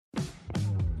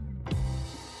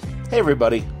Hey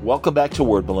everybody, welcome back to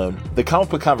Word Balloon, the comic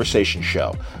book conversation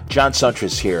show. John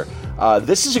Suntress here.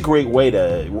 This is a great way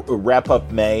to wrap up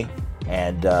May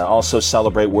and also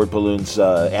celebrate Word Balloon's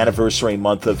anniversary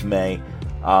month of May.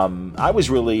 I was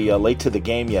really late to the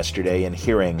game yesterday in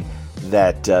hearing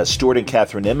that Stuart and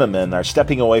Kathryn Immonen are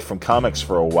stepping away from comics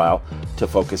for a while to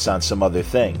focus on some other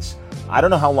things. I don't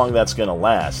know how long that's going to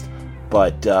last,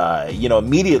 but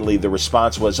immediately the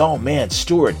response was, "Oh man,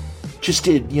 Stuart just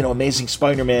did, Amazing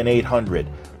Spider-Man 800.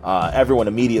 Everyone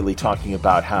immediately talking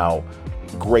about how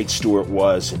great Stuart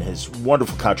was and his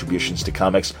wonderful contributions to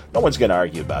comics. No one's going to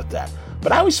argue about that.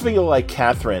 But I always feel like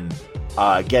Kathryn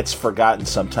gets forgotten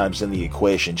sometimes in the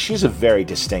equation. She's a very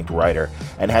distinct writer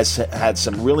and has had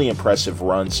some really impressive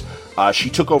runs. She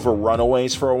took over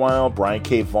Runaways for a while. Brian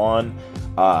K. Vaughan,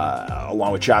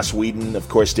 along with Joss Whedon, of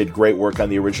course, did great work on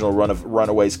the original run of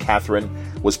Runaways. Kathryn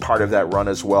was part of that run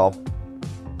as well.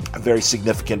 A very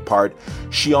significant part.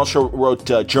 She also wrote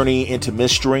Journey into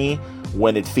Mystery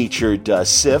when it featured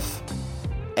Sif,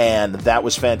 and that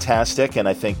was fantastic, and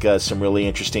I think some really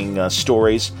interesting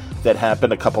stories that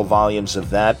happened, a couple volumes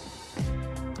of that.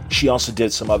 She also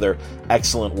did some other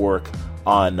excellent work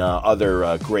on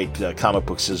other great comic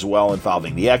books as well,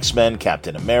 involving the X-Men,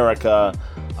 Captain America.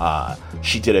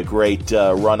 She did a great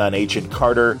run on Agent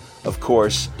Carter, of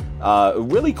course.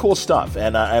 Really cool stuff,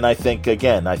 and I think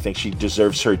she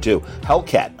deserves her due.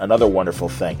 Hellcat, another wonderful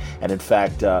thing, and in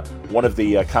fact, one of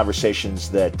the conversations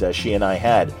that she and I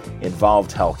had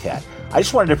involved Hellcat. I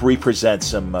just wanted to represent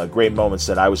some great moments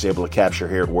that I was able to capture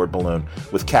here at Word Balloon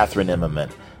with Kathryn Immonen,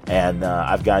 and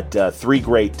I've got three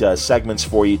great segments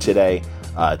for you today.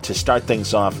 To start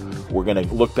things off, we're going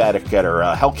to look back at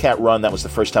her Hellcat run. That was the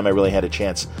first time I really had a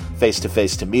chance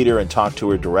face-to-face to meet her and talk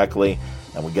to her directly,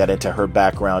 and we got into her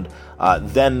background.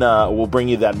 Then we'll bring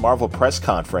you that Marvel press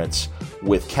conference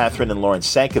with Kathryn and Lauren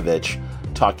Sankovic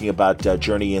talking about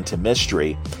Journey into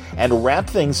Mystery. And wrap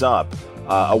things up,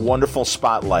 a wonderful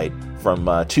spotlight from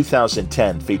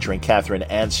 2010 featuring Kathryn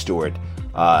and Stuart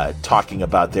talking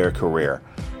about their career.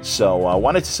 So I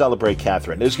wanted to celebrate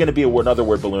Kathryn. There's going to be another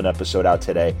Word Balloon episode out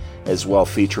today as well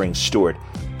featuring Stuart.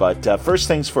 But first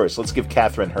things first, let's give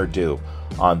Kathryn her due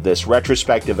on this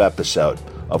retrospective episode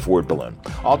of Word Balloon.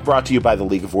 All brought to you by the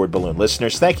League of Word Balloon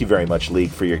listeners. Thank you very much,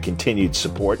 League, for your continued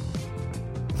support.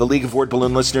 The League of Word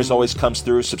Balloon listeners always comes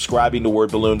through subscribing to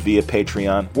Word Balloon via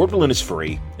Patreon. Word Balloon is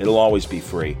free. It'll always be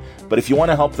free. But if you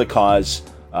want to help the cause,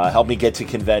 help me get to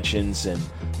conventions and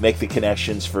make the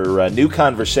connections for new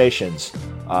conversations,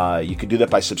 you can do that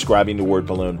by subscribing to Word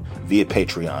Balloon via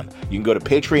Patreon. You can go to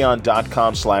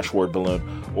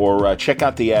patreon.com/wordballoon or check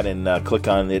out the ad and click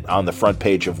on it on the front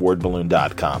page of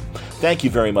wordballoon.com. Thank you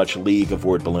very much, League of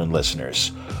Word Balloon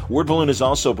listeners. Word Balloon is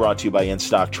also brought to you by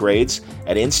InStock Trades.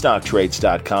 At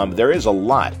InStockTrades.com, there is a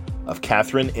lot of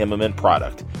Kathryn Immonen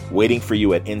product waiting for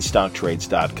you at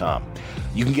InStockTrades.com.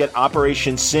 You can get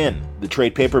Operation Sin, the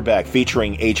trade paperback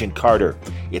featuring Agent Carter.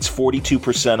 It's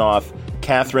 42% off.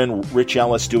 Kathryn, Rich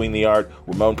Ellis doing the art,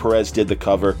 Ramon Perez did the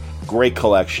cover. Great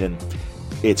collection.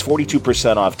 It's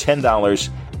 42% off,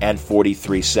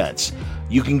 $10.43.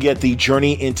 You can get the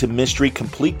Journey into Mystery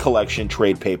Complete Collection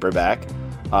trade paperback.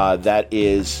 That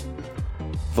is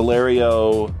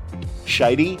Valerio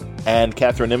Scheide and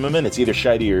Kathryn Immonen. It's either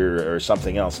Scheide or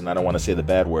something else, and I don't want to say the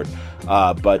bad word.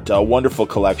 But a wonderful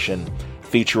collection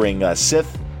featuring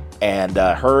Sith and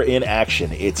her in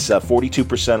action. It's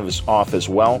 42% off as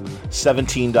well,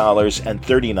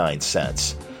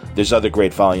 $17.39. There's other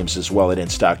great volumes as well at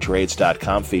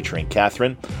InStockTrades.com featuring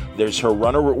Kathryn. There's her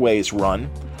Runaways run,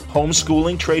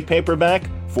 homeschooling trade paperback,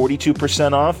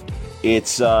 42% off.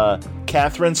 It's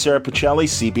Kathryn, Sarah Pichelli,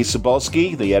 C.B.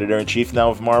 Cebulski, the editor-in-chief now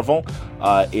of Marvel.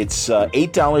 It's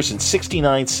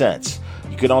 $8.69.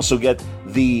 You can also get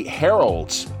the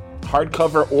Heralds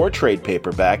hardcover or trade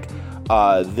paperback.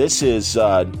 This is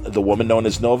the woman known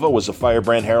as Nova, was a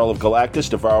firebrand herald of Galactus,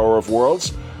 devourer of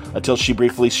worlds, until she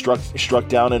briefly struck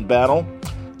down in battle.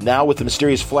 Now, with the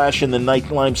mysterious flash in the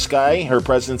nighttime sky, her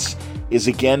presence is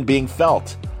again being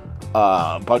felt.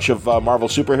 A bunch of Marvel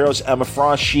superheroes, Emma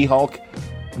Frost, She-Hulk,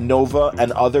 Nova,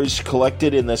 and others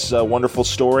collected in this wonderful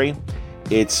story.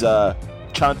 It's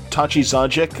Tachi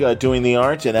Zajic doing the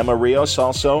art, and Emma Rios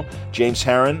also, James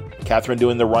Harron, Kathryn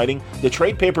doing the writing. The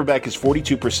trade paperback is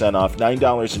 42% off,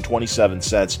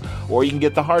 $9.27, or you can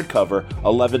get the hardcover,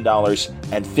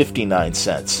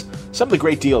 $11.59. Some of the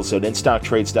great deals at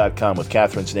InStockTrades.com with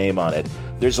Kathryn's name on it.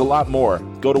 There's a lot more.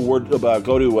 Go to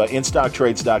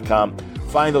InStockTrades.com.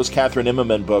 Find those Kathryn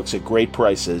Immonen books at great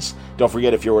prices. Don't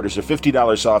forget, if your orders are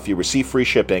 $50 off, you receive free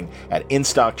shipping at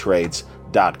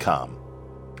InStockTrades.com.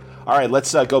 All right,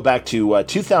 let's go back to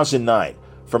 2009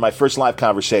 for my first live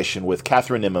conversation with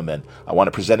Kathryn Immonen. I want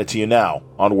to present it to you now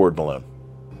on Word Balloon.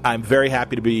 I'm very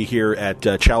happy to be here at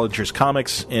Challengers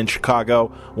Comics in Chicago,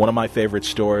 one of my favorite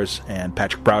stores, and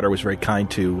Patrick Browder was very kind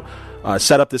to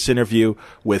set up this interview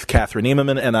with Kathryn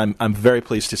Immonen, and I'm very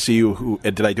pleased to see you.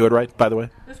 Did I do it right, by the way?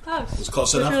 It was close. It was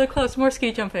close enough? It was really close. More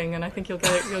ski jumping, and I think you'll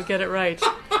get it right.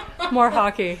 More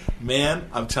hockey. Man,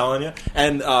 I'm telling you.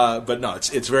 And but no,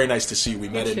 it's very nice to see you. We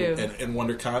met in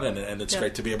WonderCon, and it's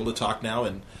great to be able to talk now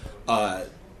and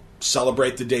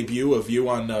celebrate the debut of you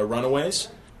on Runaways.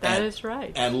 That is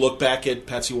right. And look back at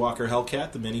Patsy Walker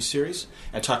Hellcat, the miniseries,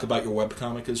 and talk about your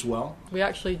webcomic as well. We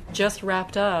actually just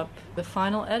wrapped up the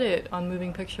final edit on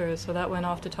Moving Pictures, so that went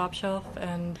off to Top Shelf,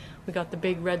 and we got the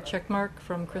big red check mark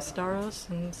from Chris Staros,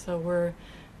 and so we're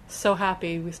so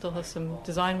happy. We still have some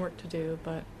design work to do,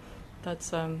 but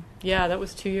that's, that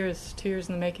was 2 years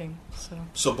in the making.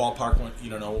 So ballpark,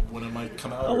 you don't know when it might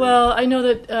come out? Well, I know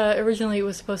that originally it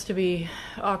was supposed to be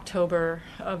October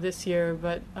of this year,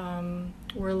 but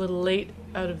we're a little late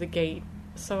out of the gate.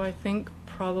 So I think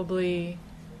probably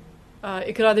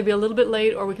it could either be a little bit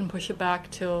late or we can push it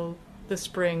back till the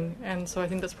spring. And so I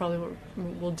think that's probably what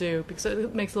we'll do, because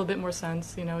it makes a little bit more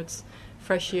sense. You know, it's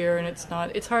fresh year and it's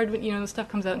hard when, the stuff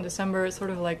comes out in December. It's sort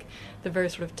of like the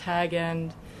very sort of tag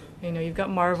end. You've got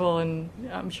Marvel, and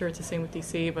I'm sure it's the same with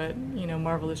DC, but,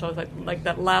 Marvel is always like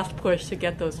that last push to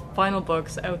get those final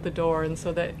books out the door, and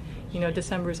so that,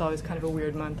 December is always kind of a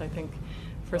weird month, I think,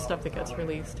 for stuff that gets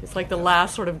released. It's like the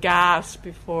last sort of gasp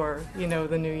before, the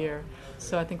new year.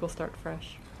 So I think we'll start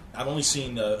fresh. I've only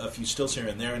seen a few stills here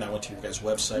and there, and I went to your guys'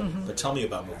 website, but tell me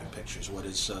about Moving Pictures.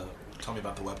 Tell me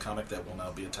about the webcomic that will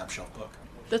now be a top shelf book.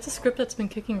 That's a script that's been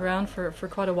kicking around for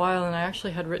quite a while, and I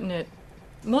actually had written it.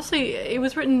 Mostly, it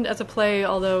was written as a play,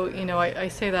 although, I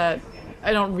say that,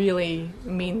 I don't really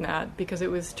mean that, because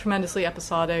it was tremendously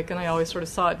episodic, and I always sort of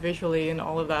saw it visually and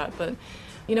all of that. But,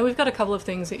 we've got a couple of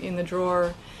things in the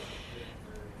drawer,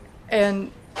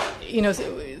 and,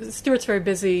 Stuart's very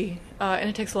busy, and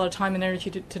it takes a lot of time and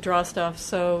energy to draw stuff,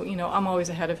 so, I'm always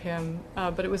ahead of him.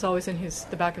 But it was always in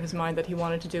the back of his mind that he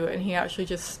wanted to do it, and he actually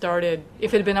just started.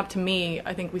 If it had been up to me,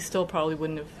 I think we still probably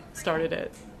wouldn't have started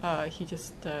it. He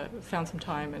just found some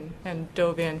time and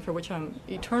dove in, for which I'm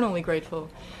eternally grateful.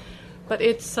 But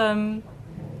it's, I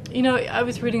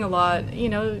was reading a lot,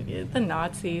 the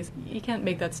Nazis. You can't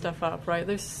make that stuff up, right?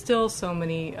 There's still so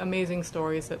many amazing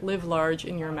stories that live large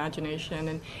in your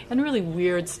imagination, and really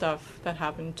weird stuff that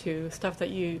happened too, stuff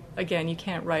that you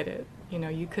can't write it.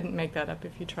 You couldn't make that up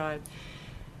if you tried.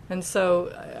 And so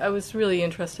I was really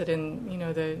interested in,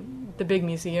 the big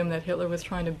museum that Hitler was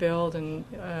trying to build, and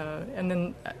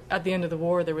then at the end of the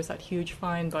war there was that huge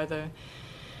find by the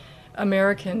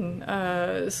American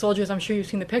soldiers. I'm sure you've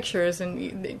seen the pictures,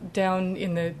 and down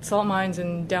in the salt mines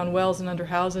and down wells and under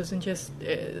houses, and just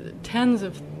tens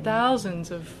of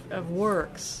thousands of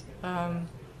works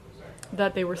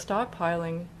that they were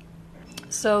stockpiling.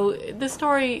 So this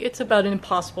story, it's about an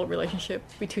impossible relationship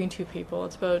between two people.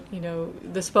 It's about,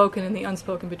 the spoken and the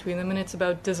unspoken between them, and it's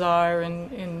about desire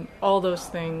and all those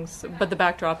things. But the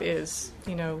backdrop is,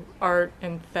 art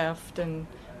and theft and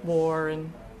war,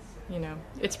 and,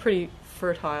 it's pretty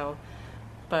fertile.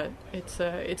 But it's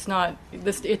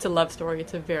a love story.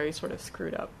 It's a very sort of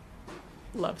screwed up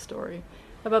love story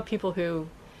about people who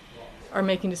are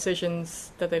making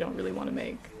decisions that they don't really want to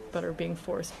make, but are being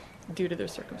forced due to their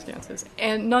circumstances.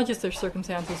 And not just their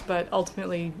circumstances, but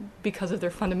ultimately because of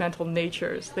their fundamental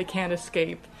natures. They can't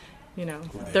escape,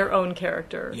 their own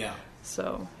character. Yeah.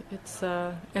 So it's,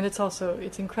 and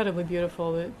it's incredibly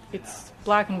beautiful. It's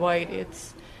black and white.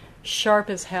 It's sharp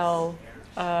as hell.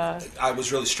 I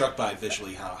was really struck by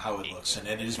visually how it looks, and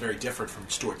it is very different from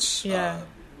Stuart's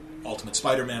Ultimate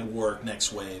Spider-Man work,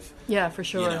 Next Wave. Yeah, for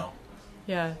sure.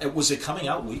 Yeah. Was it coming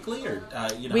out weekly or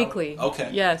Weekly.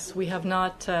 Okay. Yes, we have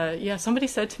not. Somebody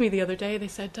said to me the other day. They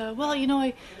said, "Well,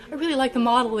 I really like the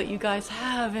model that you guys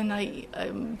have, and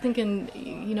I'm thinking,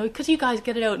 because you guys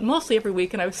get it out mostly every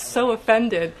week." And I was so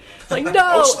offended. Like,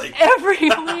 no,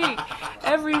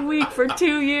 every week for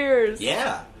 2 years.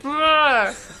 Yeah.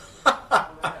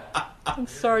 I'm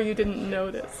sorry you didn't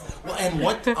notice. Well, and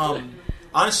what?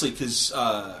 Honestly, because.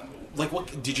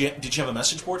 What did you have a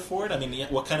message board for it? I mean,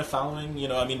 what kind of following?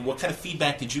 What kind of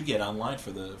feedback did you get online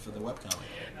for the webcomic?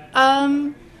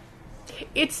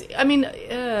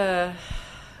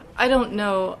 I don't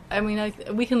know.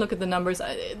 We can look at the numbers.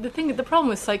 The problem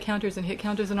with site counters and hit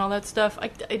counters and all that stuff.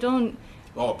 I don't.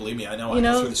 Oh, believe me, I know. I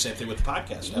go through the same thing with the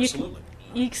podcast. Absolutely.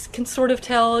 you can sort of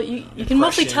tell. You can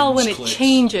mostly tell when it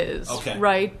changes,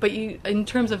 right? But in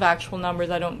terms of actual numbers,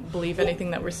 I don't believe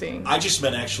anything that we're seeing. I just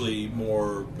meant actually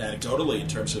more anecdotally in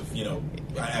terms of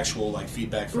actual like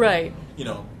feedback. From, right.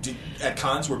 At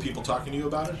cons, were people talking to you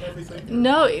about it and everything?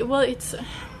 No. Well, it's a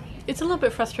little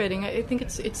bit frustrating. I think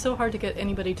it's so hard to get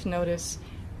anybody to notice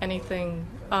anything,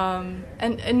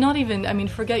 and not even. I mean,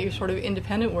 forget your sort of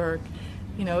independent work.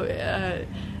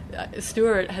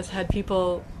 Stuart has had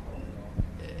people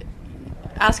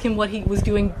ask him what he was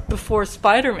doing before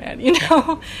Spider-Man,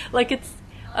 like it's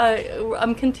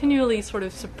I'm continually sort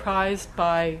of surprised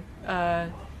by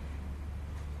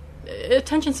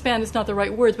attention span is not the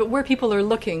right word, but where people are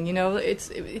looking,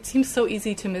 it seems so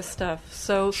easy to miss stuff.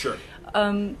 So sure.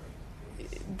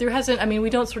 There hasn't, we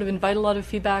don't sort of invite a lot of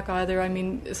feedback either.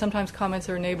 Sometimes comments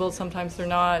are enabled, sometimes they're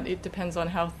not. It depends on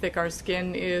how thick our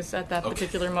skin is at that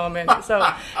particular moment. So,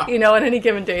 on any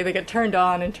given day, they get turned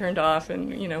on and turned off,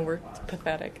 and, we're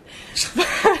pathetic.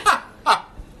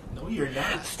 No, you're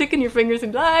not. Sticking your fingers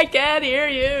in, I can't hear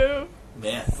you.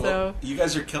 Man, well, you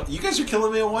guys are killing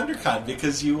me at WonderCon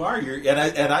because you are. And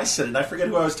I said it, and I forget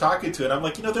who I was talking to, and I'm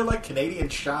like, they're like Canadian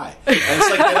shy. And it's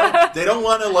like they don't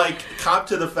want to like cop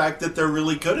to the fact that they're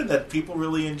really good and that people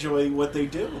really enjoy what they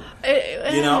do.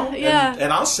 Yeah.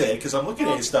 And I'll say it because I'm looking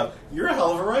at your stuff. You're a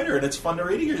hell of a writer, and it's fun to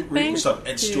read your stuff.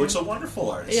 And Stuart's a wonderful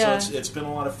artist, so it's been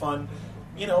a lot of fun.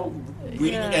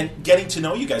 Reading and getting to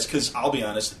know you guys, because I'll be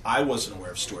honest, I wasn't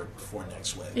aware of Stuart before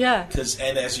Next Wave. Yeah.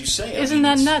 And as you say, isn't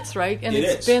that nuts, right? And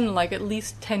it's been like at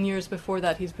least 10 years before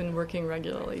that he's been working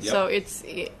regularly. Yep. So it's,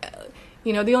 the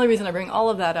only reason I bring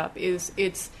all of that up is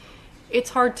it's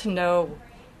hard to know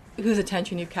whose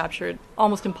attention you've captured.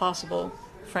 Almost impossible,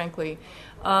 frankly.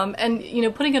 And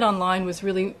putting it online was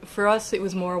really, for us, it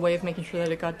was more a way of making sure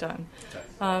that it got done.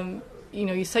 Okay.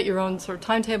 You set your own sort of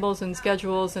timetables and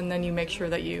schedules, and then you make sure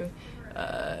that you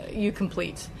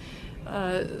complete.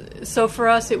 So for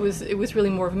us, it was really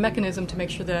more of a mechanism to make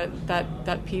sure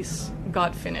that piece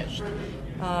got finished.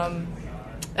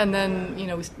 And then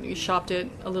we shopped it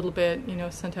a little bit,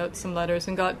 sent out some letters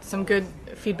and got some good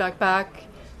feedback back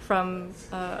from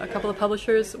a couple of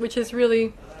publishers, which is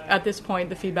really at this point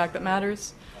the feedback that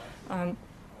matters,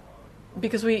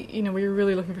 because we were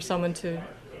really looking for someone to.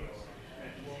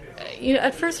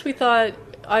 At first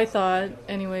I thought,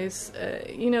 anyways,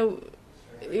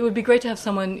 it would be great to have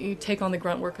someone take on the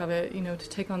grunt work of it, to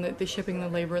take on the shipping, the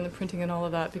labor, and the printing and all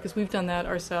of that, because we've done that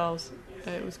ourselves.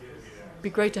 It would be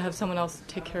great to have someone else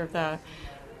take care of that.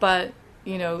 But,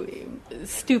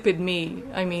 stupid me,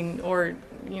 or,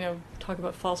 talk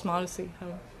about false modesty,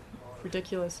 how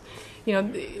ridiculous.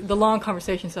 The long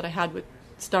conversations that I had with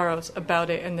Staros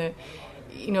about it, and the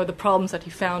problems that he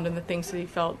found and the things that he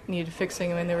felt needed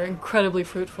fixing. They were incredibly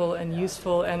fruitful and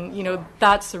useful, and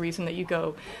that's the reason that you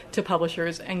go to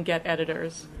publishers and get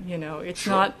editors. It's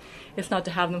sure. It's not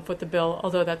to have them foot the bill,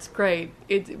 although that's great.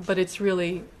 But it's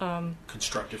really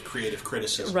constructive, creative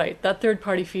criticism. Right, that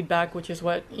third-party feedback, which is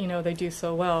what they do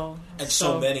so well. And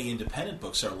so many independent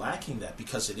books are lacking that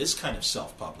because it is kind of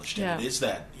self-published, and it is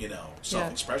that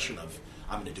self-expression of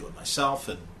I'm going to do it myself.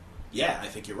 And yeah, I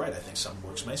think you're right. I think some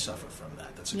works may suffer from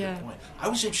that. That's a good point. I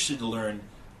was interested to learn,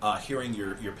 hearing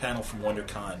your panel from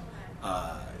WonderCon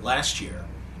last year,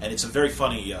 and it's a very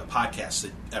funny podcast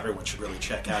that everyone should really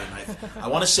check out. And I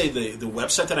want to say the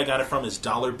website that I got it from is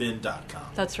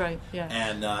dollarbin.com. That's right, yeah.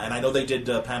 And I know they did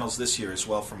panels this year as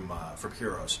well from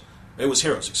Heroes. It was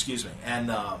Heroes, excuse me. And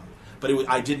but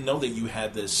I didn't know that you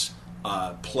had this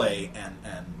play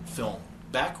and film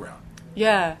background.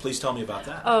 Yeah. Please tell me about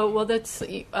that. Oh, well, that's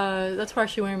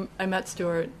actually where I met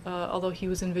Stuart, although he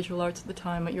was in visual arts at the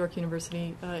time at York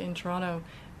University in Toronto.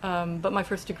 But my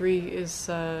first degree is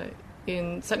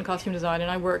in set and costume design, and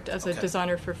I worked as a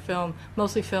designer for film,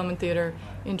 mostly film and theater,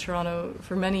 in Toronto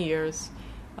for many years.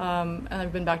 And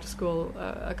I've been back to school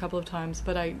a couple of times,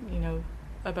 but I,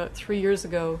 about 3 years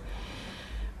ago,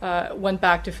 went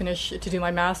back to do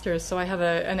my master's. So I have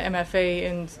an MFA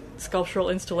in sculptural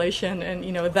installation, and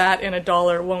that and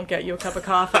 $1 won't get you a cup of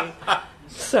coffee.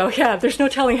 So yeah, there's no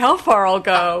telling how far I'll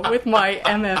go with my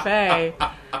MFA.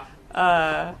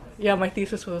 My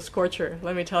thesis was a scorcher,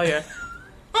 let me tell you.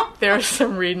 There's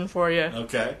some reading for you.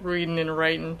 Okay. Reading and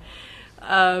writing.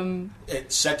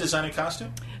 Set design and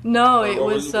costume? No, it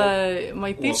was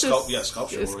my thesis.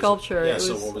 Sculpture. Sculpture. Yeah, it was,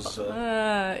 so what was...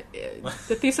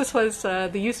 the thesis was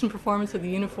the use and performance of the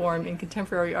uniform in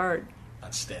contemporary art.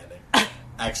 Outstanding.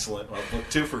 Excellent. Well, book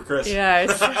 2 for Chris.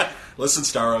 Yeah. Listen,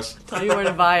 Staros. Tell you where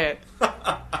to buy it.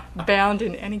 Bound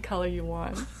in any color you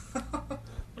want.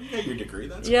 You got your degree.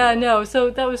 That's yeah, cool. no. So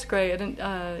that was great. And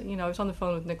I was on the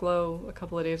phone with Nick Lowe a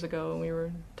couple of days ago, and we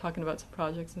were talking about some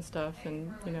projects and stuff.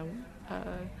 And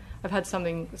I've had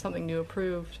something new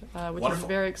approved, which Wonderful. is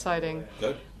very exciting.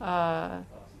 Good.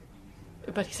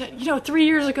 But he said, 3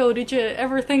 years ago, did you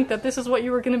ever think that this is what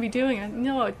you were going to be doing?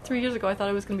 No, 3 years ago, I thought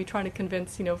I was going to be trying to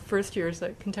convince, first years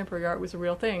that contemporary art was a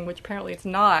real thing, which apparently it's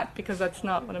not, because that's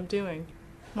not what I'm doing.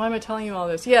 Why am I telling you all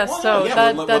this? Yes,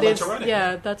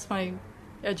 that's my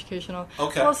educational.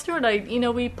 Okay. Well, Stuart and I,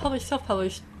 we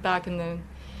self-published back in the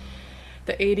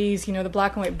 80s, the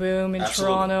black and white boom in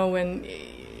Absolutely. Toronto, and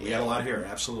We had a lot here,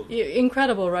 absolutely.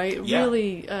 incredible, right? Yeah.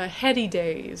 Really heady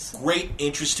days. Great,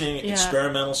 interesting,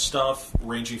 experimental stuff,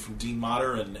 ranging from Dean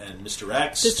Motter and Mr.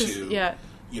 X to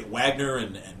Wagner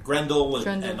and Grendel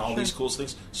and all these cool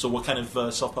things. So what kind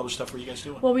of self-published stuff were you guys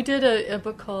doing? Well, we did a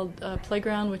book called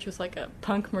Playground, which was like a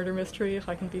punk murder mystery, if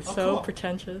I can be so cool.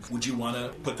 pretentious. Would you want to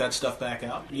put that stuff back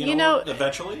out,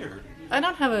 eventually? Or? I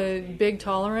don't have a big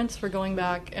tolerance for going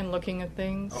back and looking at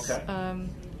things. Okay.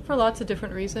 For lots of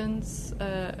different reasons.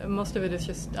 Most of it is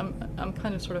just I'm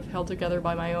kind of sort of held together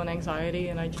by my own anxiety,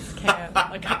 and I just can't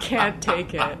I can't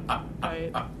take it.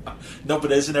 Right? No,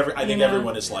 but I think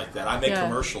everyone is like that. I make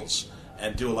commercials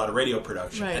and do a lot of radio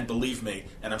production, right. and believe me,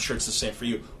 and I'm sure it's the same for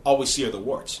you, all we see are the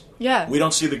warts. Yeah. We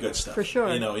don't see the good stuff. For sure.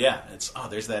 It's,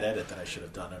 there's that edit that I should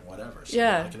have done and whatever. So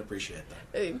I can appreciate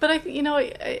that. But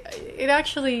it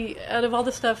actually, out of all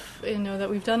the stuff, that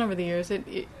we've done over the years,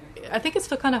 I think it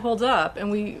still kind of holds up,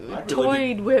 and we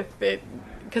toyed with it,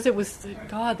 because it was, the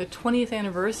 20th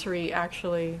anniversary,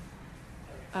 actually,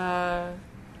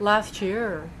 last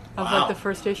year of the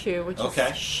first issue, which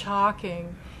is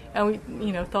shocking. And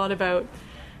we, thought about,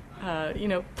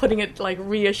 putting it,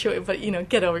 reissue it, but,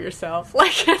 get over yourself.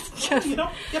 It's just...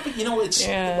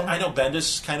 I know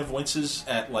Bendis kind of winces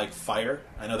at, Fire.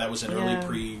 I know that was an early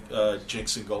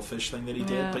pre-Jinx and Goldfish thing that he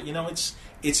did. But,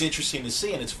 it's interesting to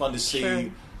see, and it's fun to see...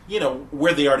 Sure.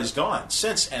 Where the art has gone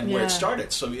since and where it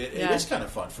started. So it is kind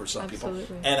of fun for some people.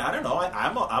 And I don't know,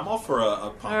 I'm all for a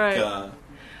punk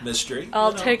mystery.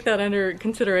 I'll take that under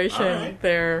consideration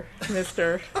there,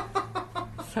 mister,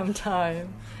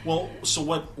 sometime. Well, so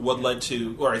what led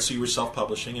to... All right, so you were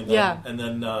self-publishing, and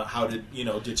then how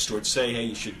did Stuart say, hey,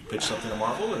 you should pitch something to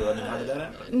Marvel? Or how did that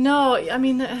happen? No,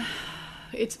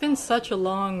 it's been such a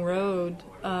long road.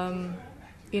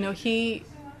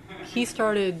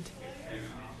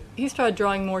 He started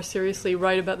drawing more seriously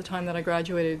right about the time that I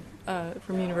graduated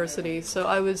from university. So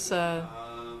I was, I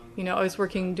was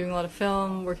doing a lot of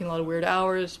film, working a lot of weird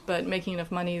hours, but making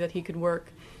enough money that he could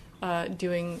work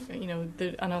doing,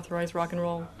 the unauthorized rock and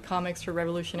roll comics for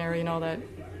Revolutionary and all that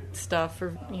stuff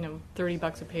for,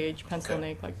 $30 a page, pencil and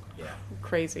ink,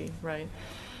 crazy, right?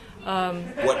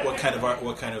 What kind of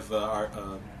art?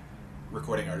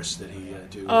 Recording artists did he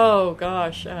do? Oh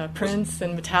gosh, Prince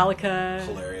and Metallica,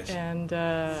 hilarious, and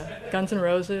Guns N'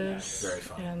 Roses. Very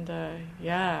fun. And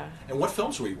And what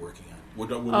films were you working on?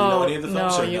 Would we know any of the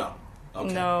films? No.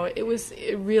 Okay. No, it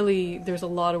really. There's a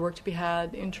lot of work to be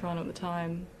had in Toronto at the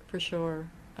time, for sure.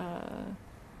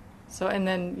 And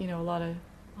then a lot of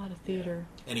theater.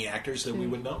 Any actors that we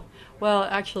would know? Well,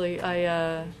 actually,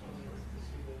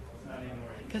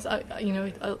 because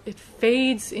it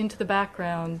fades into the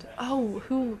background. Oh,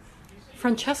 who?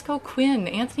 Francesco Quinn,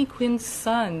 Anthony Quinn's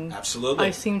son. Absolutely.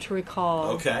 I seem to recall.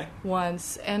 Okay.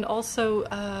 Once, and also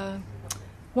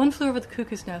One Flew Over the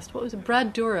Cuckoo's Nest. What was it?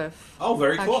 Brad Dourif. Oh,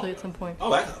 very cool. Actually, at some point.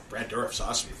 Oh, Brad Dourif's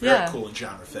awesome. Very cool in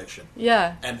genre fiction.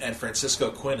 Yeah. And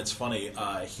Francisco Quinn, it's funny.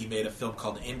 He made a film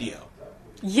called Indio.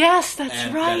 Yes,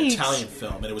 that's right. An Italian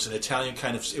film, and it was an Italian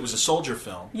it was a soldier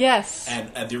film. Yes.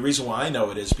 And the reason why I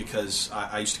know it is because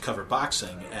I used to cover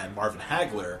boxing, and Marvin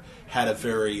Hagler had a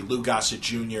very Lou Gossett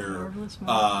Jr.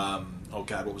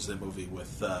 What was the movie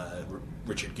with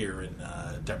Richard Gere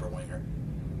and Deborah Winger?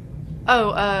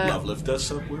 Love Lift Us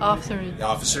Up. Officer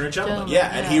and Gentleman. Yeah,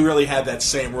 and he really had that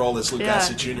same role as Lou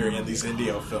Gossett Jr. in these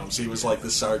Indio films. He was like the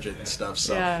sergeant and stuff,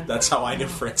 so that's how I knew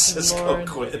Francisco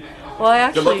Quinn. Well, I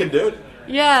actually... Good-looking dude.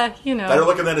 Yeah, Better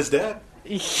looking than his dad.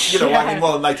 In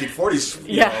 1940s,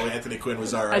 Anthony Quinn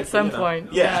was all right. At some point,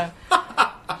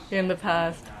 in the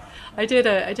past. I did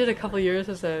a couple of years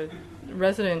as a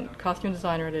resident costume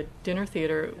designer at a dinner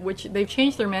theater, which they've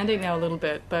changed their mandate now a little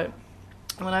bit, but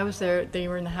when I was there, they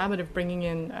were in the habit of bringing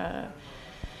in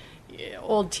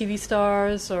old TV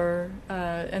stars,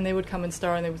 and they would come and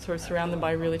star, and they would sort of surround them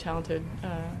by really talented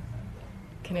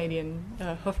Canadian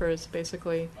hoofers,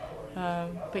 basically.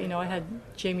 But I had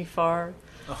Jamie Farr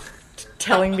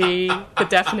telling me the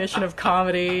definition of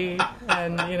comedy,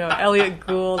 and Elliot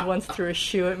Gould once threw a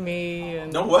shoe at me.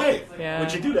 And, no way! Yeah.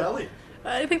 What'd you do to Elliot?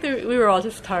 I think we were all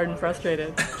just tired and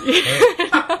frustrated.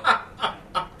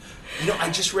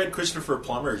 I just read Christopher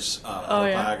Plummer's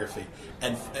biography,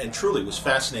 and truly was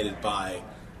fascinated by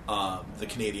the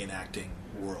Canadian acting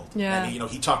world. Yeah. And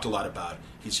he talked a lot about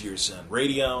his years on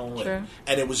radio, Sure.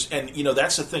 and it was, and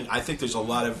that's the thing. I think there's a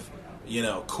lot of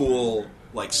cool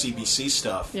like CBC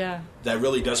stuff that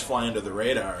really does fly under the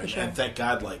radar, and thank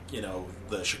God,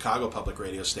 the Chicago public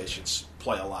radio stations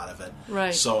play a lot of it.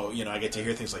 Right. So I get to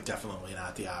hear things like Definitely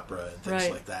Not the Opera and things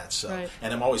like that. So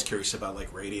and I'm always curious about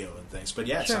like radio and things. But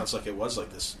it sounds like it was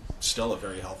like this still a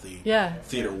very healthy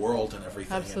theater world and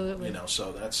everything. Absolutely. And,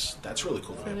 so that's really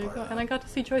cool to be a part of. And I got to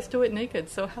see Joyce do it naked.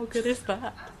 So how good is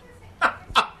that?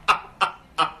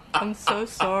 I'm so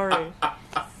sorry.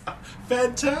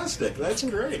 Fantastic. That's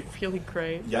great. Really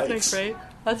great. Yikes. Isn't it great?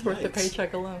 That's worth the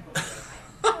paycheck alone.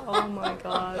 Oh my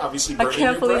God! Obviously, I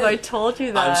can't believe I told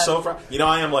you that. I'm so proud.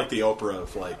 I am like the Oprah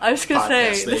of like. I was going to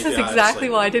say this is exactly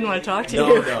why I didn't want to talk to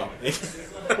you. No.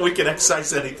 We can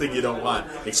excise anything you don't want,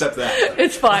 except that.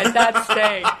 It's fine. That's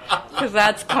staying because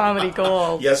that's comedy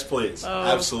gold. Yes, please.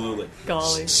 Absolutely.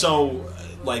 Golly. So,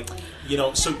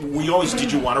 so we always.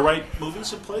 Did you want to write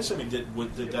movies and plays? I mean, did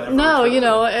that ever? No,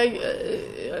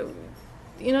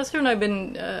 Stuart and I've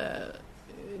been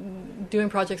doing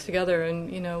projects together,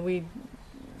 and we.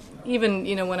 Even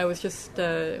when I was just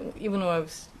even when I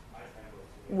was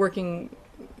working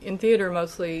in theater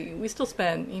mostly, we still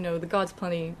spent the God's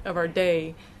plenty of our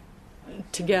day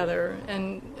together,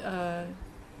 and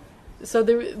so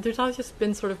there's always just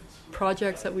been sort of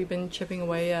projects that we've been chipping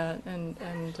away at and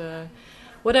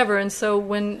whatever. And so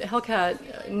when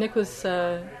Hellcat,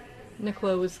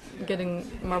 Nicola was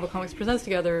getting Marvel Comics Presents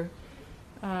together.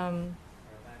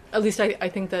 At least I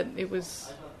think that it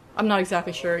was. I'm not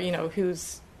exactly sure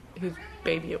whose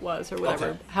baby it was or whatever.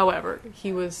 Okay. However,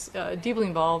 he was deeply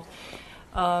involved,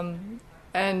 and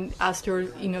as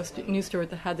Stuart, knew Stuart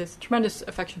that had this tremendous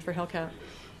affection for Hellcat,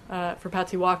 for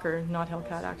Patsy Walker, not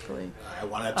Hellcat actually. I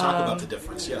want to talk about the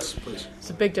difference. Yes, please. It's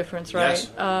a big difference, right?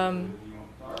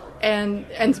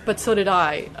 Yes. But so did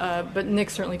I. But Nick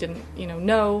certainly didn't,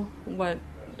 know what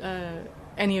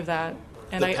any of that.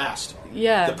 And past.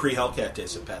 Yeah. The pre-Hellcat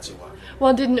days of Patsy Walker.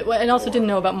 Well, didn't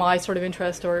know about my sort of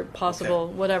interest or possible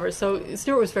whatever. So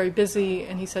Stuart was very busy,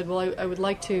 and he said, "Well, I would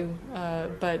like to,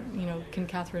 but can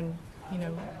Kathryn,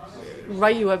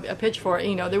 write you a pitch for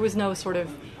it?" There was no sort of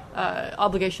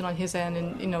obligation on his end,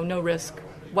 and no risk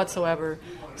whatsoever.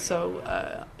 So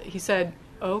he said,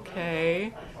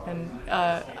 "Okay," and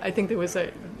I think there was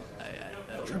a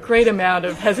great amount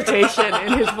of hesitation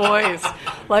in his voice,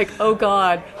 like, oh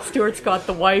God, Stuart's got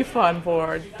the wife on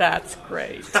board. That's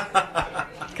great,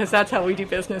 because that's how we do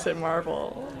business at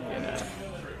Marvel,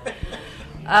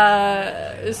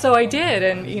 So I did,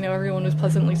 and everyone was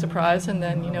pleasantly surprised, and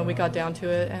then we got down to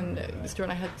it, and Stuart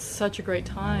and I had such a great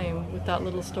time with that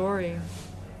little story.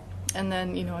 And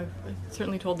then I've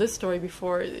certainly told this story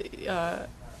before.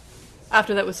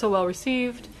 After that was so well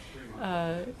received,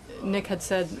 Nick had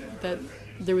said that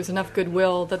there was enough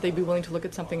goodwill that they'd be willing to look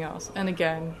at something else. And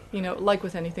again, like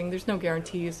with anything, there's no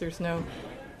guarantees,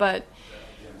 but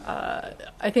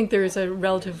I think there is a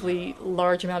relatively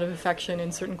large amount of affection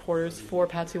in certain quarters for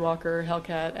Patsy Walker,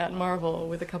 Hellcat at Marvel,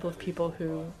 with a couple of people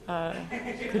who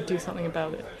could do something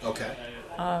about it. Okay.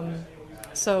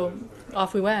 So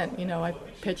off we went. I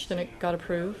pitched and it got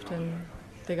approved, and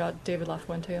they got David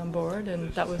LaFuente on board,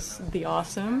 and that was the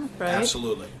awesome, right?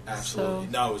 Absolutely. So,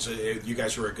 no, you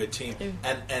guys were a good team.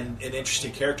 And an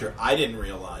interesting character. I didn't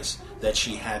realize that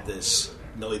she had this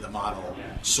Millie the Model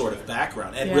sort of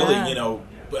background. And really, I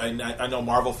know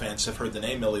Marvel fans have heard the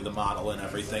name Millie the Model and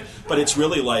everything, but it's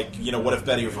really like, what if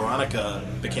Betty or Veronica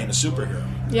became a superhero?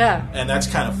 Yeah. And that's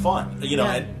kind of fun.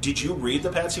 And did you read the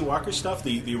Patsy Walker stuff,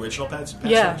 the original Patsy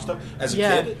Walker stuff, as a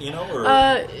kid,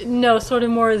 or? No, sort of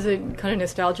more as a kind of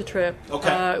nostalgia trip.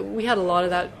 Okay. We had a lot of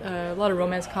that, a lot of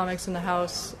romance comics in the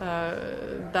house,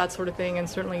 that sort of thing, and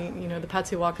certainly, the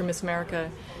Patsy Walker Miss America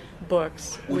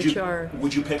books, would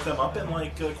you pick them up in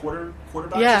like quarter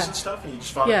boxes and stuff, and you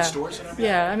just found them in stores and everything?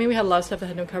 Yeah, I mean, we had a lot of stuff that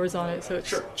had no covers on it, so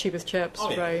it's cheap as chips,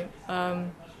 right?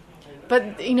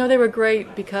 But they were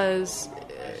great because,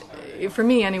 for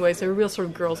me, anyways, they were real sort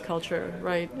of girls' culture,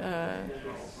 right?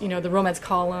 The romance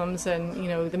columns and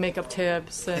the makeup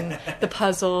tips and the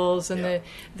puzzles and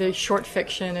the short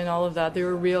fiction and all of that. They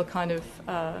were real kind of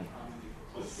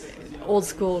old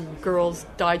school girls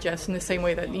digest in the same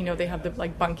way that they have the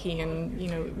like Bunky and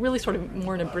really sort of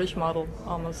more in a British model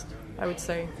almost, I would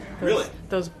say.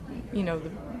 Those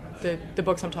the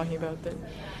books I'm talking about, the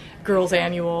Girls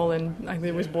Annual, and I think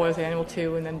there was Boys Annual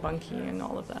too, and then Bunky and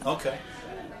all of that. Okay.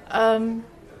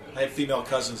 I had female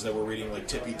cousins that were reading like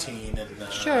Tippy Teen and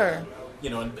Sure.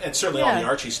 And certainly all the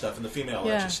Archie stuff and the female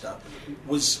Archie stuff.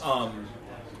 Was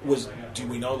do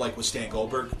we know, like, was Stan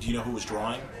Goldberg? Do you know who was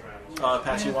drawing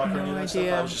Patsy Walker? No and idea.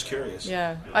 stuff? I was just curious.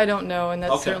 Yeah, I don't know, and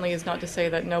that certainly is not to say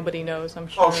that nobody knows. I'm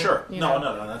sure. Oh, sure.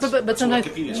 No. But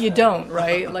sometimes you don't,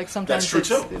 right? Like sometimes that's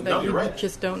true too. No, you're right.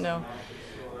 Just don't know.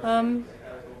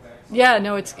 Yeah,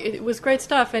 no, it was great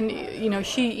stuff, and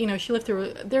she lived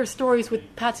through. There are stories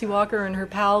with Patsy Walker and her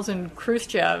pals and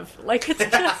Khrushchev. Like, it's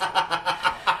just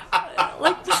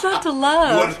like, just not to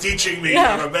love. You are teaching me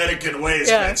your American ways,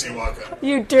 Patsy Walker.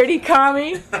 You dirty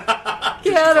commie!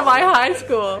 Get out of my high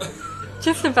school.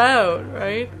 Just about,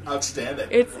 right? Outstanding.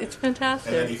 It's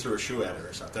fantastic. And then he threw a shoe at her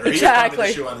or something. Or Exactly.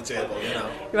 He threw a shoe on the table,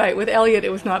 Right. With Elliot,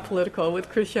 it was not political. With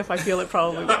Khrushchev, I feel it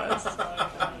probably was.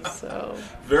 So.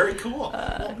 Very cool.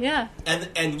 Yeah.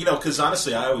 And because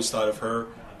honestly, I always thought of her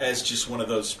as just one of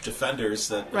those defenders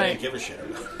that didn't give a shit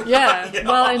about. Yeah.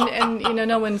 Well, and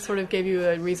no one sort of gave you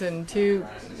a reason to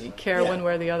care one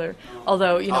way or the other.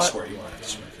 Although, I'll swear you want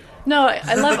to. No,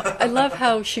 I love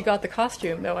how she got the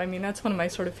costume, though. I mean, that's one of my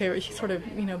sort of favorites. She sort of,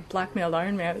 blackmailed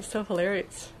Iron Man. It's so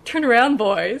hilarious. Turn around,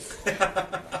 boys.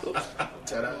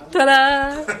 Ta-da.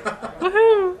 Ta-da.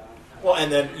 Woohoo. Well,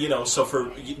 and then, so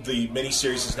for the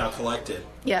miniseries is now collected.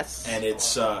 Yes. And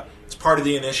it's part of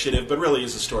the initiative, but really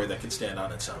is a story that can stand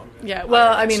on its own. Yeah,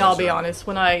 well, I mean, I'll be honest.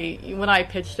 When I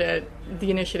pitched it,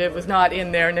 the initiative was not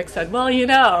in there. Nick said, well,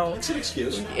 It's an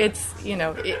excuse. It's,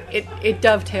 it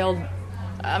dovetailed,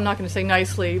 I'm not going to say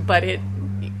nicely, but it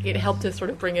helped to sort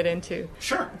of bring it into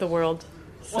the world.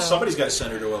 So. Well, somebody's got to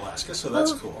send her to Alaska, so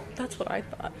that's cool. That's what I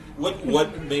thought.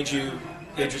 What made you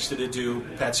interested to do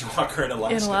Patsy Walker in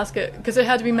Alaska? In Alaska, because it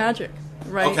had to be magic,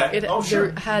 right? Okay.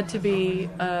 There had to be...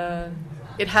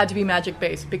 it had to be magic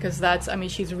based because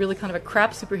she's really kind of a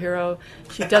crap superhero.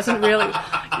 She doesn't really,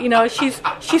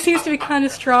 she seems to be kind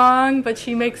of strong, but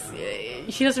she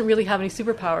doesn't really have any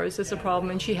superpowers. That's a problem.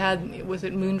 And she had, was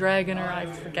it Moondragon or I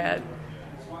forget.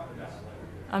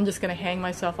 I'm just going to hang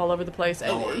myself all over the place.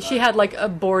 She had like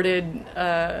aborted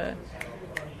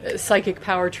psychic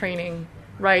power training,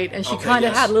 right? And she kind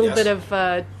of had a little bit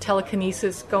of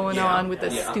telekinesis going on with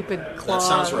the stupid claw. That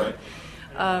sounds right.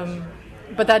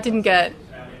 But that didn't get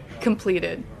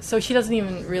completed. So she doesn't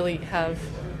even really have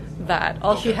that.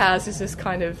 All she has is this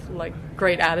kind of like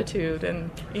great attitude and,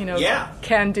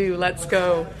 can do, let's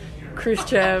go,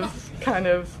 Khrushchev kind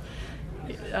of.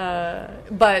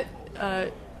 But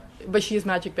she is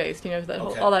magic based,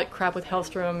 all that crap with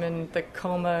Hellstrom and the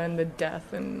coma and the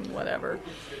death and whatever.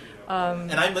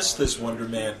 And I missed this Wonder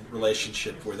Man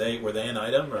relationship. Were they an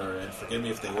item, and forgive me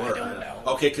if they were. I don't know.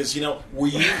 Okay, because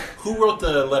who wrote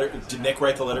the letter? Did Nick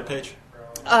write the letter page?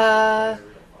 I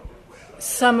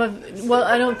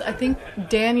think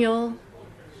Daniel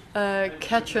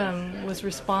Ketchum was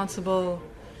responsible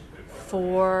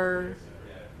for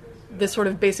the sort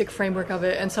of basic framework of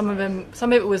it, and some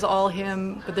of it was all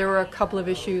him, but there were a couple of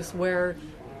issues where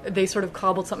they sort of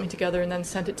cobbled something together and then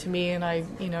sent it to me, and I,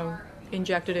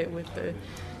 injected it with the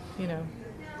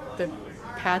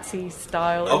Patsy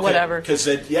style or whatever. Because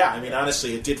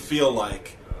honestly, it did feel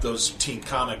like those teen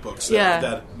comic books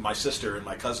that my sister and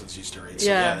my cousins used to read. So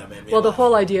that made me laugh. The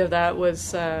whole idea of that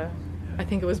was, I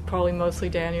think it was probably mostly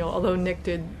Daniel, although Nick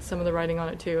did some of the writing on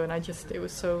it too, and it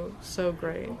was so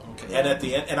great. Okay. And at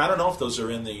the end, and I don't know if those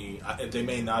are in they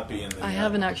may not be in the... I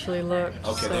haven't actually looked.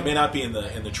 Okay, they may not be in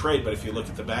the trade, but if you look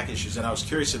at the back issues, and I was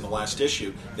curious in the last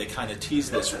issue, they kind of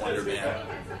teased this Wonder Man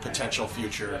potential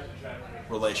future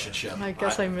relationship. I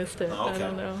guess I missed it. Okay. I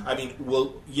don't know. I mean,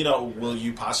 will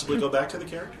you possibly go back to the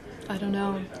character? I don't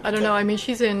know. I mean,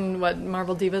 she's in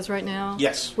Marvel Divas right now.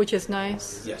 Yes, which is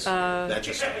nice. Yes, that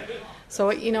just. So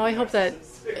I hope that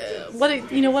what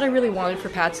I really wanted for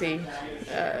Patsy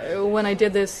when I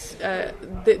did this,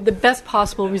 the best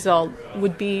possible result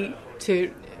would be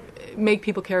to make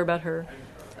people care about her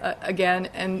again,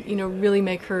 and really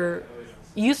make her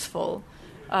useful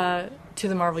to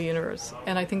the Marvel universe.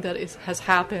 And I think that has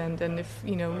happened. And if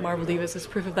Marvel Divas is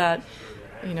proof of that.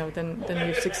 Then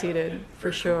we've succeeded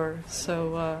for sure.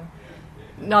 So,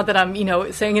 not that I'm,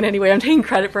 saying in any way I'm taking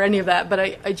credit for any of that,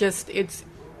 but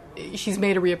she's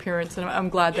made a reappearance, and I'm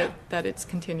glad that it's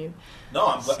continued. No,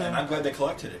 I'm glad they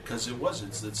collected it because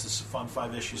it's this fun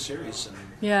 5-issue series, and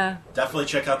definitely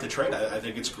check out the trade. I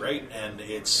think it's great, and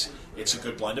it's a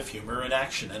good blend of humor and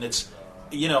action, and it's,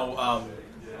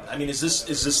 is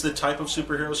this the type of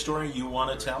superhero story you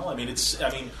want to tell?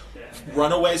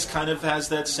 Runaways kind of has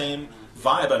that same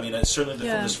vibe. Certainly from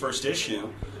this first issue,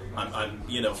 I'm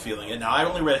feeling it. Now I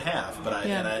only read half, but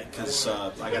because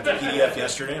I got the PDF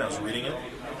yesterday and I was reading it,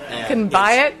 Couldn't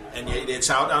buy it, and it's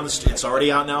out on the. It's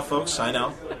already out now, folks. I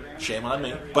know, shame on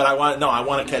me, but I want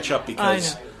to catch up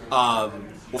because.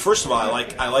 Well, first of all, I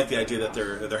like the idea that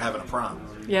they're having a prom.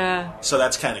 Yeah. So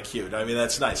that's kind of cute. I mean,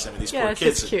 that's nice. I mean, these poor it's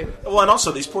kids. Just cute. Well, and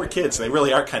also these poor kids, they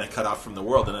really are kind of cut off from the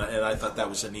world, and I thought that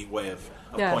was a neat way of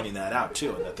pointing that out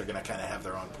too, and that they're going to kind of have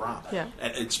their own prom. Yeah.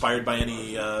 And inspired by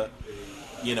any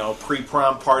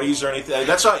pre-prom parties or anything.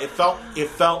 That's why it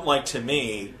felt like to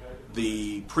me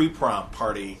the pre-prom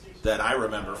party that I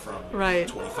remember from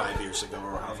 25 years ago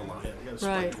or however long. It was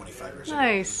like 25 years ago.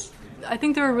 Nice. I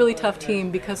think they're a really tough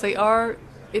team because they are.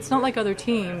 It's not like other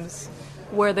teams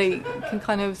where they can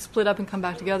kind of split up and come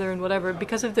back together and whatever.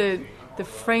 Because of the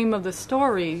frame of the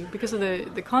story, because of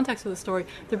the context of the story,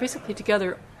 they're basically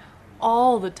together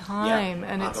all the time,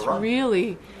 and it's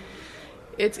really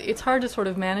it's hard to sort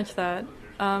of manage that.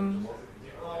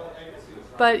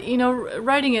 But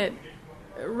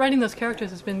writing those characters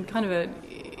has been kind of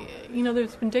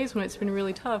there's been days when it's been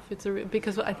really tough.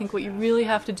 Because I think what you really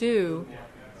have to do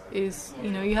is,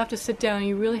 you have to sit down and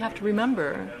you really have to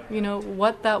remember,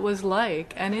 what that was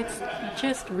like. And it's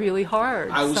just really hard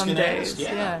some days.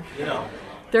 Yeah.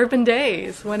 There have been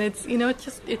days when it's,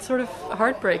 it's sort of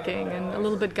heartbreaking and a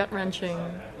little bit gut-wrenching.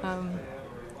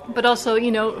 But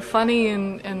also, funny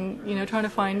and trying to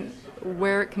find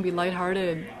where it can be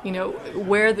lighthearted,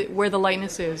 where the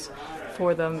lightness is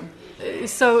for them.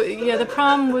 So, the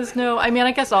prom was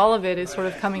I guess all of it is sort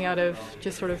of coming out of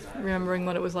just sort of remembering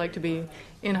what it was like to be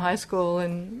in high school,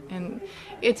 and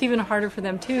it's even harder for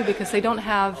them too because they don't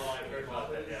have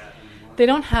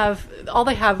all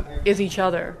they have is each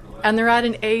other, and they're at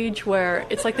an age where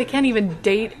it's like they can't even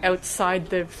date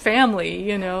outside the family,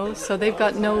 so they've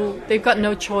got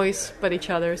no choice but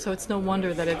each other, so it's no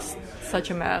wonder that it's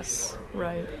such a mess,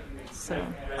 right? So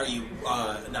are you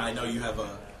now I know you have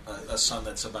a son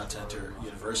that's about to enter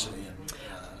university,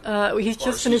 and he's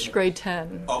just finished grade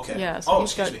 10. Okay. Yeah, so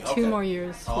he's got 2 more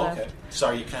years left. Okay. So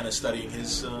are you kind of studying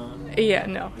his Yeah,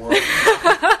 no. world?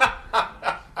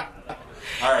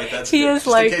 All right, that's he good. is Just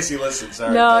like, in case he listens.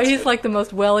 All no, right, he's good. like the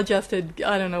most well-adjusted.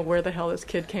 I don't know where the hell this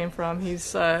kid came from.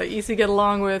 He's easy to get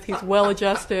along with. He's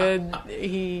well-adjusted.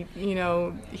 He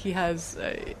has.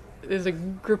 There's a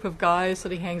group of guys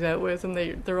that he hangs out with, and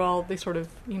they sort of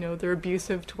they're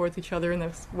abusive towards each other in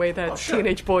the way that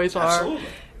teenage boys are. Absolutely.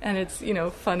 And it's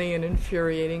funny and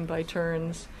infuriating by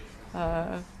turns.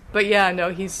 But yeah, no,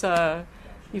 he's.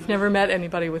 You've never met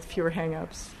anybody with fewer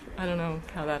hang-ups. I don't know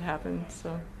how that happened.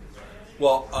 So.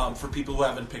 Well, for people who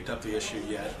haven't picked up the issue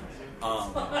yet,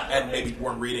 and maybe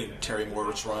weren't reading Terry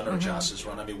Moore's run or Joss's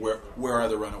run, I mean, where are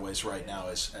the Runaways right now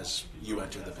as you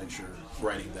enter the picture,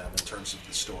 writing them in terms of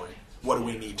the story? What do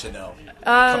we need to know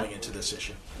coming into this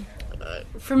issue?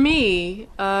 For me,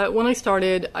 when I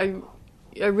started, I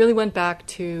really went back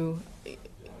to,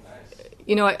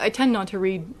 I tend not to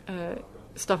read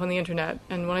stuff on the internet,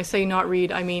 and when I say not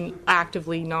read, I mean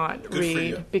actively not Good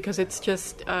read, because it's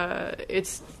just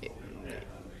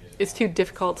it's too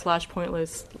difficult /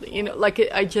 pointless.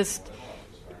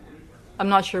 I'm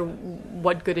not sure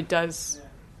what good it does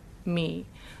me.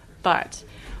 But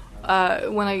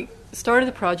when I started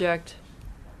the project,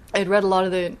 I had read a lot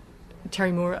of the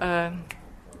Terry Moore,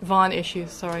 Vaughn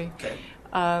issues, sorry. Okay.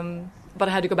 But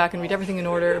I had to go back and read everything in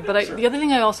order. But the other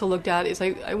thing I also looked at is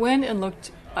I went and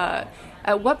looked at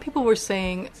what people were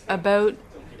saying about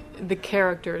the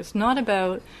characters, not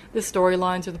about the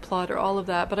storylines or the plot or all of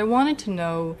that, but I wanted to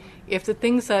know if the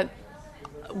things that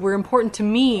were important to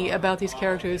me about these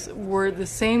characters were the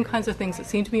same kinds of things that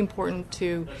seemed to be important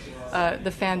to the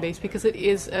fan base, because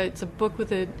it's a book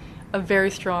with a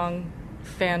very strong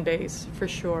fan base, for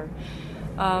sure.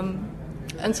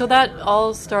 And so that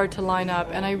all started to line up,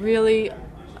 and I really,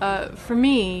 for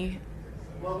me,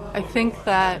 I think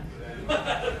that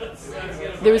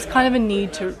there was kind of a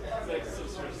need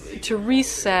to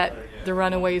reset the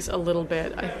Runaways a little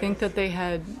bit. I think that they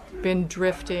had been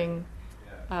drifting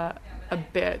a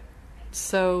bit.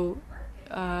 So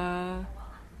I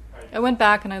went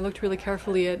back and I looked really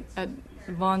carefully at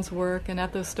Vaughn's work and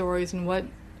at those stories and what,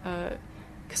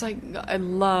 because I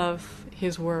love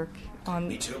his work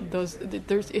on those.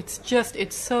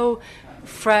 It's so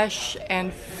fresh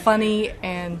and funny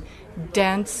and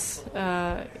dense,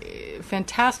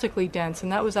 fantastically dense,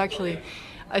 and that was actually.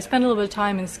 I spent a little bit of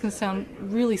time, and it's going to sound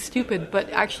really stupid, but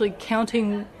actually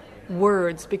counting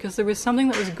words, because there was something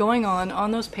that was going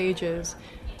on those pages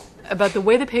about the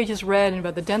way the pages read and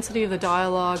about the density of the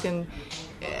dialogue and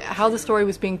how the story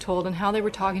was being told and how they were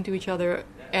talking to each other.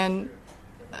 And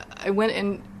I went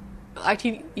and I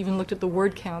actually even looked at the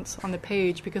word counts on the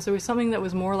page because there was something that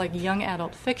was more like young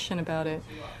adult fiction about it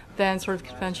than sort of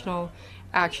conventional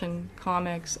action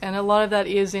comics, and a lot of that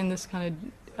is in this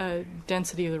kind of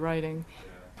density of the writing.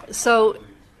 So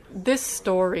this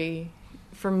story,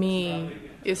 for me,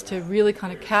 is to really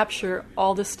kind of capture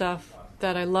all the stuff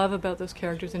that I love about those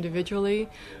characters individually,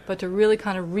 but to really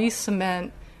kind of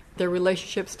re-cement their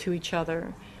relationships to each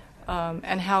other,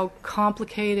 and how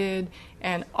complicated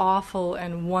and awful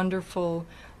and wonderful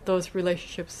those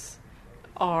relationships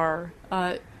are,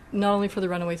 not only for the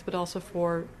Runaways, but also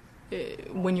for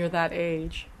when you're that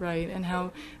age, right? And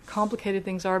how complicated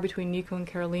things are between Nico and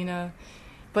Carolina,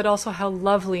 but also how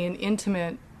lovely and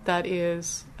intimate that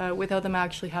is without them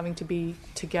actually having to be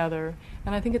together.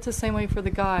 And I think it's the same way for the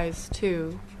guys,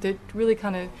 too, that really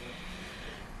kind of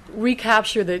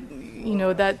recapture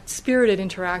that spirited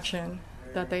interaction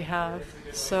that they have.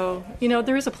 So,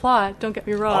 there is a plot, don't get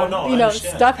me wrong. Oh, no, I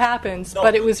understand. Stuff happens, No.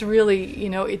 but it was really,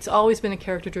 it's always been a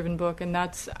character-driven book, and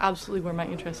that's absolutely where my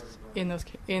interest in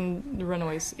the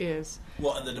Runaways is.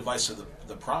 Well, and the device of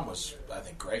the prom was, I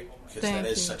think, great, because that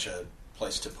is such a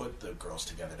place to put the girls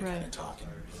together to kind of talk and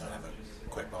have a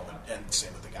quick moment, and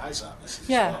same with the guys,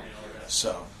 obviously. Yeah. As well.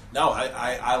 So, no,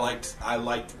 I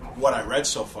liked what I read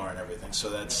so far and everything. So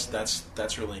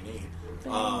that's really neat.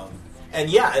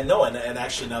 And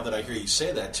actually, now that I hear you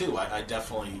say that too, I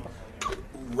definitely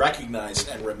recognize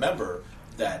and remember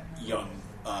that young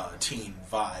teen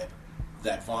vibe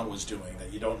that Vaughn was doing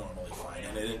that you don't normally find,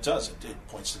 and it does. It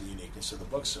points to the uniqueness of the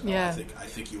book. So I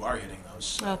think you are hitting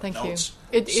those thank notes.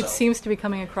 you. It seems to be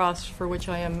coming across, for which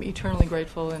I am eternally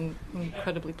grateful and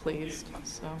incredibly pleased.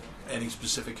 So. Any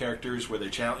specific characters? Were they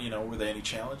Were they any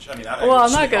challenge? I mean, I'm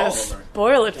not going to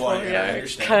spoil it for you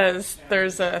because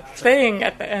there's a thing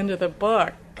at the end of the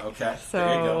book. Okay. So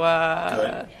there you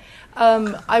go.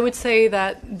 Good. I would say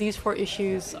that these 4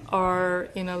 issues are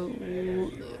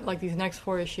like these next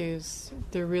 4 issues.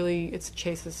 It's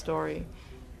Chase's story,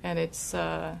 and it's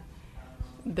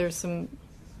there's some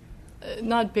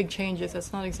not big changes.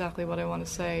 That's not exactly what I want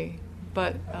to say,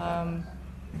 but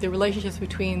the relationships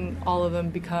between all of them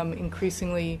become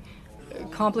increasingly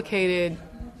complicated.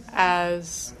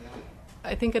 As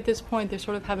I think at this point they're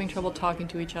sort of having trouble talking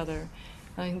to each other.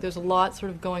 I think there's a lot sort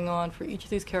of going on for each of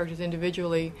these characters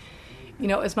individually.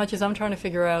 As much as I'm trying to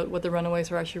figure out what the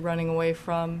Runaways are actually running away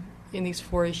from in these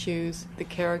 4 issues, the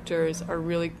characters are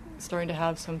really starting to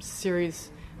have some serious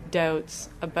doubts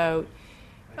about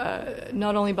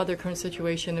not only about their current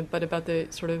situation, but about the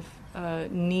sort of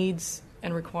needs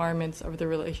and requirements of their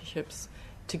relationships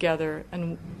together.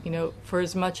 And, for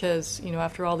as much as,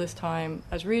 after all this time,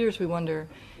 as readers, we wonder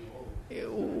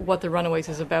what the Runaways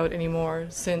is about anymore,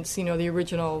 since the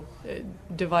original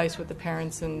device with the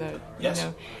parents and the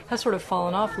has sort of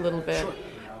fallen off a little bit. Sure.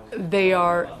 They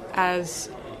are as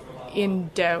in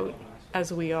doubt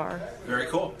as we are. Very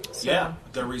cool. So,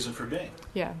 their reason for being.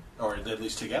 Yeah. Or at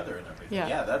least together and everything.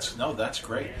 Yeah. That's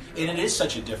great. And it is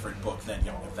such a different book than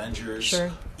Young Avengers,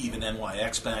 sure. even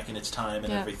NYX back in its time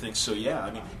and everything. So I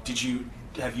mean,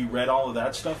 have you read all of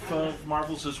that stuff of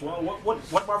Marvel's as well?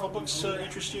 What Marvel books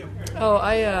interest you? Oh,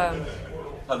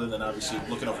 Other than obviously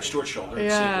looking over Stuart's shoulder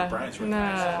and seeing what Brian's reading.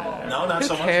 No, not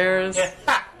so much. Who cares?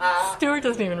 Stuart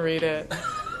doesn't even read it.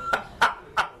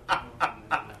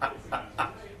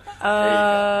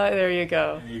 There you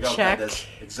go. There you go. Check. Candace.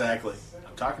 Exactly.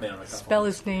 I'm talking to him. Spell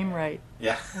his name right.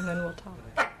 Yeah. And then we'll talk.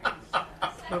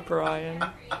 Oh, Brian.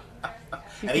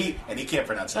 And he can't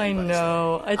pronounce I anybody's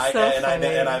know. name. It's so funny.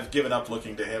 And I've given up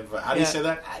looking to him. How do you say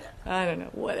that? I don't know.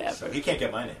 Whatever. So he can't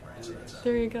get my name right. So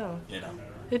there you go. You know.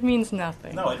 It means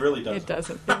nothing. No, it really doesn't. It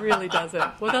doesn't. It really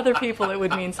doesn't. With other people, it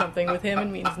would mean something. With him, it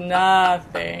means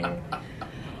nothing.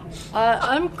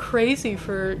 I'm crazy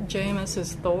for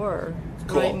JMS's Thor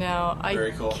right now.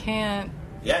 Very cool. Can't.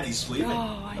 Yeah, and he's leaving.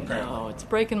 Oh, I apparently. know. It's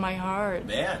breaking my heart.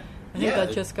 Man. I think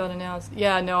that just got announced.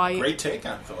 Yeah, no, Great take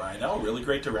on Thor. I know. Really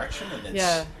great direction. And it's,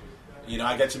 yeah.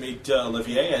 I got to meet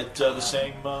Olivier at the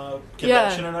same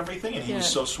convention and everything, and he was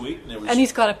so sweet. And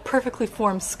he's got a perfectly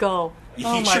formed skull.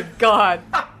 Oh, my God.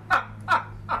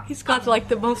 He's got, like,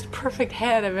 the most perfect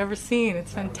head I've ever seen.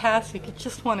 It's fantastic. You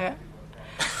just want to,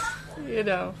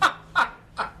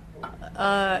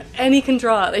 and he can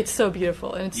draw. It's so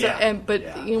beautiful. And it's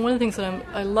one of the things that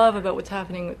I love about what's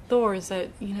happening with Thor is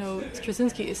that,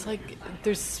 Straczynski, it's like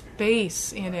there's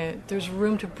space in it. There's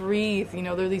room to breathe.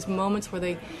 There are these moments where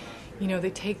they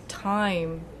take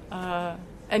time.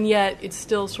 And yet it's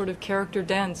still sort of character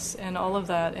dense and all of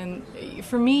that. And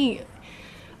for me,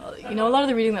 a lot of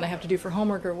the reading that I have to do for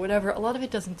homework or whatever, a lot of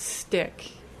it doesn't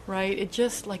stick, right?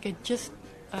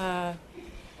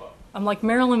 I'm like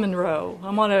Marilyn Monroe.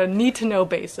 I'm on a need-to-know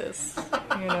basis,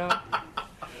 you know.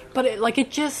 But a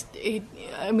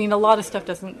lot of stuff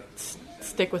doesn't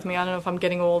stick with me. I don't know if I'm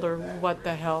getting old or what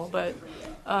the hell, but...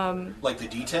 like the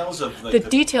details of... Like, the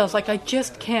details, like I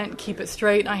just can't keep it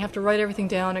straight. I have to write everything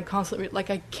down and constantly... Like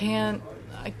I can't...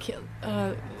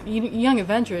 Young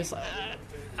Avengers...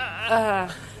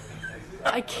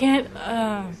 I can't...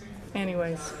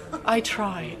 anyways, I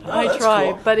tried,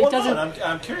 cool. but it doesn't... No,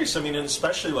 I'm curious, I mean, and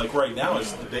especially like right now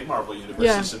as the big Marvel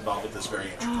Universe is involved with this very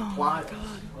intricate plot.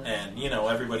 God. And, you know,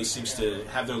 everybody seems to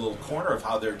have their little corner of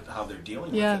how they're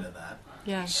dealing with it and that.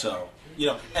 Yeah. So, you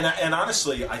know, and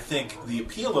honestly, I think the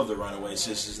appeal of the Runaways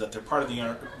is that they're part of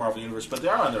the Marvel Universe, but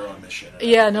they're on their own mission.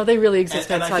 Yeah, no, they really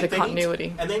exist outside of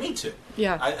continuity. And they need to.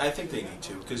 Yeah. I think they need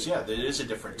to, because, it is a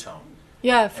different tone.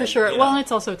 Yeah, for sure. You know, well,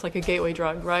 it's like a gateway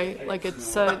drug, right? Like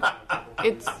it's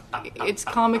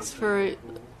comics for,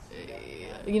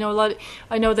 you know, a lot.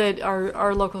 I know that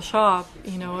our local shop,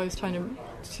 you know, I was trying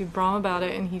to Brom about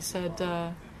it, and he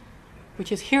said,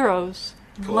 which is Heroes,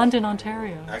 cool. London,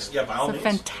 Ontario. Actually, yeah, by all means. It's a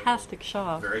fantastic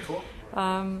shop. Very cool.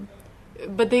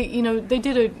 But they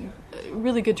did a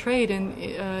really good trade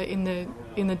in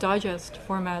the digest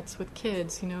formats with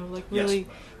kids. You know, like really. Yes.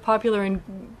 Popular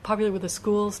with the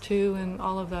schools too, and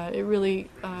all of that. It really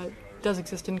does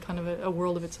exist in kind of a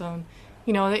world of its own.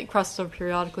 You know, it crosses over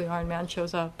periodically. Iron Man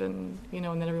shows up, and you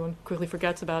know, and then everyone quickly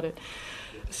forgets about it.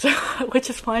 So, which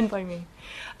is fine by me.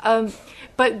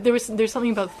 But there's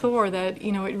something about Thor that,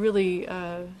 you know, it really,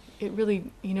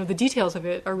 you know, the details of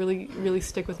it are really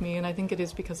stick with me, and I think it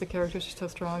is because the characters are so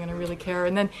strong, and I really care.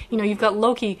 And then, you know, you've got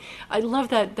Loki. I love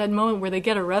that moment where they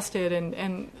get arrested,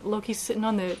 and Loki's sitting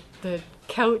on the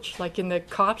couch, like in the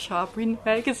cop shop, reading a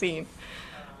magazine,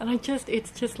 and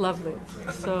it's just lovely.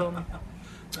 So,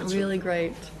 really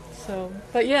great. So,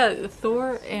 but yeah,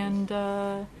 Thor and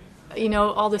you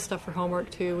know, all this stuff for homework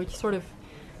too, which sort of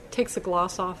takes the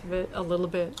gloss off of it a little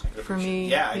bit for me.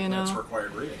 Yeah, you know, it's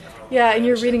required reading. Yeah, and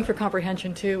you're reading for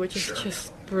comprehension too, which is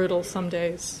just brutal some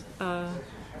days.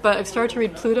 But I've started to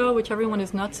read Pluto, which everyone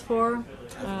is nuts for.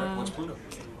 What's Pluto?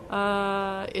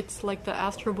 It's like the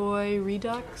Astro Boy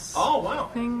Redux. Oh wow!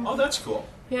 Thing. Oh, that's cool.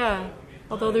 Yeah,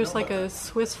 although there's like a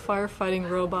Swiss firefighting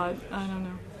robot. I don't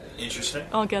know. Interesting.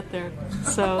 I'll get there.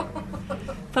 So,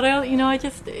 but I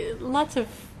just lots of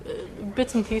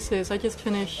bits and pieces. I just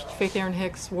finished Faith Erin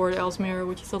Hicks' Ward Ellesmere,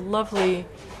 which is a lovely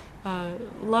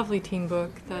teen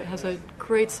book that has a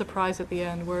great surprise at the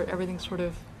end where everything sort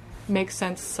of makes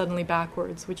sense suddenly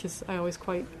backwards, which is I always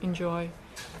quite enjoy.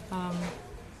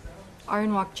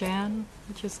 Iron Walk Jan,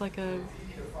 which is like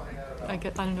I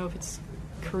don't know if it's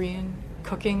Korean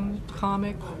cooking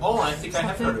comic. Oh, I think I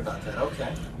have heard about that.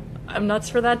 Okay. I'm nuts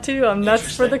for that too. I'm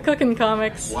nuts for the cooking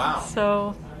comics. Wow.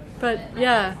 So, but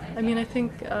yeah, I mean, I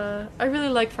think I really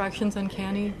like Fractions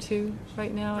Uncanny too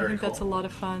right now. Very I think cool. that's a lot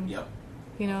of fun. Yep.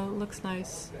 You know, it looks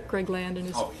nice. Greg Land and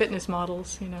his fitness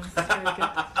models, you know, it's very good.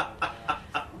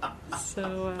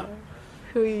 So,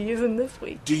 who are you using this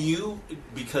week? Do you,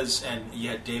 and you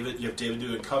have David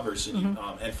doing covers, and,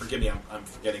 and forgive me, I'm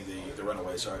forgetting the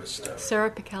Runaways artist.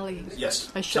 Sarah Pichelli.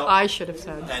 Yes. I should have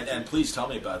said. And please tell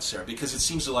me about Sarah, because it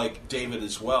seems like David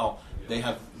as well, they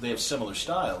have similar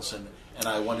styles, and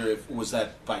I wonder if was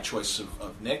that by choice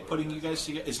of Nick putting you guys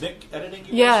together? Is Nick editing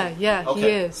you guys? Yeah, okay. He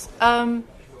is.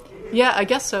 Yeah, I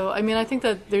guess so. I mean, I think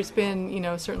that there's been, you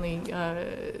know, certainly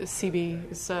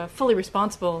CB is fully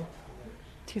responsible.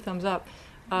 2 thumbs up.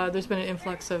 There's been an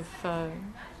influx of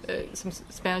some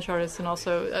Spanish artists, and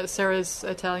also Sarah's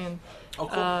Italian. Oh,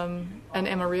 cool. And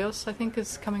Emma Rios, I think,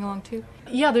 is coming along too.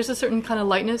 Yeah, there's a certain kind of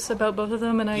lightness about both of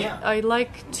them, and I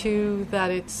like too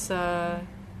that it's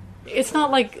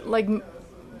not like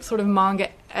sort of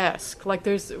manga-esque. Like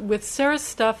with Sarah's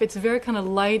stuff, it's very kind of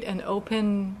light and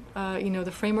open. You know,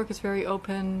 the framework is very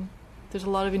open. There's a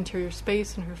lot of interior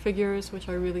space in her figures, which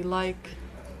I really like.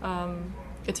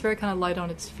 It's very kind of light on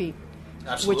its feet.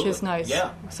 Absolutely. Which is nice.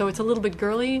 Yeah. So it's a little bit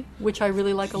girly, which I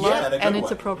really like a lot, and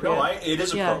it's appropriate. No, it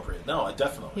is appropriate. No,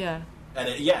 definitely. Yeah. And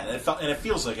it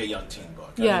feels like a young teen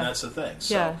book. I mean, that's the thing.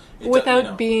 So yeah.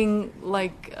 Without being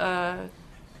like a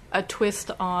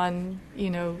twist on, you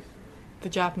know, the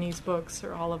Japanese books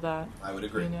or all of that. I would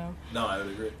agree. You know? No, I would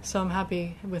agree. So I'm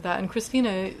happy with that. And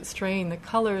Christina Strain, the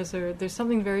colors there's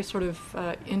something very sort of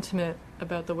intimate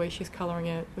about the way she's coloring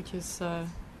it, which is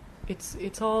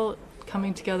it's all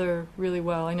coming together really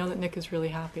well. I know that Nick is really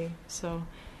happy. So,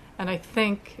 and I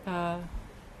think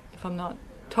if I'm not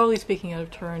totally speaking out of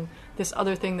turn, this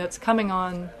other thing that's coming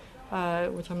on,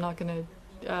 which I'm not going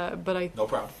to but I no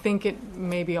problem. think it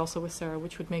may be also with Sarah,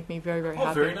 which would make me very, very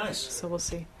happy. Very nice. So we'll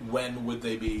see. When would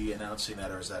they be announcing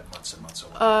that, or is that months and months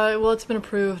away? Well, it's been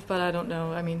approved, but I don't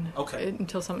know. I mean,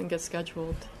 until something gets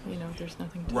scheduled, there's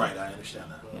nothing to... Right, I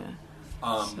understand that. Yeah.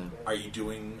 Are you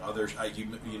doing other... I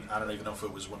don't even know if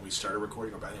it was when we started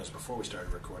recording, or I think it was before we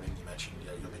started recording. You mentioned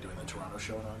you'll be doing the Toronto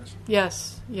show in August?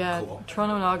 Yes, yeah. Cool.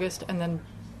 Toronto in August, and then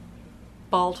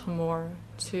Baltimore,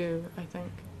 too, I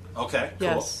think. Okay, cool.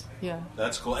 Yes, yeah.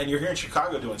 That's cool. And you're here in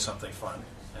Chicago doing something fun,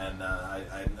 and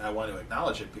I want to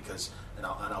acknowledge it because, and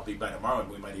I'll be by tomorrow,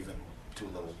 and we might even do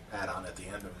a little add-on at the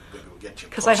end, and maybe we'll get you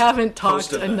because I haven't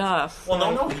talked enough. Well,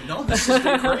 no, this has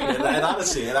been great, and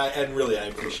honestly, and really, I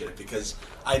appreciate it because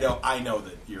I know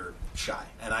that you're shy,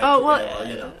 and I'm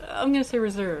going to say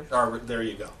reserved. Or, there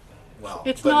you go. Well,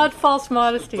 it's not false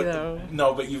modesty, though.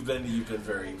 No, but you've been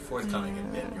very forthcoming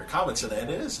in your comments, and it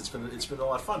is. It's been a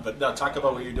lot of fun. But now, talk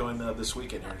about what you're doing this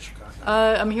weekend here in Chicago.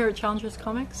 I'm here at Challengers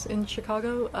Comics in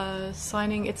Chicago,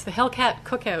 signing. It's the Hellcat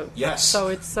Cookout. Yes. So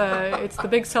it's the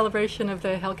big celebration of the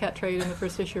Hellcat trade in the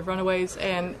first issue of Runaways,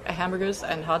 and hamburgers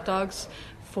and hot dogs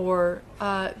for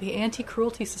the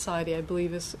Anti-Cruelty Society, I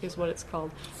believe is what it's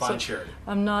called. Fine charity.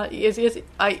 I'm not.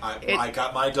 I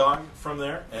got my dog from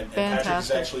there, and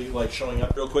Patrick's actually showing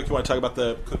up real quick. You want to talk about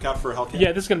the cookout for Hellcat?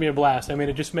 Yeah, this is going to be a blast. I mean,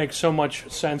 it just makes so much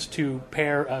sense to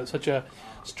pair such a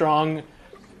strong,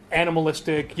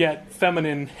 animalistic yet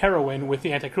feminine heroine with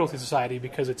the Anti-Cruelty Society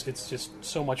because it's just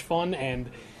so much fun and.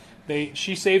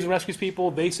 She saves and rescues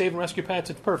people. They save and rescue pets.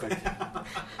 It's perfect.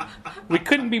 We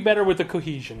couldn't be better with the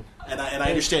cohesion. And I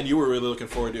understand you were really looking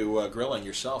forward to grilling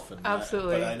yourself. And,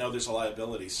 absolutely. But I know there's a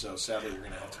liability, so sadly we're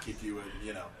going to have to keep you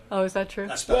in, Oh, is that true?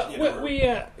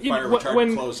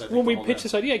 When we pitched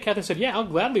this idea, Kathryn said, "Yeah, I'll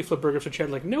gladly flip burgers for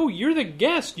charity." Like, no, you're the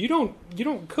guest. You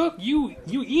don't cook. You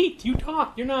eat. You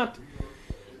talk. You're not.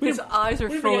 His eyes are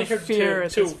full of fear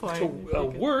at this point. To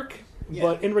work. Yeah.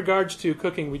 But in regards to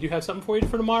cooking, we do have something for you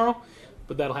for tomorrow,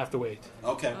 but that'll have to wait.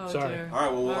 Okay. Oh, sorry. Dear. All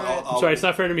right. Well, I'm sorry. It's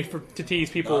not fair to me to tease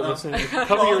people listening.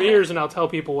 Cover your ears, and I'll tell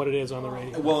people what it is on the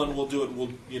radio. Well, and we'll do it.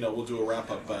 We'll do a wrap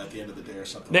up at the end of the day or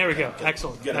something. There we go.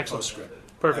 Excellent. Get a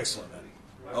postscript. Perfect. Excellent. Man.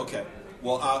 Okay.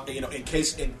 Well, in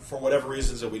case, for whatever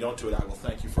reasons that we don't do it, I will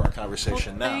thank you for our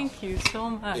conversation now. Thank you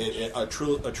so much. A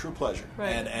true pleasure. Right.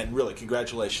 And really,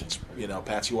 congratulations.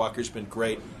 Patsy Walker's been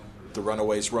great. The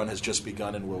Runaways run has just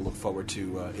begun, and we'll look forward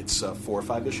to it's 4 or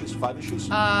 5 issues. 5 issues.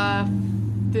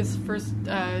 This first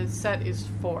set is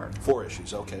 4. 4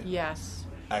 issues. Okay. Yes.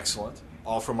 Excellent.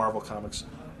 All from Marvel Comics.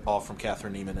 All from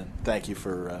Kathryn Immonen. Thank you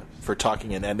for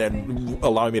talking and then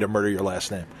allowing me to murder your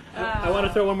last name. I want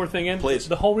to throw one more thing in. Please.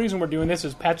 The whole reason we're doing this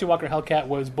is Patsy Walker Hellcat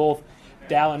was both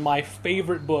Dal and my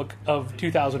favorite book of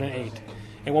 2008.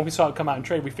 And when we saw it come out in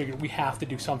trade, we figured we have to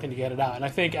do something to get it out. And I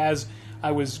think as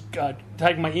I was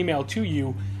typing my email to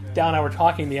you, Dal and I were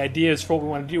talking the ideas for what we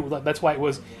want to do. That's why it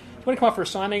was, do you want to come out for a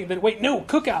signing? Then wait, no,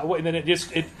 cookout. And then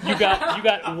you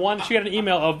got one. She got an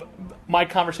email of my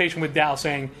conversation with Dal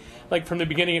saying, from the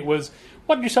beginning, it was,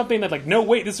 want to do something that no,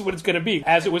 wait, this is what it's going to be.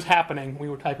 As it was happening, we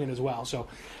were typing it as well. So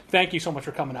thank you so much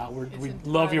for coming out. We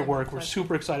love your work. We're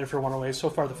super excited for Runaways. So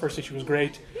far, the first issue was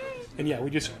great. And yeah, we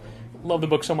just love the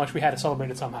book so much we had to celebrate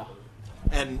it somehow.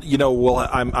 And,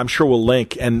 I'm sure we'll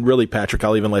link, and really, Patrick,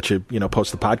 I'll even let you,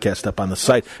 post the podcast up on the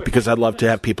site, because I'd love to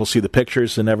have people see the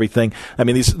pictures and everything. I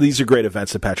mean, these are great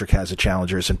events that Patrick has at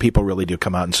Challengers, and people really do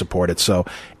come out and support it, so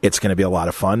it's going to be a lot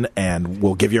of fun, and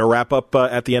we'll give you a wrap-up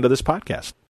at the end of this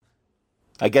podcast.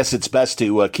 I guess it's best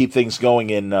to keep things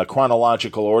going in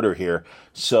chronological order here,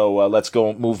 so let's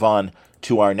move on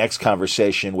to our next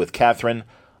conversation with Kathryn.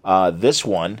 This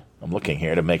one, I'm looking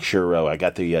here to make sure I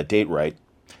got the date right.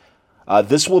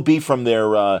 This will be from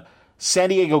their San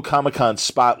Diego Comic-Con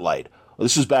Spotlight.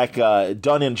 This was back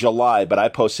done in July, but I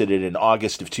posted it in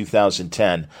August of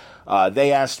 2010.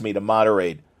 They asked me to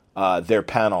moderate their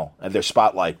panel, their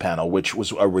Spotlight panel, which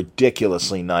was a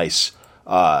ridiculously nice,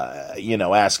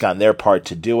 ask on their part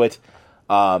to do it.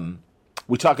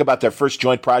 We talk about their first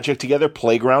joint project together,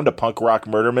 Playground, a punk rock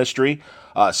murder mystery,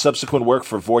 subsequent work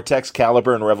for Vortex,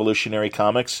 Caliber, and Revolutionary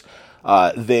Comics.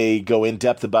 They go in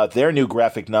depth about their new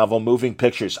graphic novel, Moving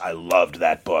Pictures. I loved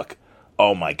that book.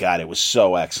 Oh my God, it was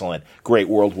so excellent. Great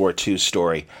World War II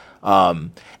story.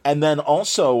 And then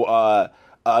also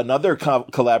another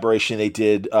collaboration they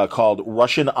did called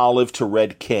Russian Olive to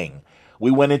Red King.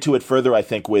 We went into it further, I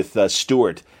think, with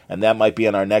Stuart, and that might be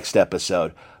in our next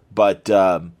episode. But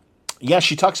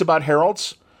she talks about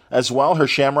Heralds as well, her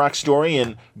Shamrock story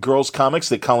in Girls Comics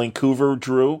that Colleen Coover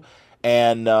drew,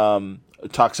 and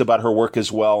talks about her work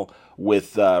as well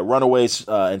with Runaways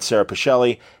and Sarah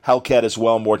Pichelli. Hellcat as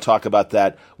well, more talk about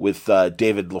that with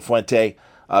David LaFuente.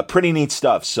 Pretty neat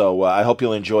stuff. So I hope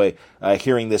you'll enjoy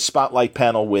hearing this spotlight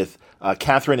panel with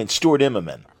Kathryn and Stuart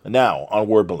Immonen now on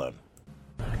Word Balloon.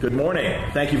 Good morning.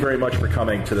 Thank you very much for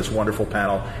coming to this wonderful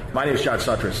panel. My name is John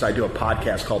Suntress. I do a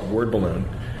podcast called Word Balloon,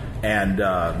 and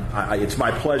it's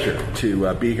my pleasure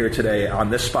to be here today on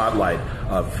this spotlight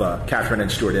of Kathryn and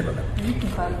Stuart Immonen. You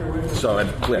can clap your words. So, and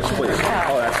please. Oh, that's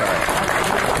all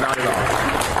right. Not at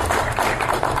all.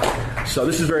 So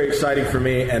this is very exciting for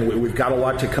me, and we've got a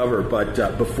lot to cover.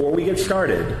 But before we get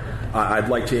started, I'd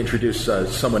like to introduce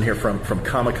someone here from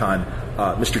Comic-Con,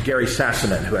 Mr. Gary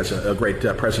Sassaman, who has a great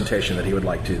presentation that he would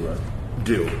like to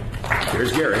do.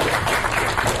 Here's Gary.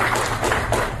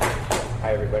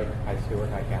 Hi, everybody. Hi, Stuart.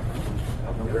 Hi, Kathryn.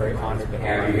 I'm very honored to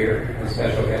have you here as a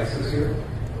special guest this year.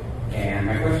 And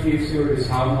my question to you, Stuart, is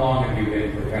how long have you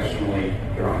been professionally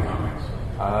drawing comics?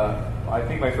 I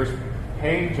think my first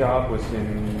paying job was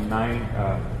in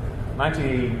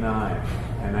 1989,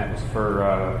 and that was for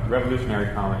Revolutionary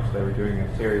Comics. They were doing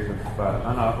a series of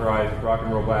unauthorized rock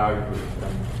and roll biographies.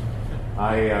 And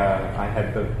I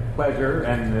had the pleasure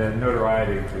and the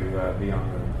notoriety to be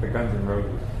on the Guns N'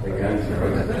 Roses. The Guns N'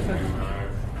 Roses.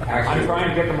 I'm trying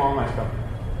to get them all myself.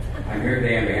 I'm here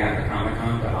today on behalf of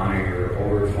Comic-Con to honor your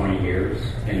over 20 years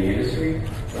in the industry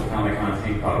with Comic-Con's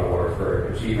Inkpot Award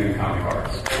for Achievement in Comic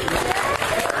Arts.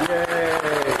 Yay!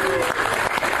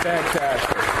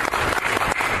 Fantastic.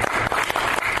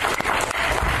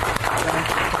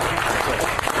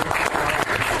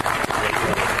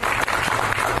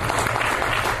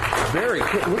 Very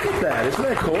cool. Look at that. Isn't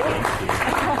that cool?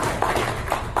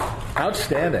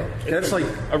 Outstanding. That's like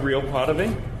A real pot of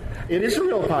ink? It is a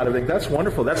real pot of ink. That's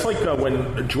wonderful. That's like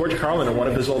when George Carlin in one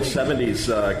of his old 70s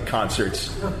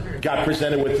concerts got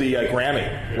presented with the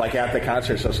Grammy, like at the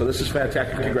concert. So this is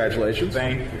fantastic. Congratulations.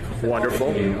 Thank you.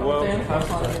 Wonderful.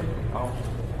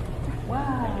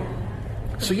 Wow.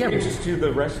 So yeah, We can just do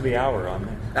the rest of the hour on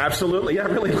this. absolutely. Yeah,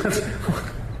 really. Let's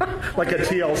like a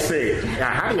TLC.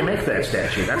 Yeah, how do you make that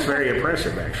statue? That's very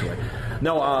impressive, actually.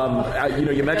 No,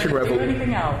 you mentioned Do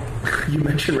anything else? you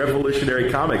mentioned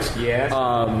Revolutionary Comics. Yes.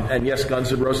 And yes,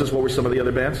 Guns N' Roses. What were some of the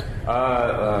other bands?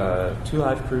 Two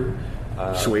Live Crew.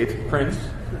 Sweet. Prince.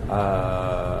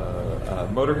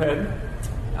 Motorhead.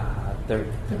 The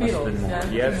Beatles. Yeah.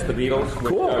 Yes, the Beatles.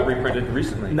 Cool. Which, reprinted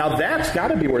recently. Now that's got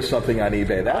to be worth something on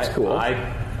eBay. That's cool.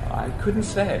 I couldn't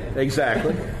say.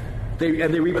 Exactly. They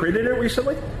reprinted it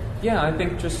recently. Yeah, I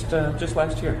think just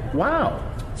last year. Wow.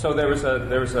 So there was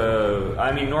a.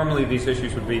 I mean, normally these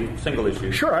issues would be single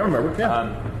issues. Sure, I remember.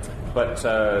 Yeah. But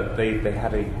they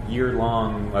had a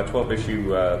year-long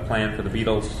 12-issue plan for the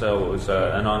Beatles, so it was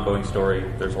an ongoing story.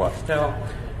 There's a lot to tell,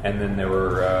 and then there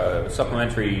were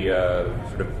supplementary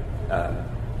sort of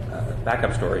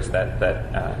backup stories that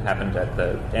happened at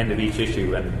the end of each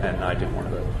issue, and I did one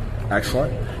of those.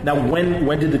 Excellent. Now,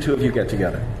 when did the two of you get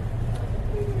together?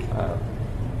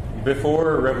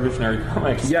 Before Revolutionary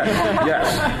Comics. Yes,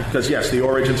 because the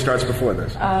origin starts before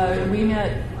this. We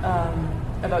met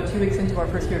about 2 weeks into our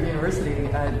first year of university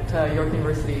at York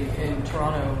University in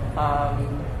Toronto,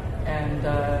 and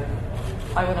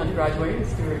I went on to graduate, and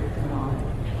Stuart went on.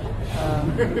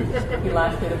 He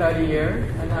lasted about a year,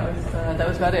 and that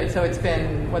was about it. So it's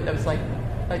been that was like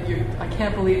a year. I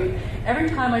can't believe it. Every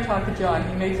time I talk to John,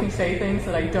 he makes me say things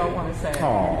that I don't want to say.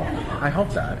 Oh, I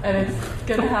hope not. And it's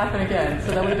going to happen again.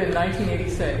 So that would have been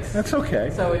 1986. That's okay.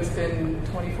 So it's been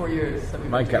 24 years that we've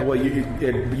been My God. together. Well,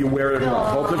 you wear it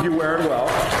well. Both of you wear it well.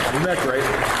 Isn't that great?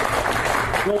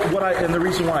 Well, and the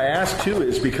reason why I asked too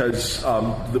is because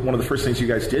one of the first things you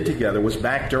guys did together was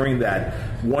back during that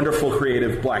wonderful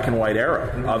creative black and white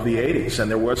era of the 80s, and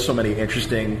there was so many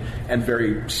interesting and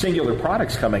very singular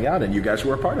products coming out, and you guys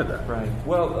were a part of that. Right.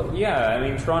 Well, yeah. I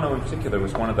mean, Toronto in particular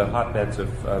was one of the hotbeds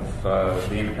of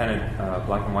the independent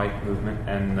black and white movement,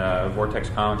 and Vortex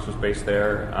Comics was based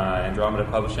there. Andromeda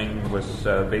Publishing was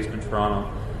based in Toronto,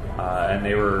 and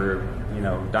they were,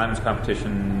 Diamond's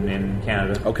competition in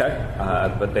Canada. Okay.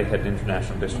 But they had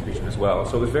international distribution as well.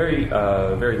 So it was very,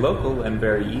 very local and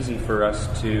very easy for us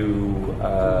to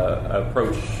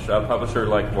approach a publisher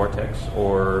like Vortex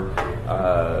or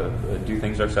do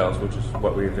things ourselves, which is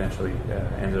what we eventually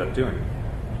ended up doing.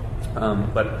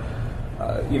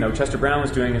 Chester Brown was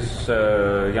doing his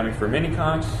Yummy for Mini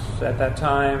Comics at that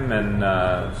time, and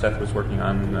Seth was working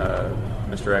on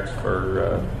Mr. X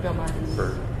for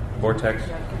Vortex.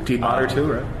 T-Modder too,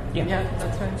 right? Yeah,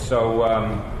 that's right.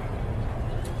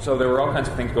 So there were all kinds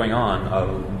of things going on,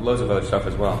 loads of other stuff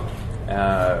as well.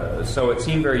 So it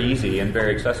seemed very easy and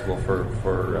very accessible for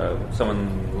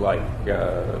someone like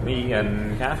me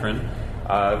and Kathryn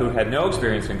who had no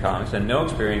experience in comics and no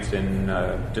experience in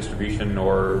distribution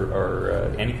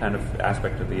or any kind of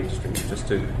aspect of the industry, just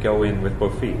to go in with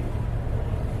both feet.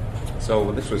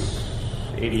 So this was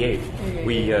 88.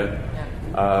 We,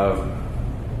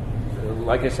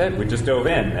 like I said, we just dove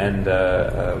in, and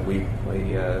we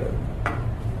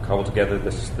cobbled together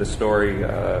this story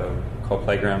called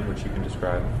Playground, which you can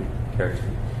describe if you care to.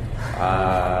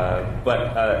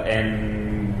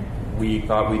 And we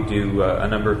thought we'd do a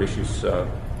number of issues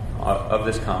of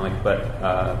this comic, but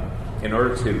in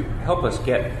order to help us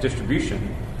get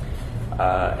distribution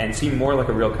and seem more like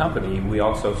a real company, we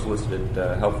also solicited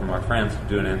help from our friends to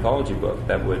do an anthology book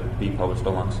that would be published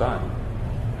alongside.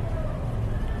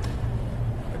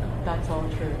 That's all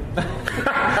true.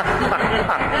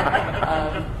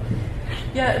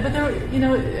 Yeah, but there,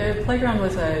 Playground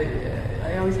was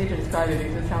I always hate to describe it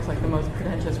because it sounds like the most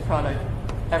pretentious product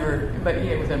ever, but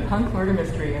it was a punk murder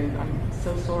mystery, and I'm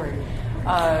so sorry.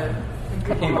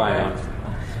 Came by on.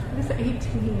 I was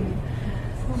 18.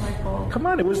 It's not my fault. Come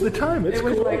on, it was the time. It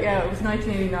was cool. It was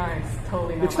 1989. It's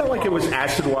totally not. It's not like it was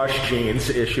Acid Wash Jeans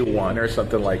issue 1 or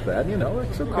something like that.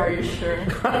 It's okay. Are you sure?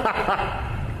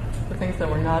 The things that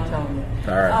we're not telling you.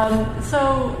 All right.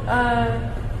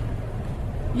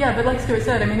 Yeah, but like Stuart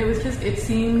said, it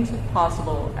seemed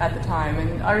possible at the time,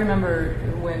 and I remember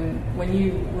when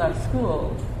you left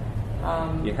school.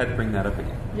 You had to bring that up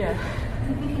again. Yeah.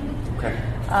 Okay.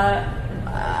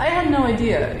 I had no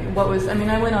idea what was.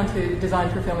 I went on to design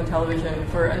for film and television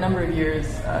for a number of years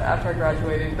after I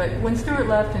graduated. But when Stuart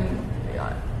left, and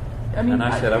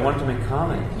I said I wanted to make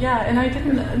comics. Yeah, and I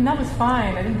didn't, and that was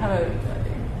fine. I didn't have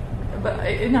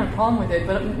I didn't have a problem with it,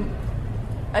 but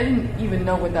I didn't even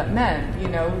know what that meant.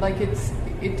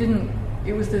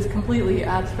 It was this completely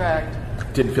abstract.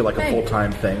 Didn't feel like thing. A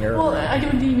full-time thing, or well, I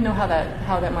didn't even know how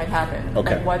that might happen.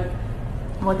 Okay. Like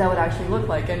what that would actually look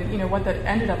like, and what that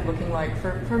ended up looking like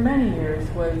for many years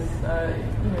was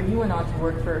you went on to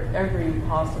work for every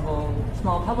possible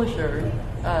small publisher,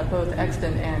 both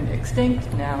extant and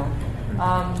extinct now,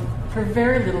 for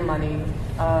very little money,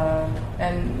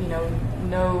 and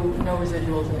no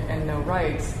residuals and no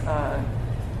rights,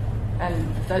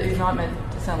 and that is not meant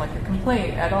to sound like a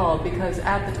complaint at all, because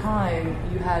at the time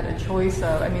you had a choice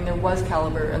of, there was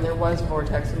Caliber and there was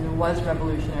Vortex and there was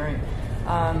Revolutionary.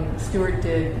 Stuart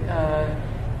did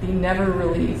the never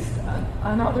released,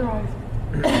 unauthorized.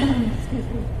 Excuse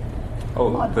me.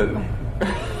 Oh,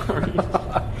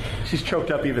 she's choked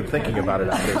up even thinking about it.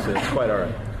 Obviously, it's quite all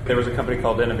right. There was a company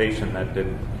called Innovation that did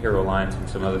Hero Lines and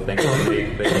some other things.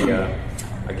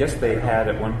 I guess they had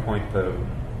at one point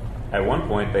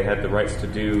they had the rights to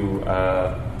do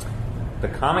the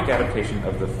comic adaptation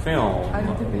of the film. I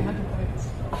don't think they had the rights.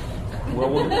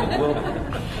 Well,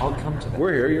 I'll come to that.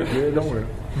 We're here. You're here. Don't worry.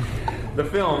 The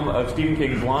film of Stephen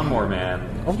King's Lawnmower Man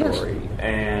story, yes.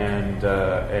 and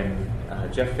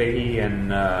Jeff Fahey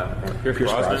and Pierce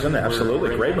Brosnan.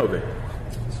 Absolutely, great movie.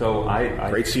 So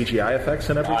great CGI effects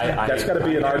and everything. That's got to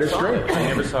be an artist's dream. I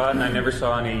never saw it, and I never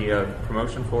saw any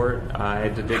promotion for it. I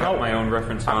had to dig out my own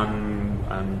reference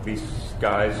on these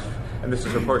guys. And this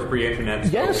is, of course,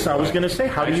 pre-internet. Yes, I was going to say,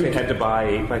 how do you... I had to buy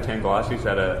 8x10 glossies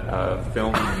at a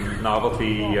film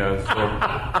novelty store.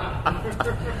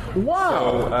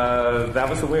 Wow! So that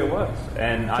was the way it was.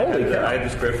 And I had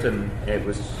the script, and it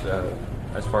was,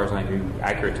 as far as I knew,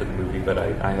 accurate to the movie, but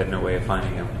I had no way of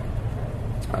finding him.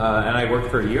 And I worked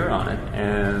for a year on it,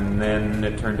 and then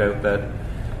it turned out that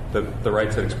the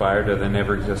rights had expired, or they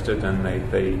never existed, and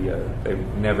they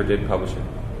never did publish it.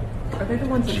 Are they the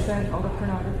ones that sent all the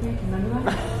pornography? Do you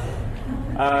remember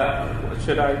that?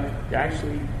 Should I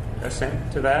actually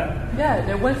assent to that? Yeah,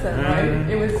 there was that, right?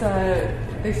 It was,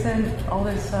 they sent all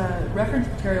this reference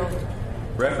material.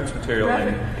 Reference material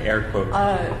in air quotes.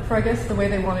 For, I guess, the way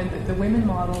they wanted the women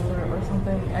models or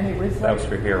something. And it was that was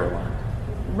for Hero Line.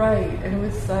 Right, and it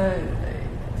was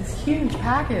this huge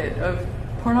packet of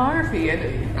pornography,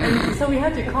 and so we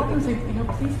had to call them and say,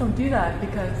 please don't do that,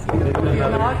 because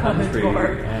we'll not come into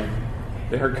our...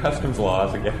 There are customs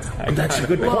laws against that. That's a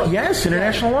good point. Yes,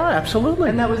 international law, absolutely.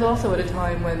 And that was also at a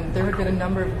time when there had been a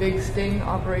number of big sting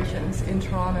operations in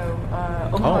Toronto.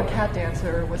 Omaha Cat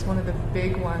Dancer was one of the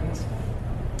big ones,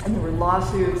 and there were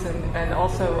lawsuits, and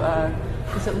also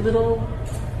Little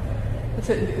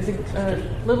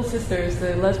Sisters,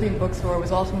 the lesbian bookstore,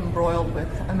 was also embroiled with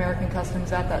American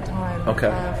customs at that time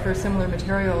for similar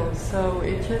materials. So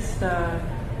it just,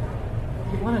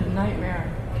 what a nightmare.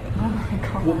 Oh my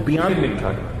God. Well,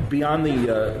 beyond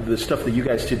the stuff that you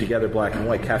guys did together, black and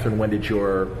white, Kathryn, when did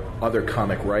your other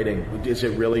comic writing? Is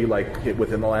it really like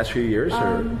within the last few years?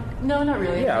 Or? No, not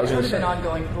really. Yeah, I was it's going to say. been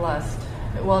ongoing for the last,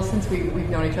 since we've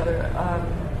known each other.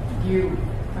 you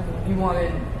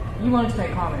wanted to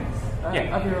make comics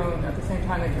of your own at the same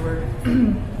time that you were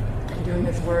doing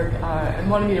this work, and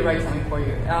wanted me to write something for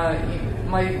you.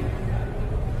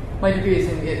 My degree is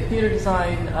in theater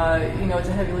design. It's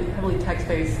a heavily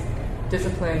text-based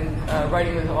discipline.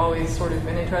 Writing was always sort of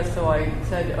an interest, so I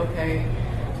said okay.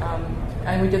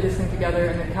 And we did this thing together,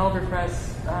 and then Caliber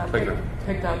Press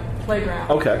picked up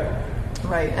Playground. Okay.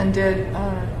 Right, and did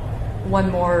one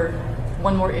more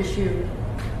issue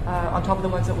on top of the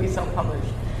ones that we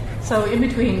self-published. So in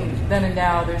between then and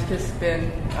now, there's just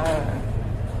been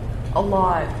a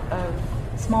lot of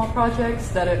small projects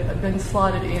that have been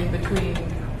slotted in between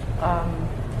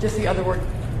just the other work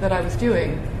that I was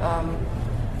doing,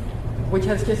 which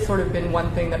has just sort of been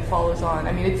one thing that follows on.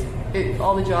 I mean,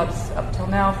 all the jobs up till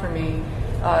now for me,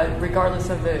 regardless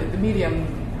of the medium,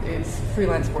 it's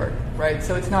freelance work, right?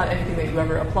 So it's not anything that you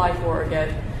ever apply for or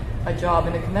get a job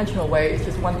in a conventional way. It's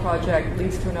just one project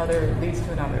leads to another,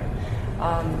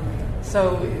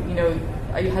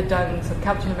 I had done some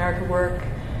Captain America work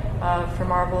for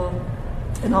Marvel,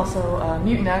 and also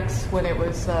Mutant X when it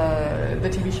was the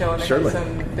TV show, and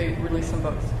they released some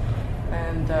books.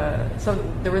 And so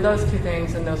there were those two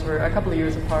things, and those were a couple of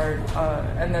years apart.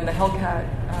 And then the Hellcat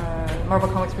Marvel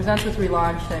Comics Presents was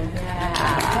relaunched, and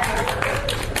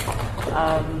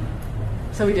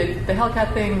so we did the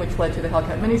Hellcat thing, which led to the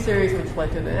Hellcat miniseries, which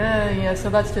led to the so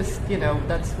that's just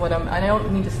that's what I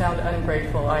don't mean to sound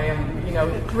ungrateful. I am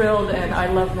thrilled, and I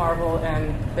love Marvel,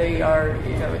 and they are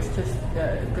it's just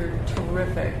they're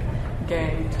terrific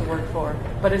gang to work for,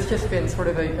 but it's just been sort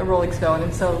of a rolling stone,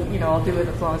 and so I'll do it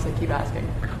as long as they keep asking.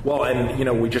 Well,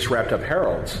 and we just wrapped up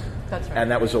Heralds. That's right.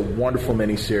 And that was a wonderful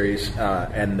miniseries,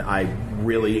 and I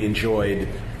really enjoyed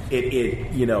it.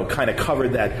 It kind of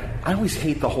covered that. I always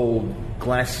hate the whole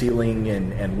glass ceiling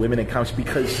and women in comics,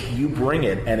 because you bring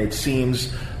it, and it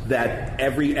seems that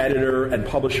every editor and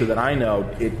publisher that I know,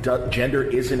 gender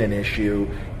isn't an issue.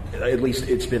 At least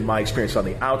it's been my experience on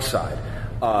the outside.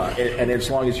 And as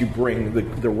long as you bring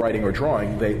the writing or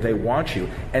drawing, they want you.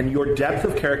 And your depth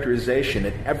of characterization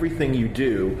in everything you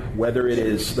do, whether it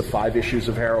is the 5 issues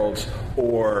of Heralds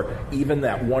or even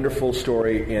that wonderful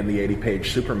story in the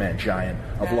 80-page Superman giant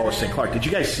of Lois and Clark. Did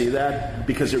you guys see that?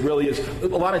 Because it really is. A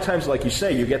lot of times, like you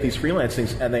say, you get these freelance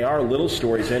things, and they are little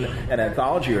stories in an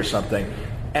anthology or something.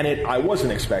 And I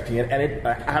wasn't expecting it, and it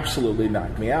absolutely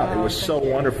knocked me out. It was so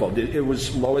wonderful. It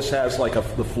was Lois has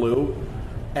the flu.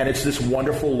 And it's this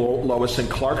wonderful Lois and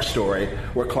Clark story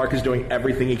where Clark is doing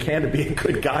everything he can to be a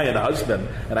good guy and a husband.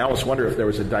 And I always wonder if there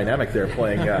was a dynamic there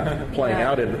playing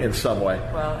out in some way.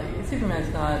 Well,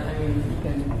 Superman's not. I mean, you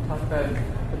can talk about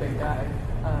the big guy.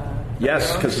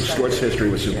 Yes, because of Stuart's history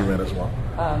with Superman as well.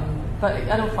 But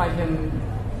I don't find him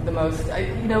the most.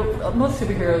 Most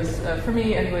superheroes, for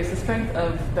me, anyways, the strength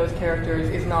of those characters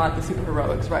is not the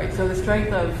superheroics, right? So the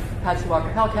strength of Patsy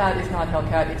Walker Hellcat is not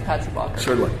Hellcat; it's Patsy Walker.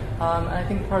 Certainly. And I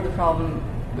think part of the problem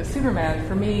with Superman,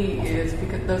 for me, is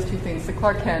because those two things, the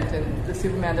Clark Kent and the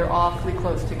Superman, they're awfully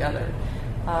close together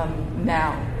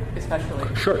now,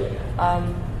 especially. Sure.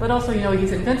 But also,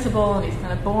 he's invincible and he's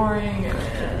kind of boring,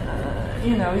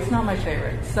 and he's not my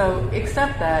favorite. So,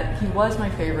 except that he was my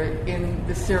favorite in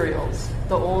the serials,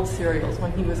 the old serials,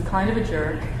 when he was kind of a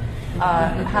jerk,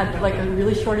 had like a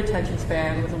really short attention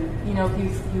span.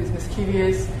 He was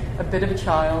mischievous, a bit of a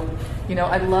child.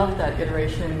 I loved that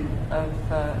iteration of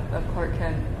Clark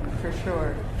Kent for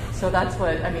sure. So that's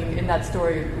what in that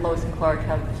story, Lois and Clark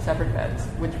have separate beds,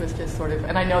 which was just sort of.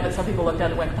 And I know that some people looked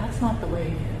at it and went, "That's not the way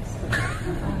he is."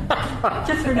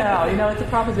 Just for now, it's a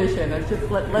proposition. It's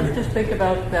just let's just think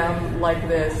about them like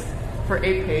this for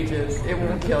 8 pages. It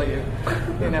won't kill you,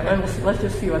 and let's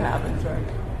just see what happens, right?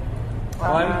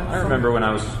 Well, I remember when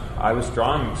I was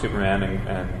drawing Superman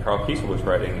and Carl Kiesel was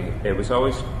writing. It was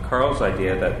always Carl's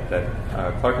idea that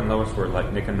Clark and Lois were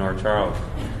like Nick and Nora Charles,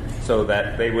 so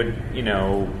that they would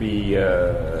be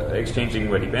exchanging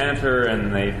witty banter,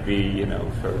 and they'd be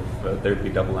there'd be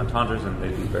double entendres, and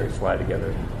they'd be very sly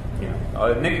together.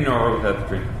 Nick and Nora without the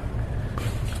dream,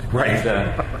 right?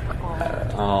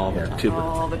 All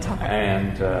the time.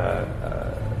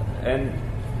 And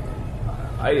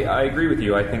I agree with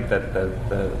you. I think that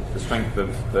the strength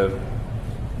of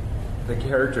the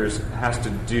characters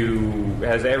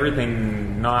has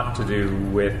everything not to do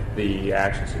with the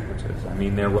action sequences. I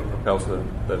mean, they're what propels the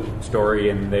story,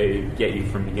 and they get you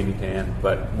from beginning to end.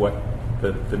 But what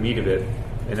the meat of it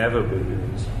inevitably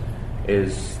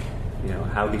is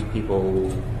how these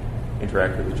people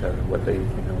interact with each other, what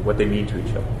they mean to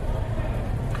each other.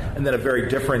 And then a very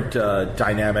different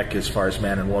dynamic as far as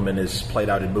man and woman is played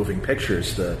out in moving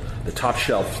pictures, the top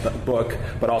shelf book,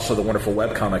 but also the wonderful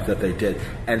webcomic that they did.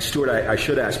 And Stuart, I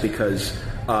should ask because,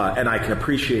 and I can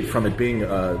appreciate from it being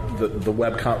the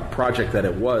web project that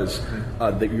it was,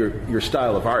 that your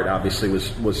style of art obviously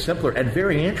was simpler and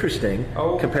very interesting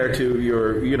compared to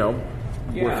your,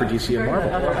 work for DC and Marvel.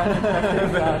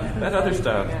 That other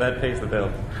stuff, that pays the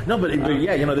bill. No, but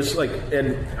yeah, this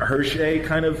and Hershey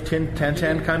kind of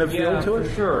Tintin kind of feel to it.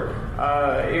 For sure.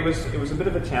 It was a bit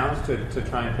of a challenge to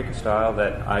try and pick a style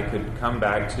that I could come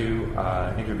back to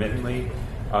intermittently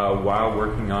while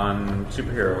working on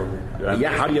superhero.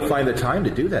 How do you find the time to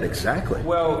do that exactly?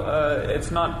 Well,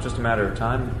 it's not just a matter of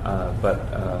time,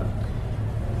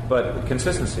 but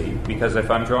consistency, because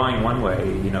if I'm drawing one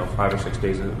way, 5 or 6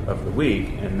 days of the week,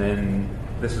 and then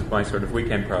this is my sort of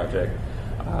weekend project,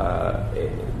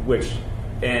 which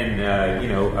in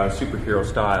a superhero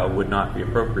style would not be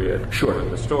appropriate for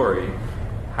the story.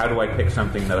 How do I pick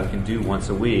something that I can do once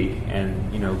a week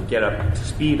and get up to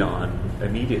speed on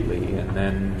immediately, and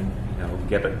then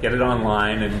get it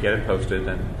online and get it posted,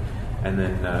 and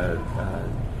then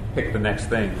pick the next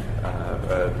thing,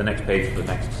 the next page for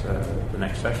the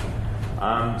next session.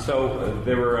 So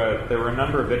there were a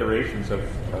number of iterations of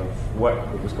what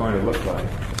it was going to look like.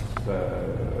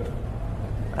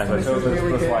 As I showed the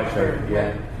slideshow,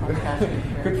 yeah.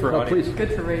 Good for audience. Please.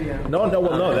 Good for radio. No,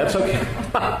 that's okay.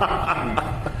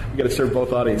 We got to serve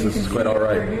both audiences. It's quite all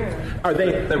right. Are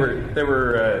they? There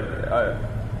were.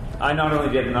 I not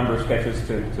only did a number of sketches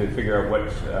to figure out what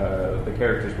the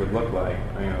characters would look like,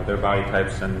 their body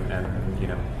types and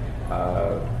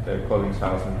their clothing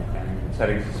styles and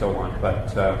settings and so on.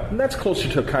 But and that's closer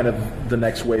to kind of the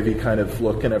next wavy kind of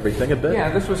look and everything a bit. Yeah,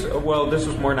 this was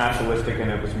more naturalistic,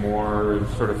 and it was more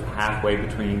sort of halfway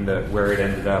between where it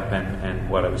ended up and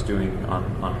what I was doing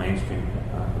on mainstream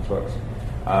books.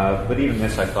 But even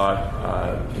this, I thought,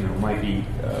 might be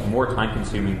more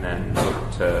time-consuming than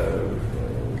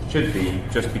it should be,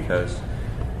 just because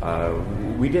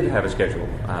we did have a schedule.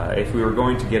 If we were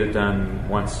going to get it done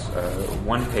once,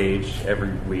 one page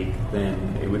every week,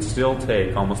 then it would still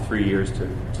take almost 3 years to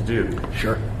do.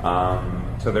 Sure.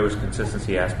 So there was a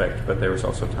consistency aspect, but there was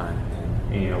also time.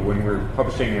 And, when we're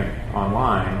publishing it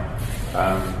online,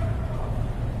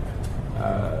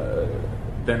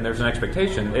 then there's an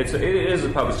expectation. It is a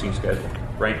publishing schedule,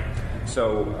 right?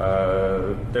 So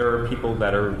there are people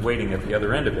that are waiting at the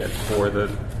other end of it for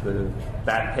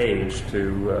that page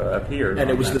to appear. And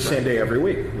it was the same day every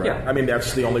week, right? Yeah. I mean,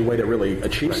 that's the only way to really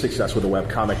achieve success with a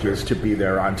webcomic is to be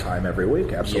there on time every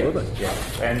week. Absolutely.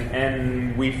 Yes.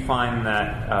 And we find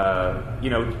that,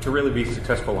 to really be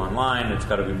successful online, it's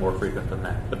got to be more frequent than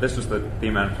that. But this was the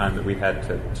amount of time that we had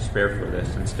to spare for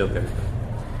this and still get it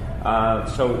done.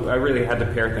 So I really had to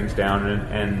pare things down,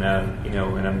 and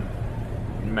in a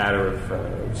matter of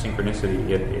synchronicity,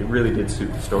 it really did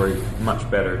suit the story much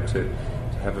better to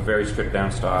have a very stripped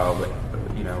down style with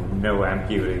no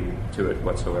ambiguity to it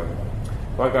whatsoever.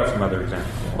 So I've got some other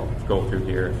examples. I'll scroll through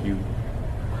here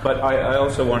but I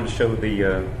also wanted to show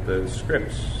the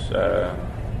scripts.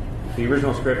 The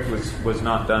original script was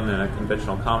not done in a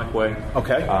conventional comic way.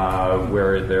 Okay.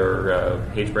 Where there are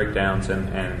page breakdowns and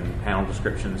panel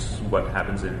descriptions, what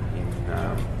happens in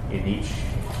each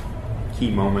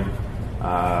key moment.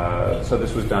 So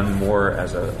this was done more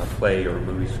as a play or a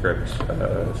movie script,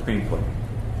 screenplay.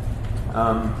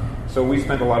 So we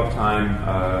spent a lot of time.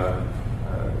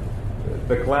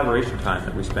 The collaboration time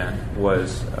that we spent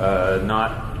was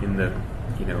not in the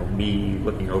me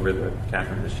looking over the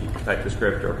Kathryn as she typed the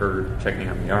script or her checking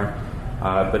on the art,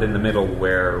 but in the middle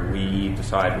where we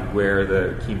decided where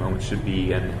the key moments should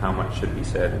be and how much should be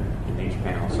said in each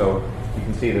panel. So you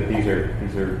can see that these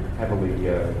are heavily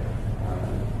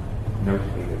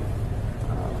notated.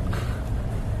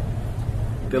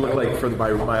 They look like, for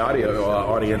my audio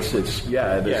audience, it's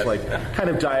like kind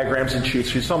of diagrams and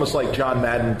sheets. It's almost like John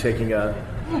Madden taking a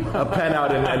pen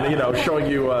out and showing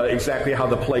you exactly how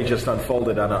the play just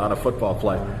unfolded on a football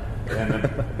play. And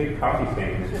a big coffee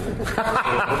stain.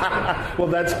 Well,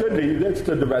 that's good. That's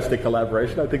the domestic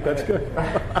collaboration. I think that's good.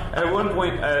 At one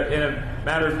point, in a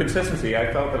matter of consistency,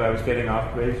 I felt that I was getting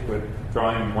off base with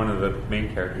drawing one of the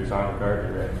main characters, Olive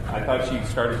Gardner. I thought she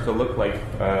started to look like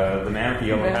the man with the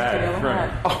yellow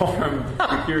hat from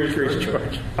The Curious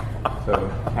George.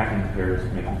 So Kathryn here is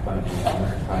making fun of me.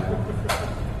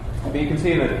 But you can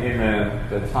see in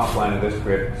the top line of this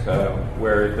script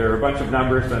where there are a bunch of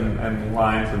numbers and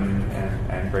lines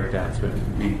and breakdowns. But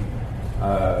we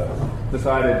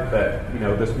decided that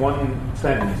this one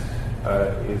sentence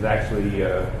is actually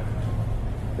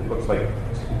it looks like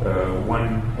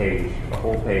one page, a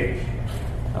whole page,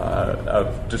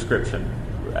 of description.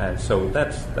 So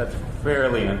that's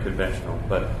fairly unconventional,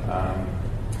 but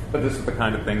this is the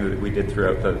kind of thing that we did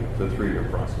throughout the 3-year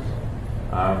process.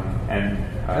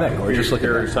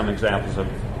 There are some examples of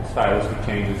stylistic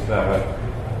changes.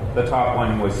 The top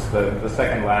one was the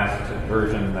second last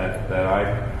version that I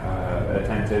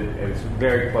attempted. It was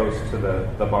very close to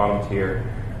the bottom tier,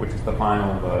 which is the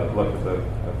final look of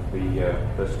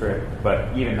the strip.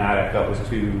 But even that I felt was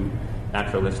too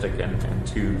naturalistic and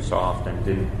too soft and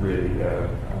didn't really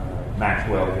match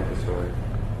well with the story.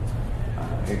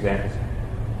 Examples,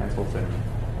 pencils, and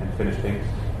finished inks.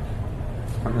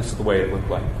 And this is the way it looked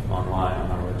like online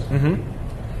on our website. Mm-hmm.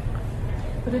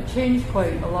 But it changed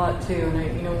quite a lot too.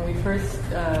 And when we first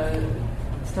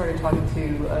started talking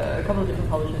to a couple of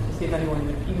different publishers to see if anyone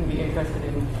would even be interested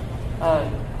in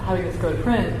having this go to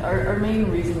print, our main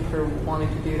reason for wanting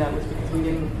to do that was because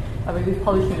we've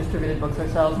published and distributed books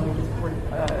ourselves, and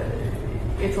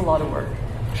it's a lot of work.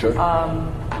 Sure.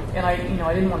 And I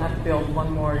didn't want to have to build one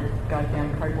more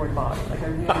goddamn cardboard box. Like I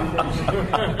really didn't.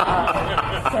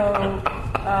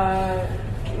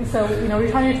 So we were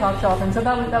trying to top shelf, and so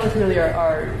that was really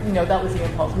our that was the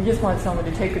impulse. We just wanted someone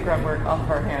to take the grunt work off of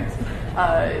our hands.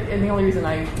 And the only reason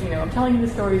I'm telling you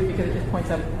this story is because it just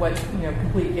points out what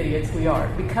complete idiots we are.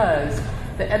 Because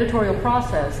the editorial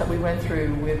process that we went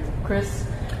through with Chris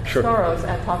Staros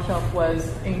at Top Shelf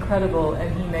was incredible,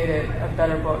 and he made it a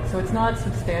better book. So it's not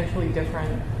substantially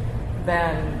different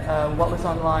than what was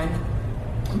online,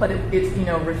 but it's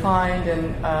refined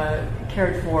and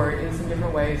cared for in some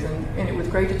different ways. And it was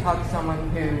great to talk to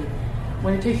someone who,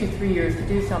 when it takes you 3 years to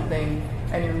do something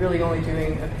and you're really only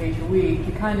doing a page a week,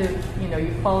 you kind of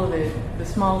you follow the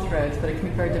small threads, but it can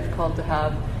be very difficult to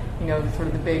have sort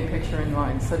of the big picture in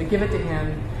mind. So to give it to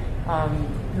him,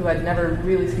 who had never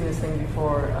really seen this thing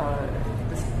before,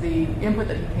 the input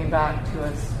that he came back to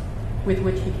us, with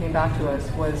which he came back to us,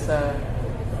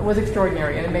 was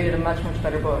extraordinary, and it made it a much, much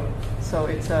better book. So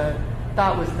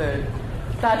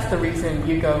that's the reason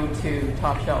you go to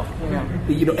Top Shelf.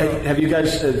 Have you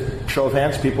guys, show of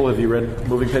hands, people, have you read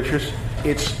Moving Pictures?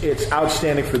 It's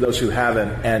outstanding for those who haven't,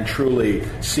 and truly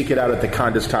seek it out at the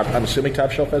Condas Top. I'm assuming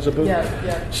Top Shelf has a booth.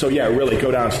 Yeah. So really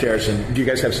go downstairs. And do you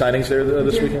guys have signings there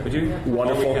this weekend? We do. Yeah.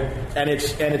 Wonderful. And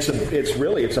it's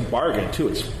a bargain too.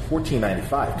 It's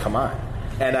 $14.95. Come on.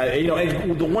 And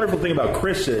and the wonderful thing about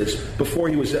Chris is, before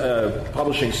he was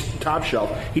publishing Top Shelf,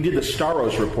 he did the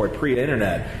Staros report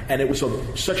pre-internet, and it was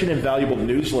such an invaluable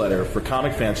newsletter for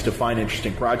comic fans to find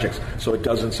interesting projects. So it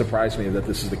doesn't surprise me that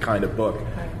this is the kind of book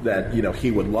that he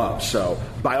would love. So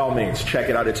by all means, check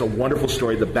it out. It's a wonderful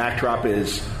story. The backdrop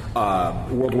is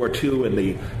World War II and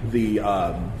the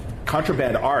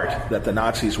contraband art that the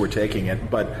Nazis were taking it,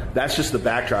 but that's just the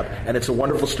backdrop, and it's a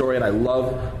wonderful story, and I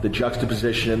love the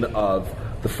juxtaposition of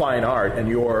the fine art and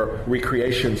your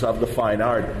recreations of the fine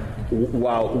art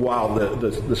while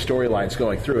the storyline's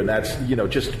going through, and that's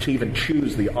just to even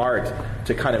choose the art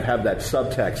to kind of have that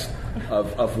subtext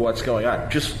of what's going on.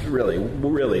 Just really,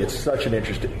 it's such an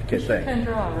interesting thing. You can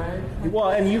draw, right?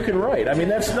 Well, and you can write. I mean,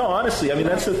 that's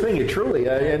the thing. It truly,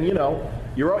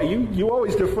 you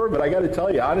always defer, but I got to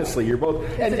tell you honestly, you're both.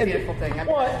 It's a beautiful thing.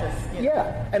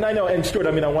 And I know. And Stuart,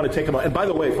 I want to take them. And by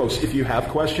the way, folks, if you have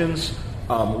questions,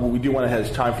 we do want to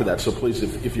have time for that. So please,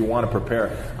 if you want to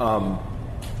prepare.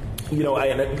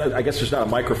 I guess there's not a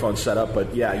microphone set up, but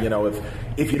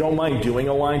if you don't mind doing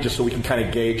a line, just so we can kind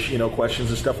of gauge, questions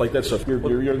and stuff like that. So if you're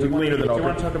leaner than over. Do you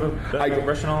want to talk about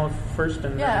Russian Olive first?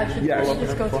 And actually,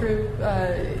 just go through.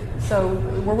 So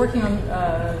we're working on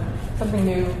something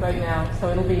new right now, so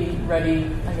it'll be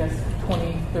ready, I guess,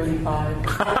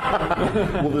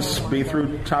 2035. Will this be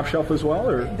through Top Shelf as well,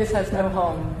 or this has no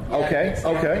home yet.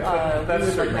 Okay.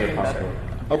 That's certainly a possibility.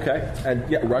 Okay,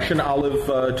 and Russian Olive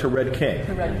to Red King.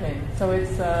 To Red King. So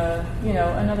it's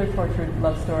another tortured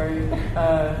love story.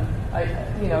 I've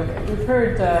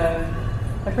heard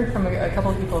from a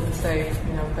couple of people who say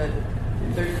that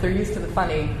they're used to the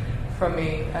funny from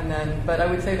me, but I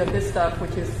would say that this stuff,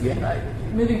 which is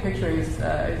Moving Pictures,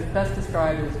 is best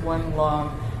described as one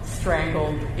long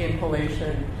strangled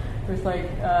inhalation. There's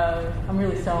I'm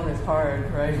really selling this hard,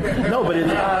 right? No, but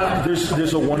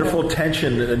there's a wonderful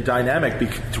tension and dynamic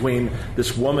between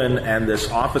this woman and this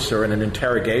officer and an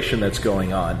interrogation that's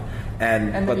going on.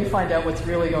 And then you find out what's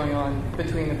really going on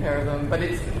between the pair of them. But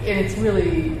it's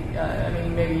really,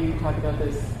 maybe you can talk about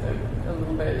this a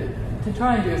little bit. To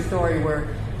try and do a story where,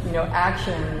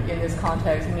 action in this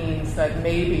context means that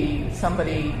maybe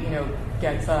somebody,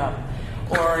 gets up.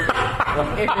 Or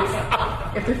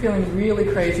if they're feeling really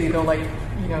crazy, they'll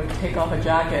take off a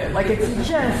jacket. It's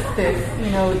just this,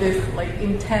 this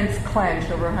intense clench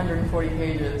over 140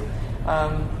 pages.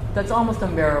 that's almost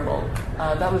unbearable.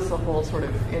 That was the whole sort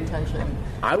of intention.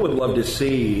 I would love to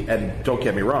see, and don't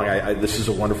get me wrong, this is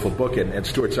a wonderful book, and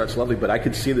Stuart's art's lovely, but I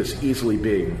could see this easily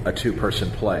being a two-person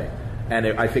play. And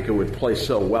I think it would play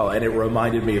so well, and it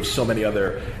reminded me of so many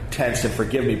other tense, and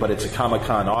forgive me, but it's a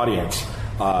Comic-Con audience,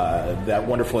 that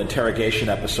wonderful interrogation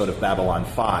episode of Babylon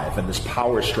 5, and this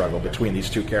power struggle between these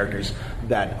two characters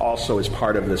that also is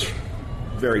part of this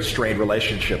very strained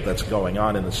relationship that's going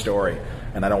on in the story.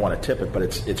 And I don't want to tip it, but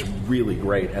it's really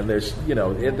great. And there's,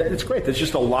 it's great. There's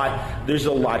just a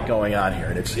lot going on here,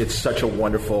 and it's such a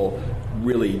wonderful,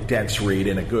 really dense read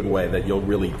in a good way that you'll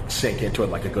really sink into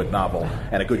it like a good novel,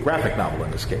 and a good graphic novel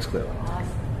in this case, clearly.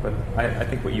 But I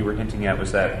think what you were hinting at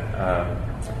was that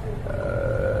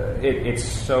it's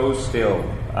so still.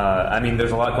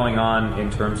 There's a lot going on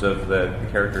in terms of the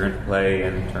character interplay,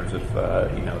 and in terms of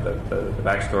the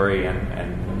backstory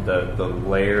and the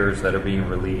layers that are being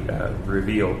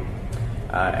revealed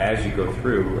as you go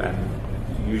through.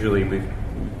 And usually we've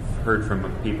heard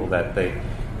from people that they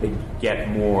get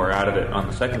more out of it on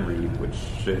the second read,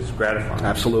 which is gratifying.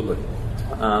 Absolutely.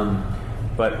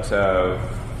 But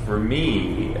for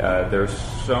me, there's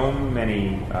so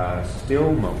many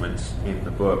still moments in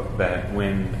the book that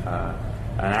when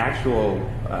an actual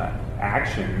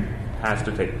action has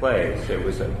to take place, it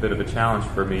was a bit of a challenge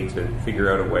for me to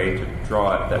figure out a way to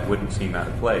draw it that wouldn't seem out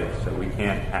of place. So we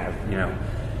can't have,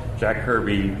 Jack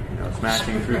Kirby,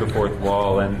 smashing through the fourth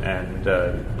wall and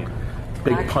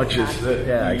big punches.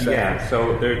 Yeah, exactly. Yeah.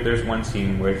 So there's one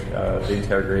scene where the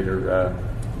interrogator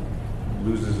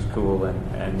loses his cool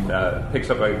and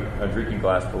picks up a drinking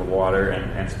glass full of water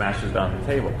and smashes it on the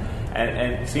table.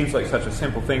 And it seems like such a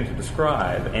simple thing to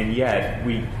describe, and yet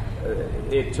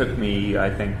it took me,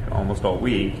 I think, almost all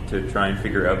week to try and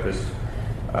figure out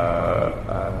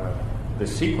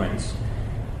this sequence.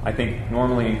 I think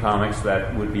normally in comics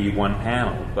that would be one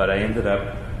panel, but I ended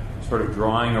up sort of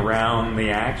drawing around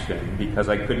the action because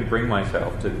I couldn't bring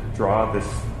myself to draw this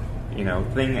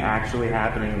thing actually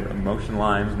happening, emotion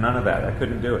lines, none of that. I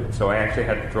couldn't do it. So I actually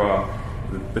had to draw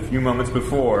the few moments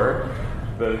before,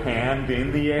 the hand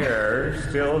in the air,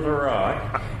 still as a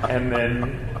rock, and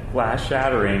then glass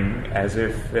shattering as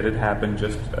if it had happened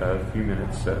just a few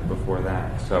minutes before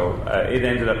that. So it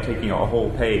ended up taking a whole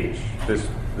page,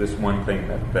 this one thing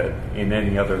that in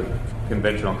any other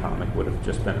conventional comic would have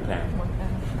just been a panel.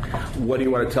 What do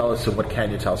you want to tell us, and what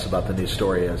can you tell us about the new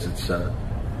story as it's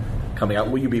coming out?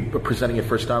 Will you be presenting it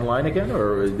first online again,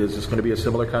 or is this going to be a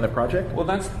similar kind of project? Well,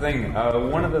 that's the thing.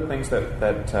 One of the things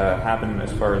that happened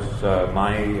as far as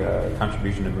my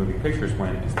contribution to moving pictures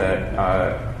went is that,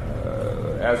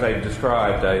 as I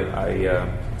described,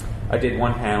 I did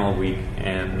one panel a week,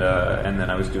 and then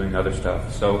I was doing other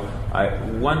stuff. So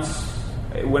when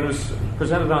it was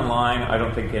presented online, I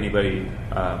don't think anybody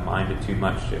minded too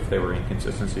much if there were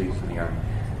inconsistencies in the art.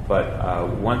 But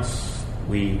once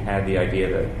we had the idea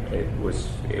that it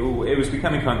was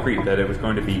becoming concrete that it was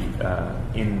going to be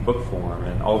in book form,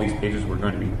 and all these pages were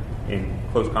going to be in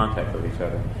close contact with each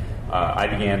other, I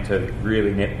began to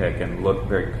really nitpick and look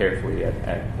very carefully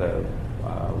at the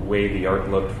way the art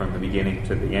looked from the beginning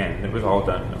to the end. It was all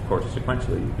done, of course,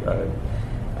 sequentially,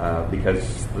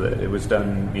 because it was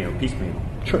done, piecemeal.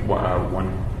 Sure.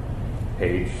 One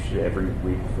page every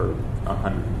week for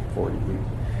 140 weeks.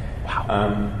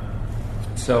 Wow.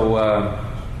 So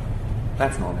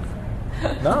that's normal.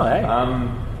 No, hey.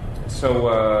 So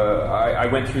I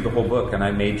went through the whole book, and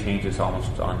I made changes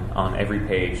almost on every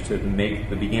page to make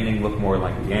the beginning look more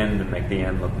like the end and make the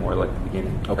end look more like the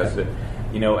beginning. Because,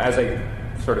 as I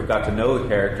sort of got to know the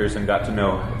characters and got to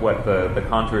know what the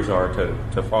contours are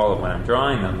to follow when I'm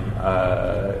drawing them,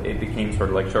 it became sort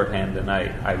of like shorthand, and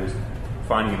I was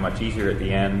finding it much easier at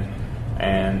the end,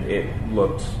 and it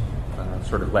looked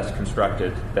sort of less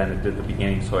constructed than it did at the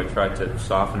beginning, so I tried to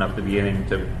soften up the beginning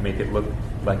to make it look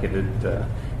like it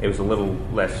was a little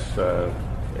less,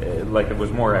 like it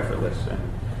was more effortless, and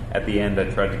at the end I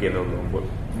tried to give it a little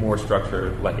more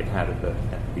structure like it had at the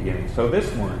beginning. So this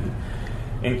one,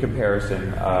 in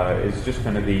comparison, is just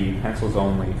going to be pencils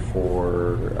only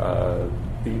for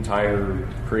the entire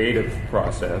creative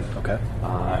process. Okay.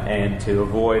 And to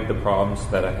avoid the problems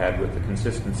that I had with the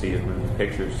consistency of moving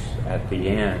pictures at the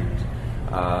end,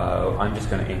 I'm just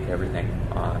going to ink everything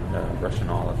on Russian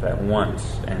olive at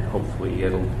once, and hopefully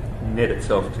it'll knit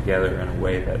itself together in a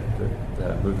way that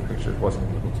the moving picture wasn't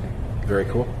able to. Very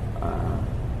cool.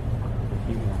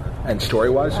 And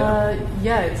story-wise?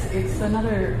 It's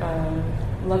another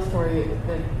love story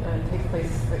that takes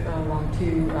place along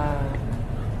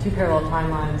two parallel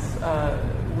timelines.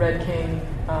 Red King,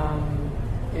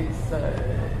 it's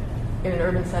in an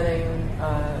urban setting.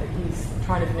 He's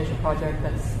trying to finish a project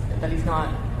that's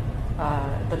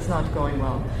not going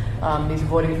well. He's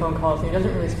avoiding phone calls, and he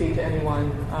doesn't really speak to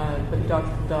anyone but he talks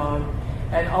to the dog.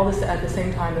 And all this at the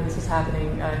same time that this is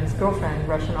happening, his girlfriend,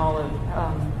 Russian Olive,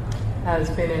 has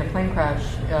been in a plane crash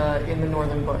in the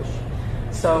northern bush.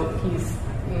 So he's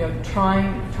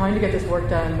trying to get this work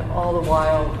done, all the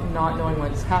while not knowing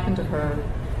what's happened to her,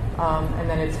 and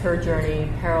then it's her journey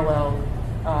parallel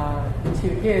to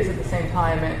his at the same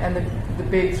time. And the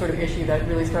big sort of issue that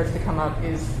really starts to come up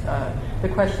is the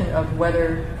question of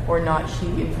whether or not she,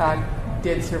 in fact,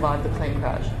 did survive the plane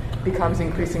crash becomes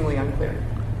increasingly unclear.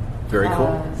 Very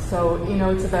cool. So,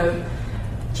 it's about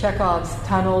Chekhov's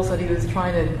tunnels that he was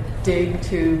trying to dig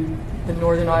to the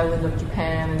northern island of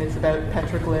Japan, and it's about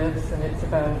petroglyphs, and it's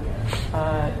about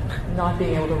not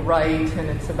being able to write, and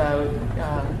it's about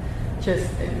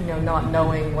just not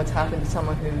knowing what's happened to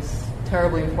someone who's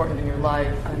terribly important in your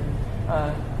life, and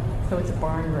so it's a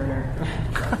barn burner.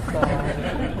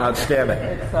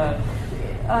 Outstanding.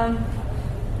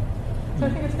 So I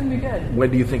think it's going to be good.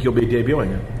 When do you think you'll be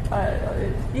debuting it?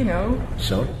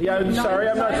 Soon. Yeah, I'm sorry,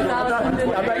 I'm not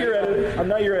your editor. I'm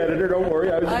not your editor. Don't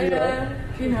worry.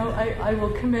 I will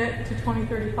commit to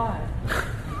 2035.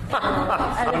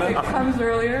 And if it comes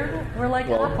earlier, we're like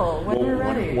Apple when we're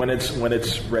ready. When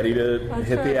it's ready to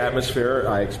hit the atmosphere,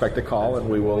 I expect a call, and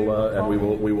we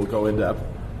will go in depth.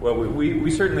 Well,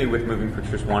 we certainly, with Moving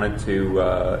Pictures, wanted to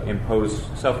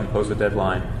self-impose a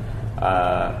deadline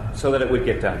so that it would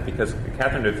get done, because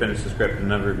Kathryn had finished the script a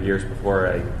number of years before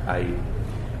I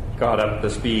got up the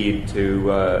speed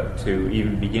to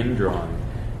even begin drawing.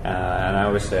 And I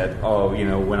always said,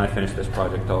 when I finish this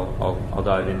project, I'll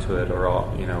dive into it, or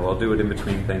I'll do it in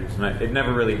between things. And it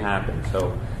never really happened.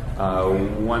 So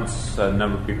once a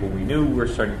number of people we knew were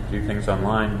starting to do things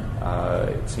online,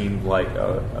 it seemed like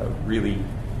a really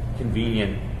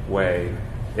convenient way,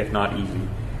 if not easy,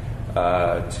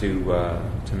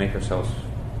 to make ourselves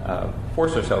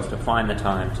force ourselves to find the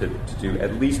time to do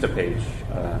at least a page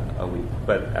a week.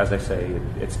 But as I say,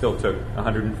 it still took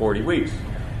 140 weeks.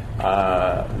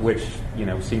 Which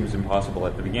seems impossible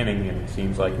at the beginning, and it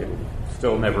seems like it will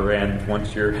still never end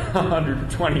once you're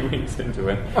 120 weeks into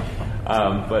it.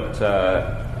 But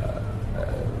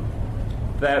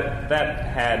that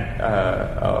had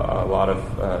a lot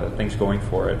of things going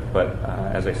for it. But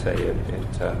as I say,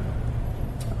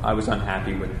 I was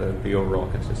unhappy with the overall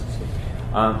consistency.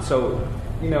 So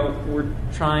we're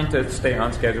trying to stay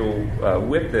on schedule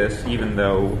with this, even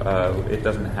though it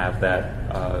doesn't have that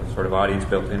sort of audience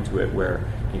built into it where,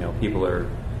 people are,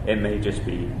 it may just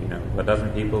be, a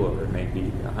dozen people, or it may be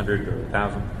 100 or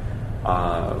 1,000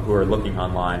 who are looking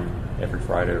online every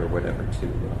Friday or whatever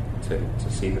to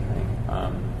see the thing.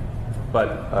 But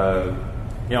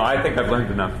I think I've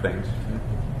learned enough things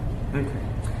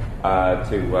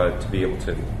to be able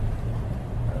to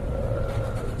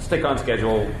stick on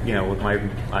schedule, with my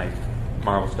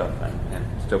Marvel stuff, and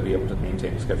still be able to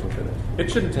maintain a schedule for this.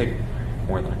 It shouldn't take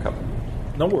more than a couple of years.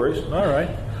 No worries. All right.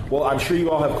 Well, I'm sure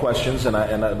you all have questions, and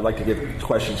I'd like to get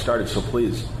questions started, so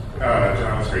please.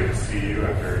 John, it's great to see you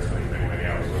after spending many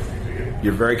hours listening to you.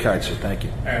 You're very kind, sir. Thank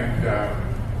you. And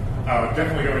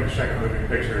definitely going to check Moving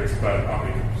Pictures, but on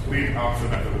the complete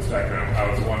opposite end of the spectrum, I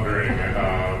was wondering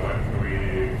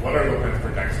what are the plans for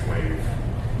Next Wave?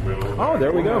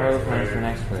 There we go. What are the plans for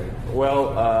Next Wave?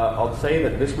 Well, I'll say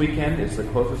that this weekend is the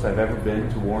closest I've ever been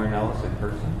to Warren Ellis in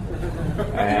person,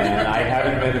 and I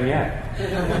haven't met him yet.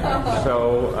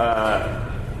 So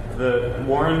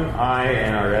Warren, I,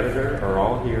 and our editor are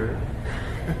all here,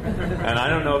 and I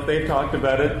don't know if they've talked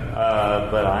about it,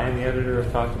 but I and the editor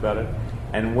have talked about it.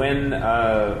 And when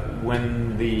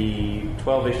the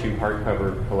 12-issue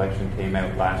hardcover collection came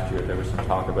out last year, there was some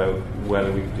talk about whether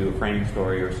we could do a framing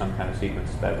story or some kind of sequence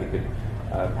that we could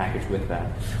package with that.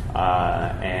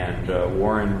 And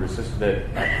Warren resisted it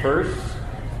at first,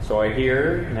 so I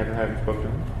hear, never having spoken to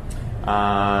him.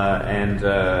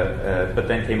 But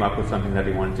then came up with something that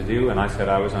he wanted to do, and I said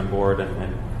I was on board,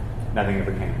 and nothing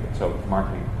ever came of it. So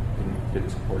marketing didn't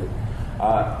support it.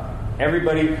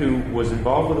 Everybody who was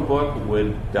involved with the book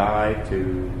would die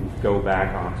to go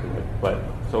back onto it, but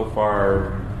so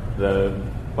far the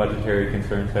budgetary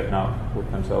concerns have not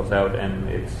worked themselves out, and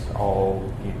it's all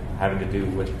having to do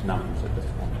with numbers at this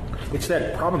point. It's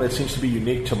that problem that seems to be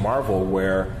unique to Marvel,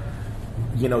 where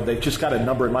they've just got a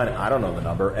number in mind. I don't know the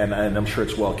number, and I'm sure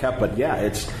it's well kept, but yeah,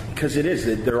 it's because it is.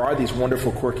 There are these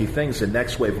wonderful, quirky things, and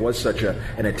Next Wave was such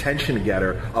an attention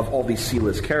getter of all these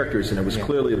C-list characters, and it was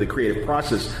clearly the creative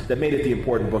process that made it the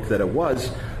important book that it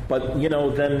was. But,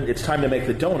 then it's time to make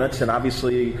the donuts, and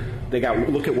obviously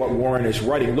look at what Warren is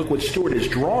writing, look what Stuart is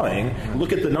drawing,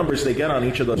 look at the numbers they get on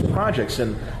each of those projects,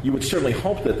 and you would certainly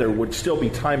hope that there would still be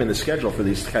time in the schedule for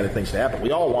these kind of things to happen.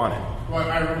 We all want it.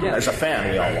 Well, I remember as a fan,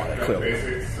 we all want it, clearly.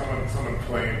 Basically, someone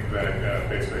claimed that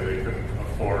basically they couldn't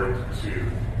afford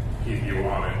to keep you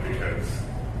on it because...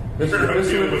 This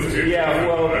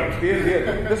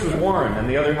was Warren, and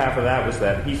the other half of that was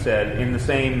that he said in the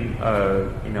same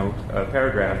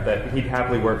paragraph that he'd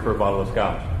happily work for a bottle of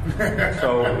scotch.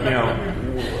 So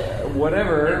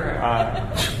whatever.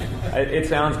 It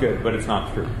sounds good, but it's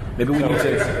not true. Maybe we need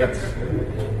to.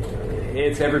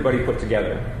 It's everybody put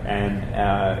together, and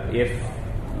if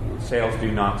sales do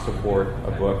not support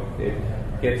a book, it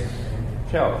gets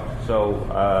shelved. So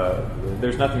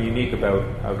there's nothing unique about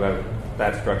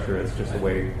that structure. It's just the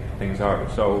way things are.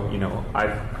 So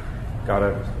I've got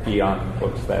to be on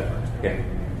books that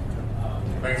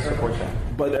support that.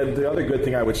 But the other good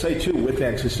thing I would say too, with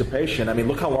anticipation, I mean,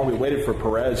 look how long we waited for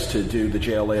Perez to do the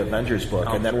JLA Avengers book,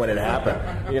 and then when it happened,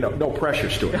 no pressure,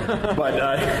 Stuart. But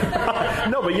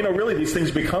really these things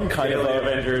become kind JLA of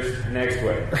Avengers next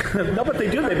week. No, but they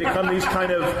do. They become these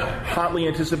kind of hotly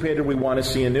anticipated. We want to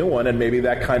see a new one, and maybe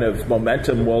that kind of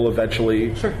momentum will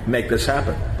eventually make this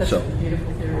happen. That's a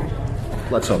beautiful theory, John.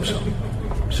 Let's hope so,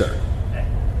 sir.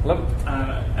 Hello.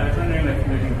 I was wondering with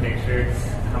moving pictures,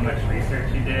 how much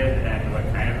research you did, and what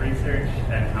kind of research,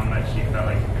 and how much you felt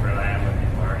like you could rely on what you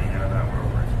already know about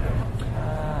World War II.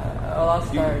 I'll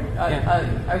start.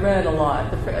 I read a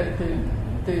lot.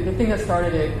 The thing that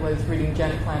started it was reading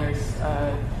Janet Planner's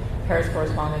Paris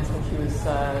correspondence when she was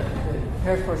the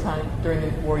Paris correspondent during the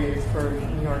war years for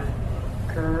New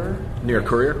Yorker. New York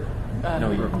Courier?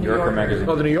 New Yorker magazine.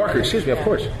 Oh, the New Yorker. Excuse me. Of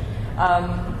course.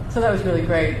 So that was really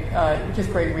great,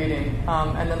 just great reading.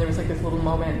 And then there was like this little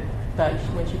moment that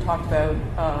when she talked about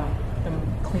them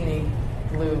cleaning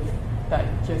the Louvre, that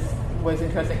just was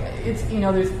interesting. It's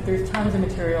there's tons of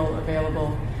material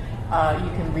available.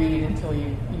 You can read until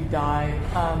you die.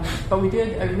 But we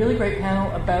did a really great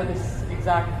panel about this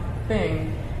exact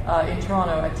thing in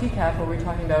Toronto at TCAF, where we were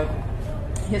talking about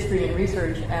history and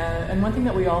research. And one thing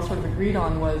that we all sort of agreed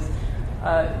on was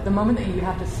the moment that you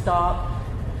have to stop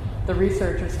the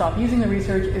research or stop using the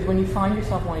research is when you find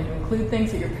yourself wanting to include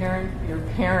things that your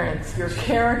parents, your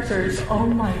characters, oh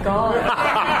my God.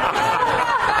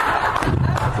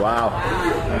 Wow.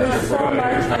 There's so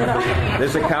much.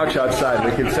 There's a couch outside.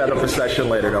 We can set up a session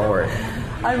later, don't worry.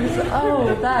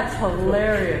 That's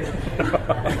hilarious.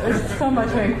 There's so much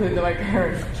I include that my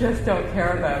parents just don't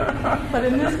care about. But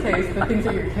in this case, the things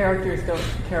that your characters don't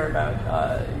care about,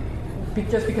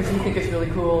 just because you think it's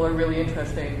really cool or really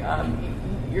interesting,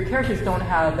 your characters don't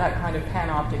have that kind of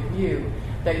panoptic view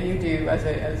that you do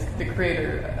as the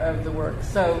creator of the work.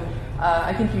 So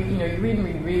I think you read and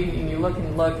reread and you look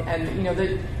and look, and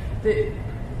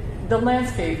the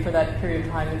landscape for that period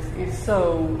of time is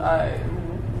so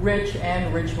rich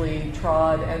and richly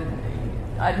trod, and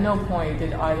at no point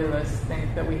did either of us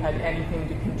think that we had anything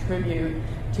to contribute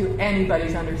to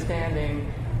anybody's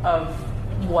understanding of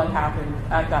what happened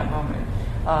at that moment.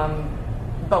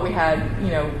 But we had,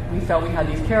 we felt we had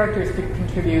these characters to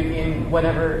contribute in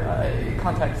whatever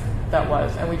context that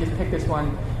was, and we just picked this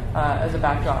one as a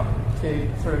backdrop to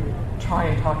sort of try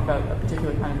and talk about a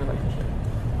particular kind of relationship.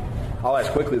 I'll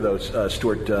ask quickly, though,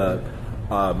 Stuart,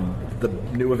 the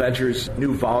New Avengers,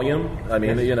 new volume, I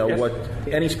mean, what,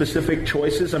 any specific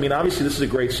choices? I mean, obviously this is a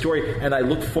great story, and I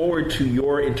look forward to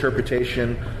your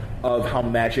interpretation of how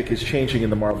magic is changing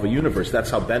in the Marvel Universe. That's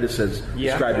how Bendis has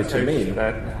described it to me.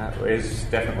 That is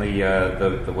definitely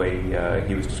the way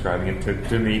he was describing it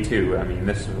to me, too. I mean,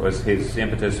 this was his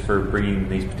impetus for bringing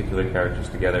these particular characters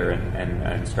together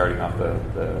and starting off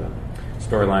the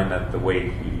storyline the way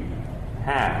he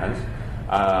has.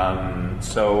 I'm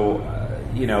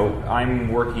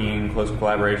working in close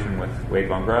collaboration with Wade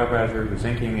von Grauwasser, who's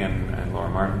inking, and Laura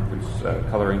Martin, who's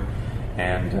coloring.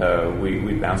 And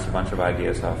we bounced a bunch of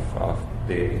ideas off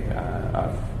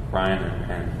Brian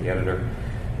and the editor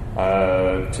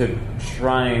to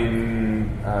try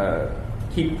and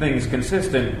keep things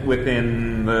consistent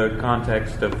within the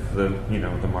context of the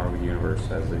Marvel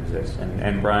Universe as it exists.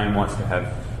 And Brian wants to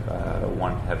have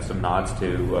some nods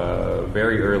to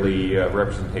very early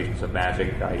representations of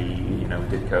magic, i.e.,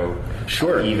 Ditko,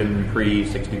 sure, even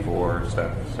pre-64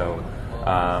 stuff. So.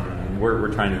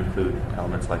 We're trying to include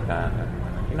elements like that,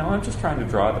 and I'm just trying to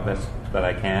draw the best that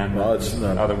I can. Well,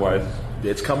 otherwise,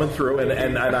 It's coming through,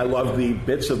 and I love the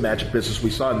bits of Magic Business we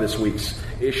saw in this week's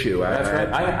issue. That's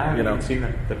right. I haven't seen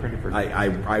the printed version.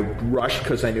 I rushed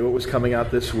because I knew it was coming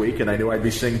out this week, and I knew I'd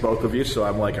be seeing both of you. So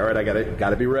I'm like, all right, I got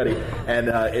to be ready. And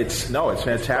it's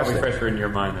fantastic. It's probably fresher in your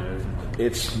mind than it is.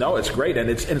 It's great, and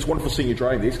it's wonderful seeing you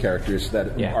drawing these characters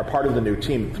that are part of the new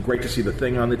team. It's great to see the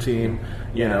Thing on the team.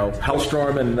 You know,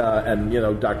 Hellstorm and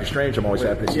Doctor Strange. I'm always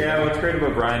happy to see. Yeah, what's great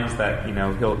about Brian is that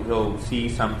he'll see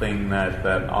something that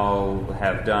I'll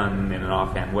have done in an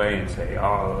offhand way and say,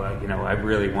 I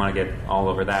really want to get all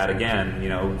over that again.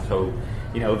 So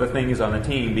the Thing is on the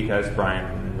team because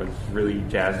Brian was really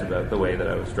jazzed about the way that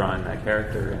I was drawing that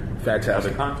character and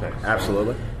fantastic other context.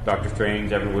 Absolutely. Doctor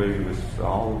Strange, everybody was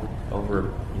all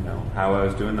over, how I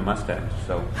was doing the mustache.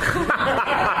 So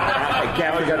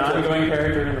Kathryn got an ongoing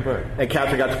character in the book. And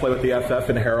Kathryn got to play with the FF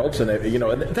and Heralds, and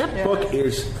that book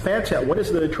is fantastic. What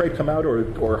is the trade come out or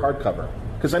hardcover?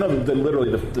 Because I know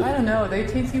literally the I don't know. They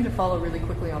seem to follow really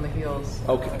quickly on the heels.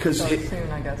 Okay, because soon,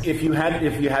 I guess. If you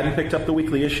hadn't picked up the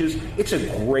weekly issues, it's a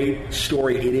great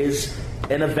story. It is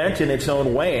an event in its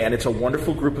own way, and it's a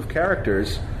wonderful group of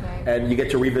characters. And you get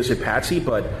to revisit Patsy,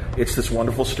 but it's this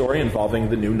wonderful story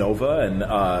involving the new Nova and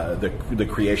the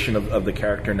creation of the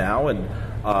character now. And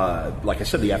like I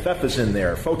said, the FF is in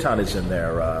there. Photon is in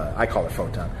there. I call it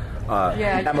Photon.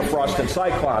 Emma Frost and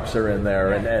Cyclops are in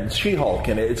there, and She-Hulk,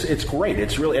 and it's great.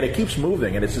 It's really, and it keeps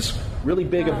moving, and it's this really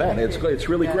big event. It's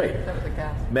really great. That was a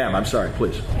gas. Ma'am, I'm sorry,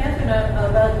 please. Kathryn,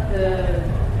 about the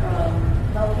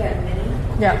Hellcat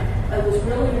Mini. Yeah. I was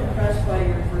really impressed by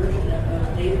your version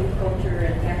of native culture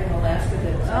and back in Alaska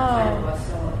that's outside of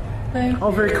Wasilla. Thank you.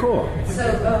 Oh, very cool. So,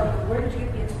 where did you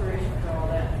get the inspiration for all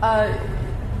that?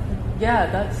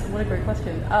 What a great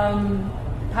question.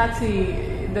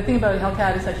 Patsy, the thing about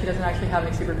Hellcat is that she doesn't actually have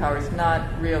any superpowers. Not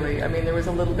really. I mean, there was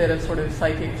a little bit of sort of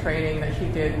psychic training that she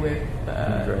did with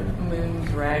Moon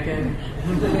Dragon.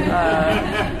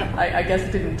 I guess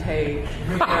it didn't take.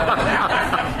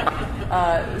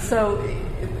 So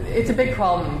it's a big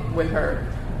problem with her.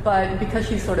 But because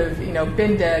she's sort of,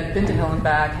 been dead, been to hell and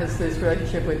back, has this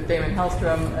relationship with Damon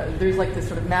Hellstrom, there's like this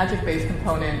sort of magic-based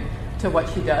component to what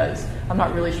she does. I'm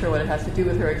not really sure what it has to do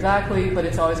with her exactly, but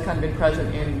it's always kind of been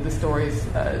present in the stories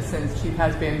since she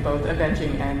has been both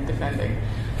avenging and defending.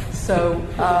 So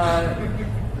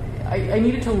I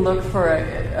needed to look for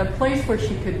a place where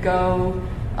she could go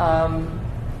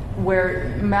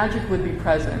where magic would be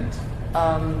present.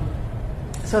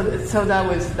 So that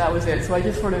was it. So I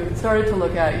just sort of started to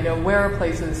look at, where are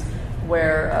places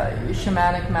where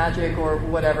shamanic magic or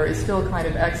whatever is still kind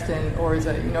of extant or is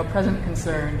a present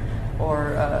concern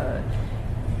or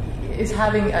is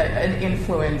having an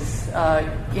influence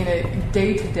in a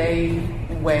day-to-day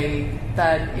way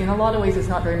that in a lot of ways is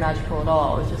not very magical at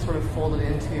all. It's just sort of folded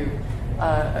into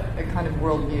a kind of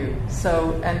worldview.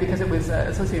 So, and because it was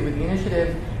associated with the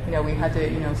initiative, we had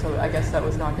to, so I guess that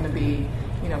was not going to be,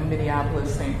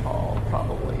 Minneapolis, St. Paul,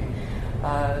 probably.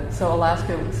 So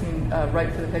Alaska seemed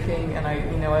right for the picking, and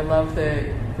I love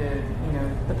the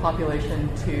population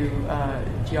to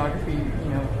geography,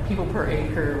 people per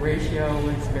acre ratio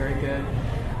was very good.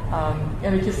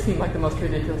 And it just seemed like the most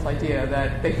ridiculous idea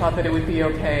that they thought that it would be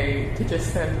okay to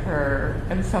just send her,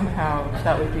 and somehow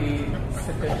that would be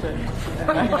sufficient.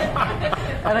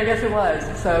 And I guess it was.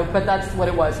 So, but that's what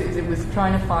it was. It was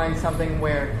trying to find something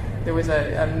where there was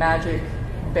a magic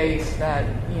base that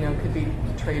could be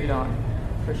traded on,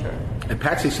 for sure. And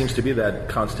Patsy seems to be that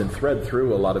constant thread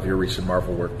through a lot of your recent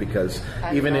Marvel work because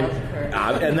even in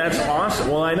and that's awesome.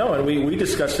 Well, I know, and we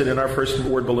discussed it in our first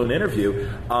Word Balloon interview.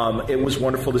 It was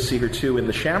wonderful to see her too in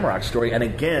the Shamrock story, and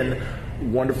again,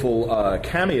 wonderful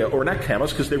cameo, or not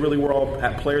cameos, because they really were all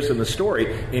players in the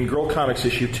story in Girl Comics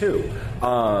issue 2.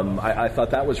 I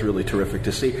thought that was really terrific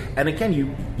to see. And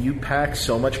again, you pack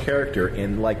so much character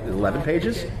in like 11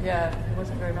 pages. Yeah, it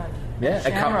wasn't very much. Yeah,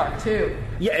 Shamrock too.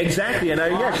 Yeah, exactly. And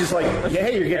she's like,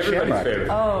 hey, you're getting Shamrock.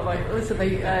 Oh, listen,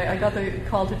 I got the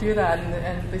call to do that,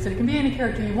 and they said it can be any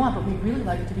character you want, but we'd really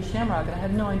like it to be Shamrock. And I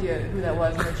had no idea who that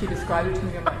was. And then she described it to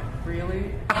me. I'm like,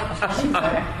 really? She's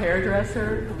a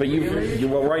hairdresser? But really?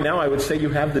 Well, right now I would say you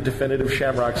have the definitive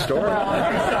Shamrock story.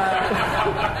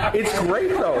 It's great,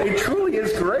 though. It truly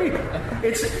is great.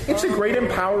 It's a great,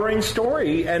 empowering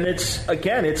story, and it's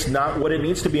not what it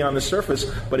needs to be on the surface,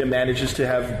 but it manages to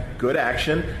have good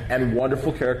action and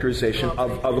wonderful characterization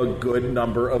of a good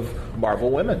number of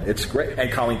Marvel women. It's great.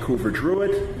 And Colleen Coover drew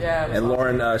it. Yeah, and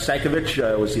Lauren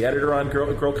Sankovic was the editor on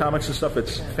Girl Comics and stuff.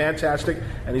 It's fantastic,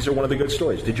 and these are one of the good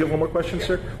stories. Did you have one more question,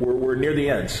 sir? We're near the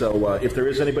end, so if there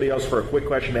is anybody else for a quick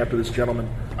question after this gentleman.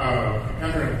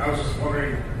 Kathryn, I was just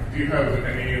wondering, Do you have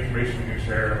any information you can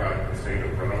share about the state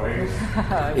of Runaways?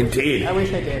 Indeed. I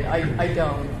wish I did. I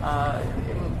don't.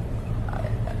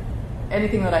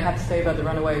 Anything that I have to say about the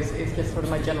Runaways is just sort of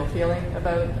my general feeling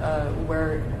about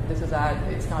where this is at.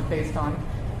 It's not based on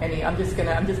any. I'm just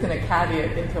gonna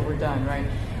caveat until we're done, right?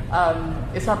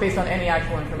 It's not based on any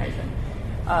actual information.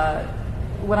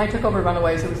 When I took over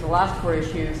Runaways, it was the last 4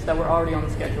 issues that were already on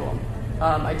the schedule.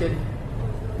 I did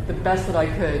the best that I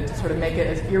could to sort of make it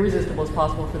as irresistible as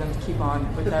possible for them to keep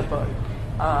on with that book.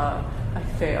 I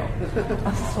failed.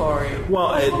 I'm sorry.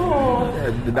 Well,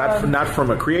 not from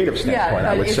a creative standpoint,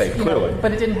 I would say clearly.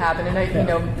 But it didn't happen,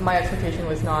 and my expectation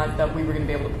was not that we were going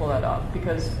to be able to pull that off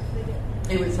because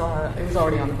it was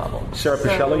already on the bubble. Sarah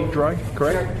Pichelli drawing,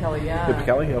 correct? Sarah Pichelli, yeah.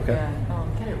 Pichelli, okay. Yeah. Oh,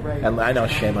 get it right. And I know,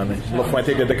 shame on me.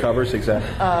 LaFuente did the covers,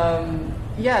 exactly.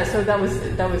 Yeah, so that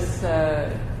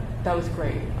was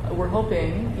great. We're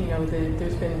hoping,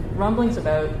 there's been rumblings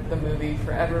about the movie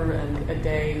forever and a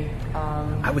day.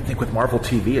 I would think with Marvel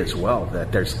TV as well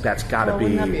that that's got to be.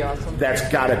 Wouldn't that be awesome? That's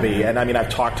got to be. And I mean, I've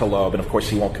talked to Loeb, and of course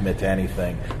he won't commit to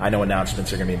anything. I know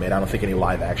announcements are going to be made. I don't think any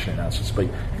live action announcements, but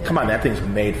come on, that thing's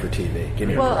made for TV. Give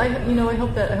me I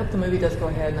hope the movie does go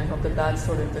ahead, and I hope that that's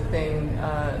sort of the thing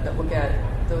that will get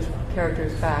those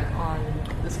characters back on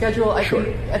the schedule. I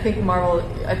think Marvel.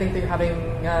 I think they're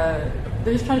having.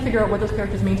 They're just trying to figure out what those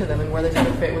characters mean to them and where they sort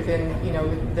of fit within,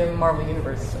 the Marvel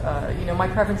universe. My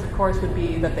preference, of course, would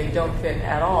be that they don't fit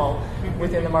at all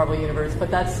within the Marvel universe.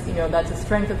 But that's a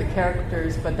strength of the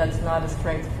characters, but that's not a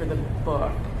strength for the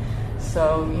book.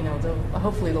 So,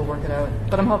 hopefully they'll work it out.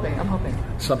 But I'm hoping.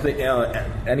 Something,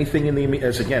 anything in the,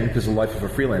 as again, because of the life of a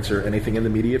freelancer, anything in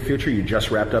the immediate future? You just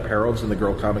wrapped up Herald's and the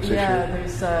Girl Comics issue? Yeah,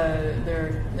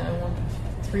 there are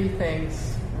 3 things.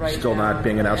 Right Still now, not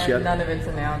being announced yet? None of it's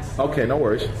announced. Okay, no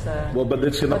worries. But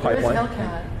it's in the pipeline. There's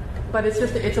Hellcat, but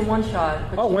it's a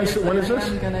one-shot. When is this?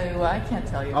 I can't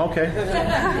tell you. Okay.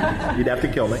 You'd have to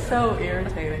kill me. So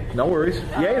irritating. No worries.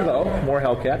 Yay, though. More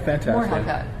Hellcat. Fantastic. More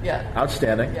Hellcat, yeah.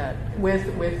 Outstanding. Yeah,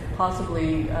 with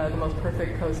possibly the most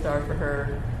perfect co-star for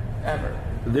her ever.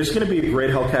 There's going to be a great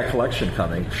Hellcat collection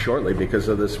coming shortly because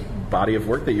of this body of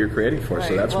work that you're creating for us,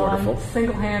 so that's wonderful. I'm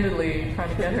single-handedly trying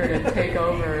to get her to take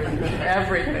over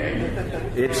everything.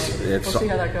 We'll see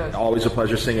how that goes. Always a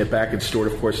pleasure seeing it back. And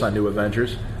Stuart, of course, on New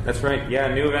Avengers. That's right.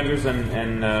 Yeah, New Avengers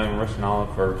and Russian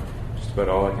Olive are just about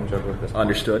all I can joke with this.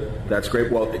 Understood. That's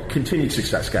great. Well, continued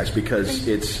success, guys, because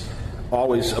it's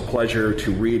always a pleasure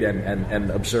to read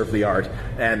and observe the art,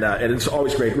 and it's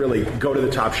always great. Really, go to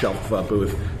the Top Shelf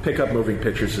booth, pick up Moving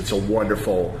Pictures. It's a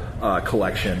wonderful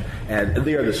collection, and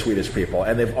they are the sweetest people,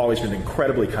 and they've always been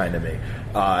incredibly kind to me.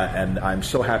 And I'm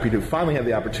so happy to finally have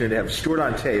the opportunity to have Stuart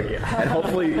on tape, and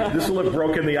hopefully this will have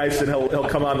broken the ice, and he'll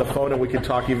come on the phone and we can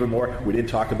talk even more. We didn't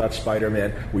talk about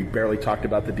Spider-Man. We barely talked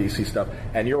about the DC stuff,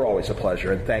 and you're always a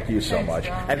pleasure, and thank you so much.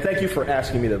 John. And thank you for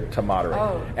asking me to moderate.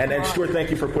 And Stuart, thank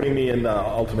you for putting me in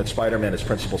Ultimate Spider-Man as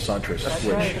Principal Suntress,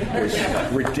 which was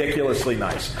ridiculously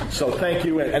nice. So thank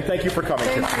you, and thank you for coming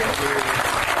today.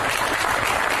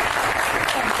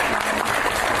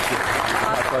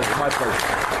 My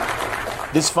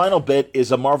pleasure. This final bit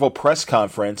is a Marvel press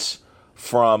conference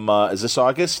from, is this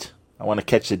August? I want to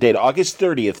catch the date. August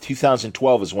 30th,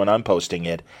 2012 is when I'm posting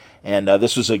it. And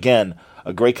this was, again,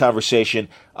 a great conversation.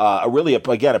 A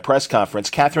press conference.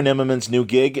 Kathryn Immonen's new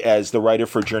gig as the writer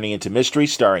for Journey into Mystery,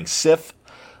 starring Sif.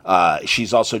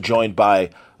 She's also joined by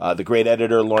the great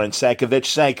editor, Lauren Sankovic.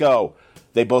 Sanko,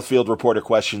 they both field reporter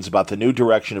questions about the new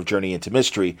direction of Journey into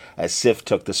Mystery as Sif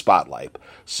took the spotlight.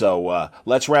 So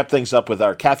let's wrap things up with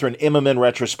our Kathryn Immonen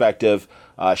retrospective.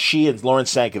 She and Lauren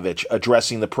Sankovic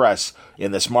addressing the press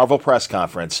in this Marvel press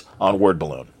conference on Word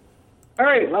Balloon. All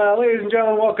right, ladies and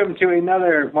gentlemen, welcome to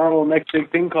another Marvel Next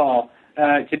Big Thing call.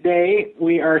 Today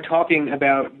we are talking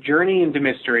about Journey into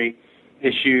Mystery,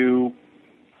 issue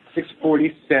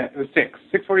 646,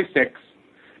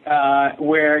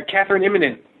 where Kathryn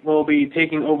Immonen will be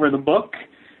taking over the book,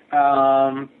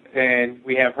 and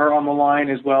we have her on the line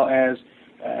as well as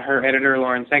her editor,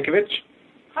 Lauren Sankovic.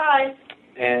 Hi.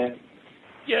 And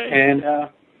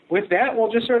with that,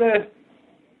 we'll just sort of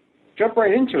jump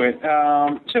right into it.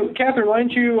 So, Kathryn, why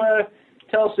don't you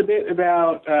tell us a bit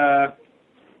about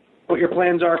what your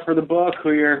plans are for the book,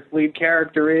 who your lead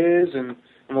character is, and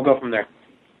we'll go from there.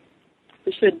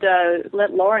 We should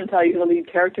let Lauren tell you who the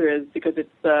lead character is because it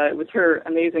was her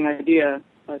amazing idea.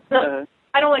 But,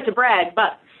 I don't like to brag,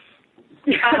 but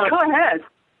go ahead.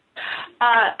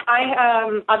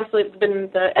 I obviously have been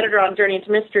the editor on Journey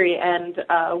into Mystery, and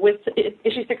with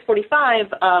issue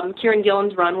 645, Kieran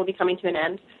Gillen's run will be coming to an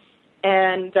end.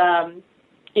 And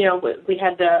we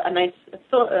had a nice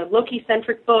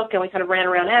Loki-centric book, and we kind of ran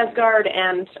around Asgard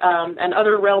and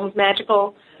other realms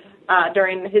magical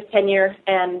during his tenure.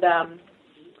 And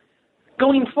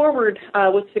going forward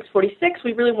with 646,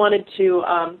 we really wanted to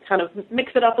kind of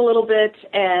mix it up a little bit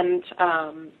and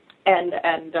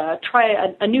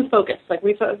try a new focus, like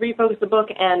refocus the book,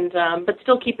 and but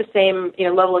still keep the same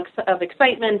level of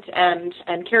excitement and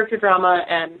character drama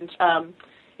and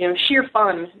sheer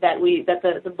fun that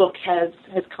the book has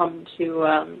come to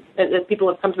that people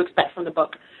have come to expect from the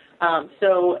book.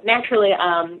 So naturally,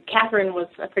 Kathryn was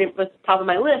top of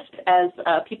my list as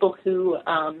people who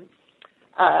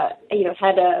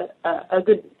had a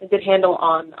good handle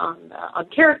on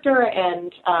character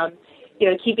and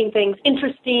keeping things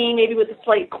interesting, maybe with a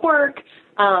slight quirk,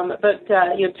 but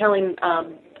telling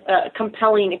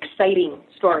compelling, exciting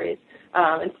stories.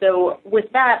 And so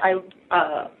with that,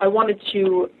 I wanted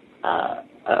to I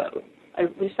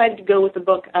decided to go with the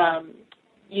book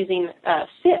using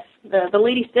Sif, the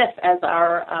Lady Sif, as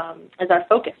our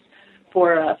focus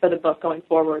for the book going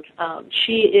forward.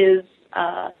 She's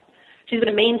been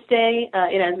a mainstay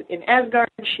in Asgard.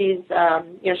 She's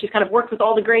kind of worked with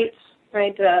all the greats,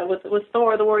 right? With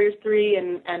Thor, the Warriors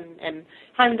 3, and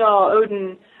Heimdall,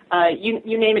 Odin,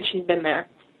 you name it, she's been there.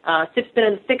 Sif's been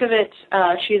in the thick of it.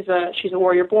 She's a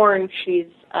warrior born. She's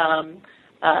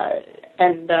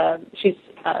she's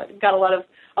got a lot of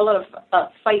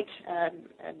fight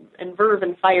and verve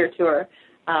and fire to her.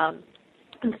 And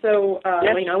so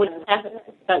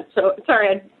so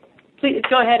sorry. Please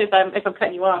go ahead if I'm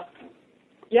cutting you off.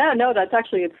 Yeah, no, that's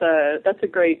a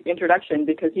great introduction,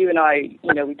 because you and I,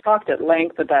 we talked at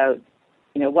length about,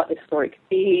 what the story could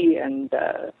be and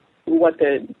what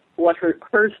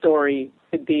her story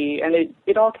could be, and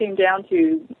it all came down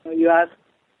to, you asked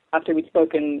after we'd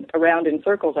spoken around in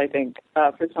circles, I think,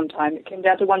 for some time, it came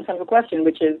down to one simple question,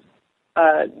 which is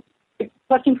a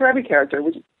question for every character,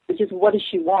 which is what does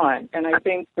she want? And I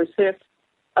think for Sif,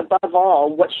 above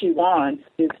all, what she wants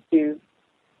is to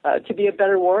be a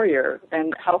better warrior,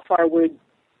 and how far would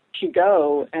she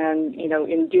go? And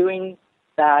in doing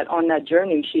that, on that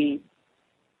journey, she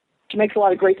makes a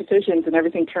lot of great decisions, and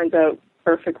everything turns out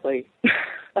perfectly.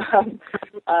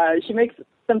 She makes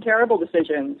some terrible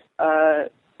decisions,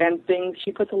 and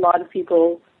she puts a lot of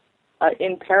people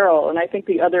in peril. And I think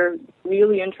the other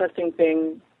really interesting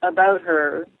thing about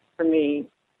her, for me,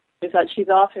 is that she's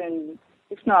often,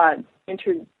 if not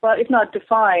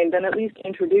defined, then at least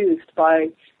introduced by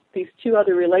these two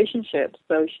other relationships.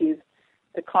 So she's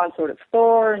the consort of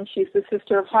Thor, and she's the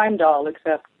sister of Heimdall,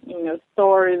 except,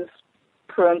 Thor is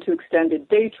prone to extended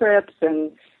day trips,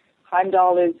 and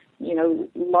Heimdall is,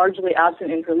 largely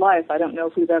absent in her life. I don't know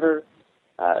if we've ever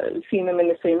seen them in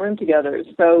the same room together.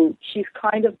 So she's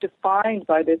kind of defined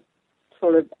by this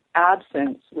sort of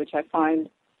absence, which I find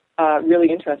really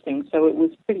interesting. So it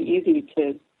was pretty easy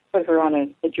to put her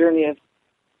on a journey of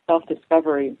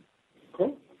self-discovery.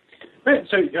 Cool. Great.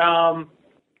 So do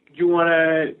you want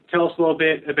to tell us a little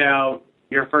bit about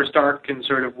your first arc and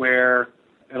sort of where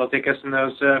it'll take us in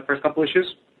those first couple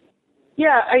issues?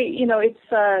 Yeah, it's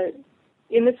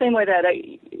in the same way that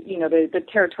the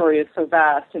territory is so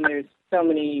vast, and there's so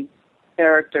many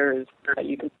characters that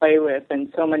you can play with,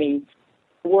 and so many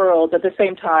worlds. At the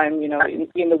same time, in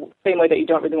the same way that you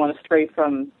don't really want to stray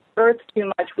from Earth too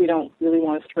much, we don't really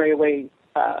want to stray away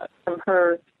from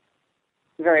her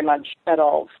very much at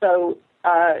all. So,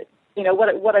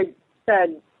 what I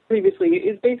said previously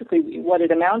is basically what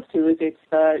it amounts to. Is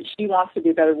she wants to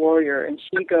be a better warrior, and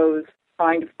she goes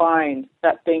trying to find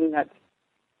that thing that's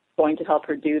going to help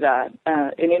her do that.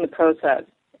 And in the process,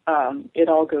 it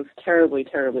all goes terribly,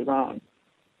 terribly wrong.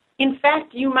 In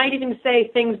fact, you might even say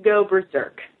things go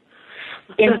berserk.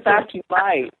 In fact, you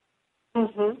might.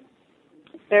 Mm-hmm.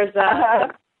 There's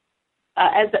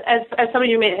as some of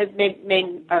you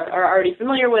are already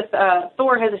familiar with,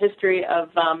 Thor has a history of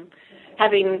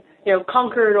having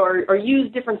conquered or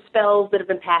used different spells that have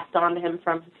been passed on to him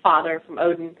from his father, from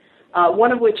Odin.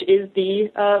 One of which is the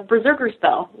Berserker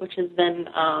spell, which has been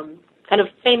kind of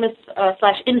famous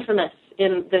 / infamous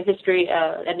in the history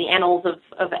and the annals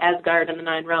of Asgard and the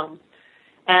Nine Realms.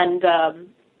 And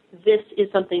this is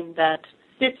something that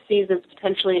Sif sees as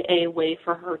potentially a way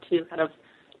for her to kind of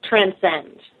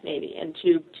transcend, maybe, and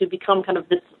to become kind of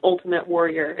this ultimate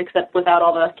warrior, except without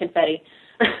all the confetti.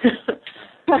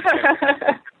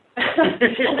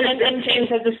 and James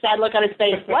has this sad look on his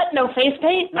face. What? No face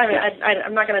paint? I mean,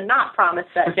 I'm not going to not promise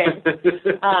that, James.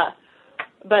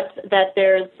 But that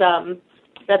there's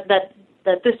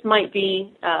that this might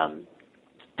be a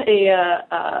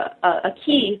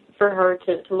key for her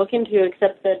to look into.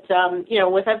 Except that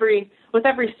with every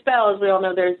spell, as we all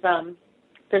know, there's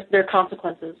there are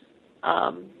consequences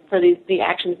for the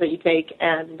actions that you take,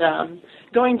 and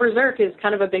going berserk is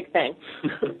kind of a big thing.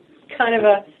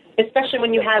 Especially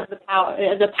when you have the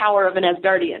power of an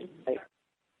Asgardian.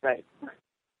 Right.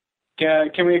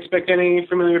 Can we expect any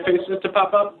familiar faces to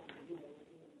pop up?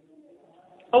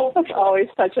 Oh, that's always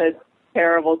such a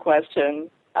terrible question.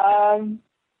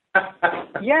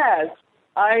 Yes,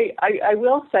 I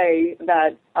will say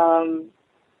that I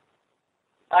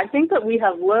think that we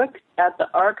have looked at the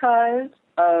archives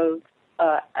of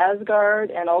Asgard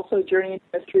and also Journey into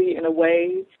Mystery in a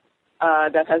way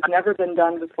that has never been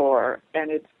done before, and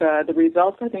it's the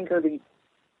results I think are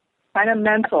kind of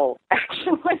mental,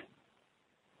 actually.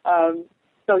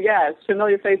 So yes,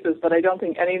 familiar faces, but I don't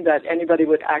think any that anybody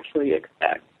would actually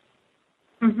expect.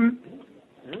 Mm-hmm.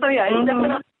 So yeah, it's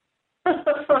definitely.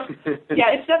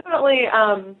 It's definitely.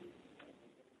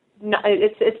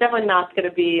 It's definitely not going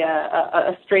to be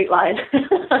a straight line,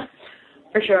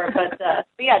 for sure. But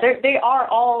yeah, they are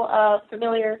all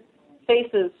familiar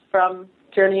faces from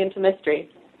Journey into Mystery,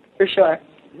 for sure.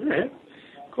 All right.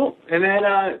 Cool. And then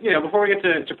before we get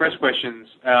to press questions,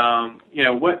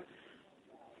 what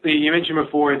you mentioned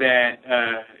before that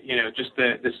just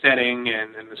the setting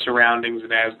and the surroundings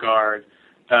of Asgard,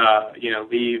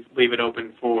 leave it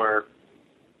open for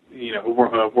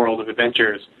a world of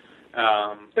adventures.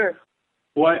 Sure.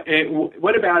 What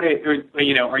about it?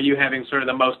 Are you having sort of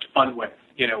the most fun with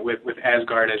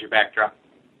Asgard as your backdrop?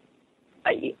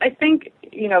 I think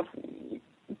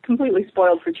completely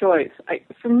spoiled for choice.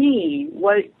 For me,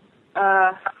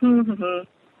 I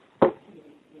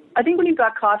think when you've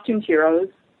got costumed heroes,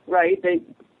 right?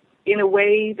 In a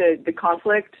way, the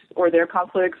conflict or their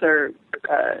conflicts are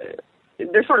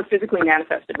they're sort of physically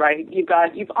manifested, right?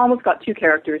 You've almost got two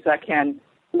characters that can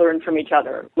learn from each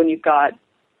other when you've got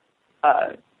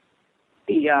the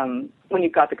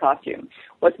costume.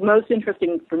 What's most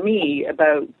interesting for me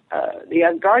about the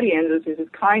Asgardians is this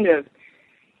kind of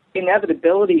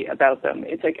inevitability about them.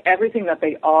 It's like everything that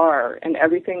they are and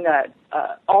everything that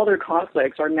all their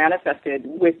conflicts are manifested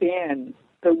within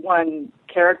the one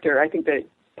character. I think that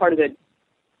part of the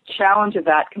challenge of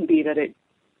that can be that it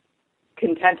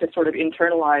can tend to sort of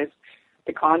internalize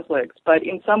the conflicts. But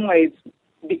in some ways,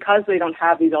 because they don't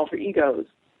have these alter egos,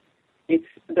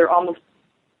 they're almost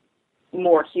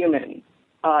more human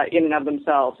in and of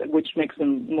themselves, which makes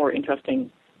them more interesting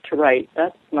to write.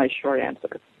 That's my short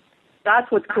answer.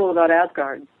 That's what's cool about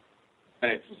Asgard.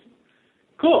 Nice.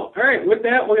 Cool. All right. With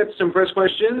that, we'll get to some first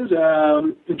questions.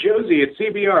 Josie at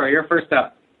CBR, you're first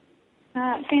up.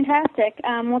 Fantastic.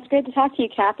 Well, it's great to talk to you,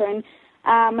 Kathryn.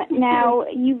 Now,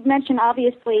 you've mentioned,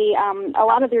 obviously, a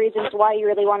lot of the reasons why you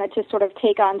really wanted to sort of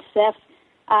take on Sif,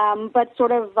 but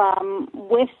sort of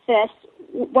with this,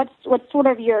 what's sort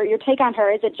of your take on her?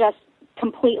 Is it just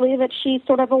completely that she's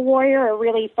sort of a warrior or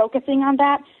really focusing on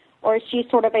that? Or is she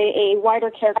sort of a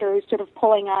wider character who's sort of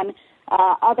pulling on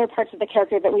other parts of the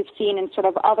character that we've seen in sort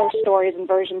of other stories and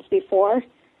versions before?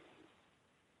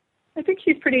 I think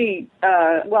she's pretty,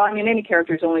 any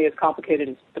character is only as complicated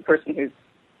as the person who's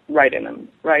writing them,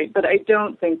 right? But I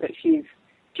don't think that she's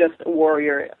just a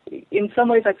warrior. In some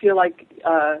ways, I feel like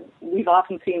we've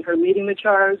often seen her leading the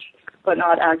charge, but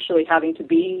not actually having to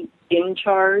be in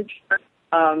charge.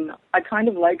 I kind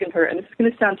of liken her, and this is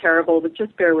going to sound terrible, but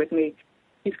just bear with me.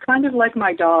 He's kind of like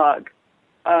my dog,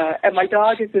 and my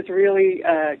dog is this really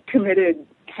committed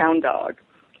hound dog,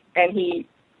 and he's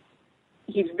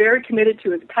very committed to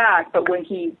his pack, but when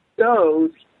he goes,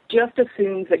 just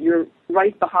assumes that you're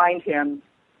right behind him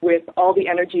with all the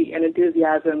energy and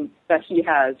enthusiasm that he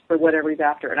has for whatever he's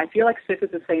after. And I feel like Sif is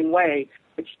the same way,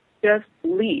 but she just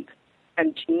leaps,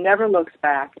 and she never looks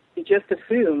back. She just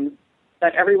assumes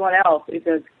that everyone else is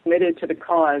as committed to the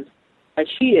cause as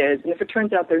she is, and if it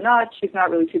turns out they're not, she's not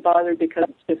really too bothered because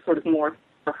it's just sort of more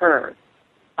for her.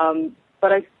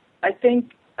 But I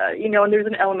think, and there's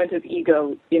an element of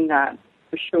ego in that,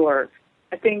 for sure.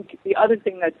 I think the other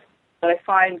thing that I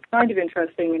find kind of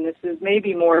interesting, and this is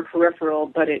maybe more peripheral,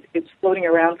 but it's floating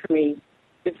around for me,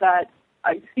 is that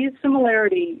I see a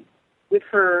similarity with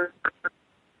her,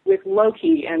 with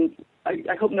Loki, and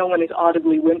I hope no one is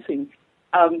audibly wincing,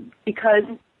 because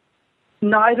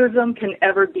neither of them can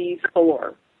ever be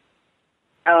Thor.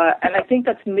 And I think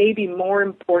that's maybe more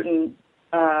important,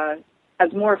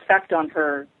 has more effect on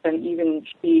her than even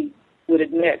she would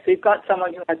admit. So you've got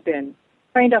someone who has been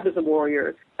trained up as a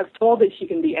warrior, has told that she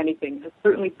can be anything, has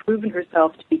certainly proven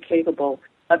herself to be capable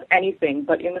of anything,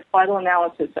 but in the final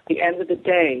analysis, at the end of the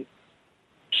day,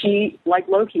 she, like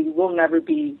Loki, will never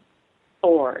be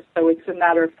Thor. So it's a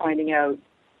matter of finding out,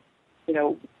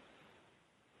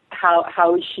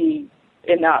 how is she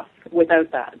enough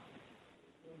without that.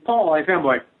 Paul,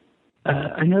 iFanboy.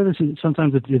 I know this is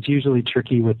sometimes it's usually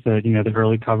tricky with the the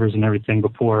early covers and everything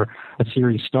before a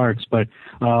series starts, but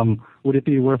would it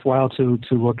be worthwhile to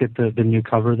look at the new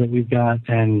cover that we've got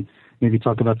and maybe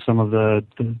talk about some of the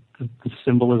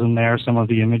symbolism there, some of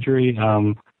the imagery?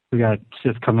 We got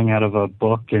Sif coming out of a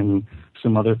book and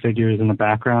some other figures in the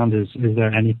background. Is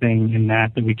there anything in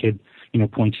that we could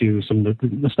point to some of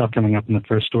the stuff coming up in the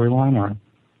first storyline? Or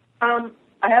I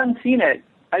haven't seen it.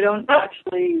 I don't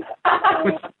actually.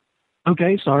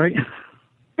 Okay, sorry.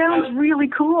 Sounds really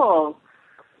cool.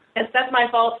 Yes, that's my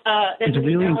fault. It's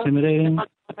really intimidating. On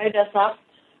my desktop.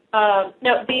 No,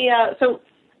 so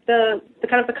the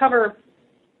kind of the cover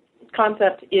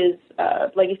concept is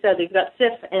like you said, they've got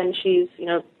Sif, and she's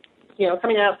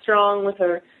coming out strong with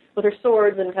her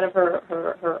swords and kind of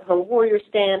her warrior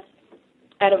stance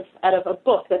out of a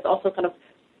book that's also kind of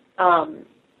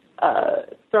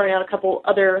throwing out a couple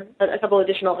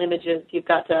additional images. You've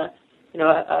got a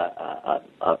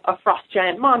frost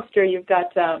giant monster. You've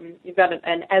got an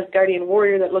Asgardian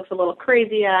warrior that looks a little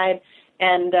crazy-eyed,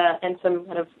 and some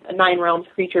kind of 9 realms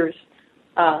creatures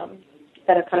that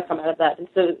have kind of come out of that. And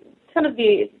so, kind of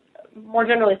more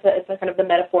generally, it's a kind of the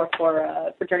metaphor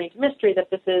for Journey to Mystery, that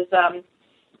this is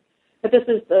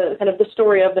the kind of the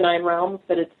story of the 9 realms.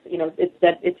 That it's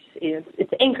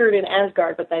anchored in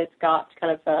Asgard, but that it's got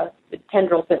kind of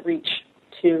tendrils that reach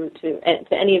to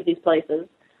any of these places.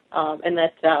 And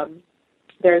that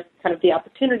there's kind of the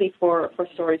opportunity for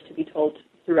stories to be told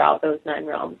throughout those 9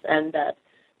 realms, and that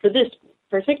for this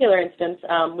particular instance,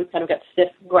 we've kind of got Sif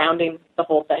grounding the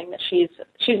whole thing. That she's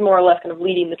more or less kind of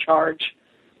leading the charge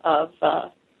of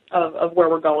where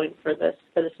we're going for this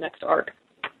next arc.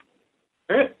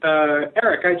 All right,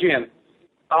 Eric, IGN.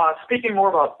 Speaking more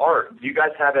about art, do you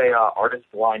guys have a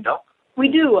artist lined up? We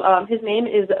do. His name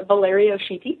is Valerio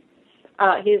Scitti.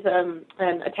 He's an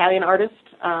Italian artist,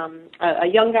 a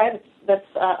young guy that's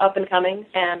up and coming,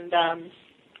 and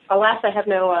alas, I have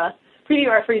no preview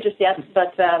art for you just yet.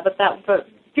 But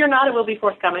fear not, it will be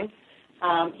forthcoming.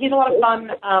 He's a lot of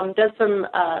fun. Does some.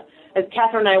 As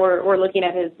Kathryn and I were looking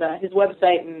at his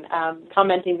website and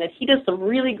commenting that he does some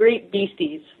really great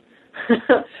beasties.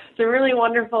 Some really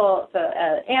wonderful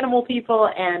animal people,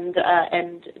 and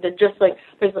there's just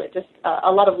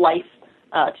a lot of life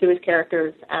to his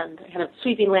characters, and kind of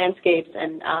sweeping landscapes,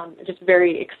 and just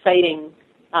very exciting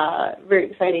art.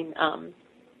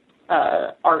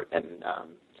 And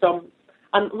so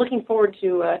I'm looking forward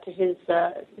to him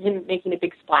making a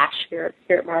big splash here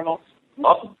at Marvel.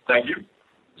 Awesome, thank you.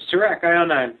 Surak,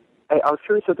 IO9. I was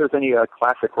curious if there's any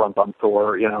classic runs on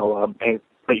Thor,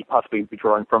 that you possibly be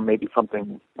drawing from, maybe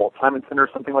something Walt Simonson or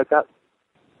something like that.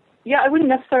 Yeah, I wouldn't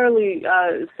necessarily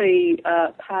say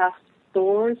past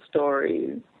Thor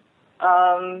stories.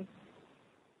 No,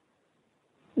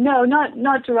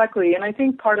 not directly, and I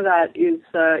think part of that is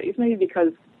maybe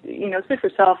because Sif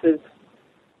herself is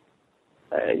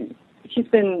she's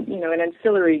been an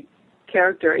ancillary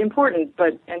character, important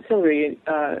but ancillary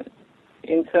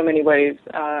in so many ways,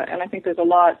 and I think there's a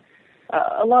lot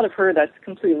of her that's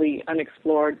completely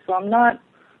unexplored. So I'm not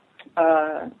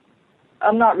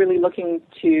really looking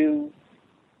to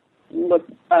look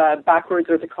backwards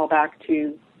or to call back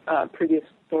to previous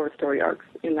Thor story arcs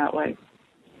in that way.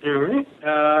 All right.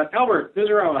 Albert,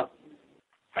 Vizarama.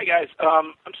 Hi, guys.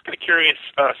 I'm just kind of curious,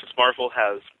 since Marvel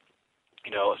has,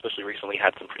 especially recently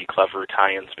had some pretty clever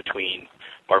tie-ins between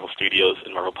Marvel Studios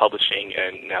and Marvel Publishing,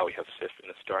 and now we have Sif in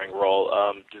a starring role.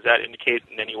 Does that indicate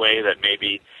in any way that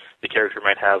maybe the character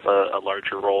might have a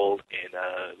larger role in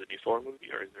the new Thor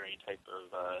movie, or is there any type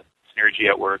of synergy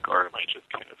at work, or am I just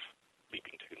kind of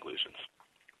leaping to conclusions?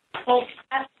 Well,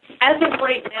 as of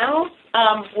right now,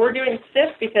 we're doing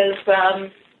Sif because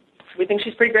we think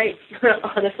she's pretty great,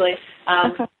 honestly.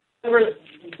 We're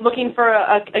looking for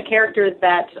a character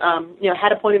that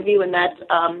had a point of view and that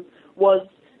was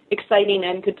exciting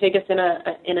and could take us in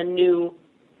a new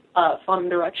fun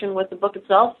direction with the book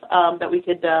itself. That we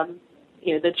could,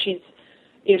 that she's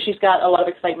got a lot of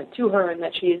excitement to her, and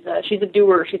that she's a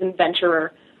doer, she's an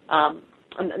adventurer.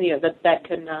 That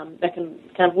can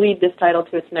kind of lead this title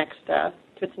to its next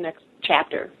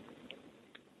chapter.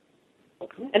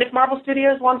 And if Marvel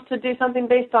Studios wants to do something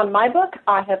based on my book,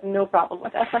 I have no problem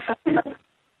with that.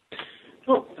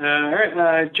 Cool. All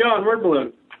right, John, word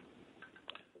balloon.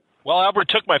 Well, Albert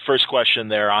took my first question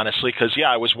there, honestly, because,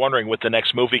 I was wondering with the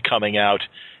next movie coming out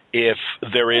if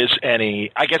there is any.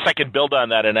 I guess I could build on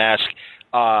that and ask,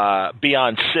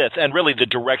 beyond Sith, and really the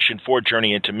direction for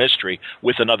Journey into Mystery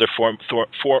with another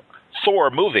Thor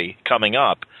movie coming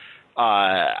up,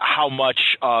 how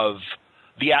much of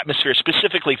the atmosphere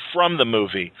specifically from the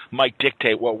movie might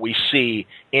dictate what we see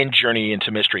in Journey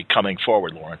into Mystery coming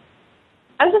forward, Lauren?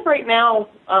 As of right now,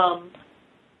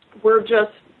 we're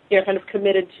just kind of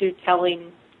committed to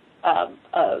telling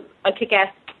a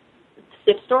kick-ass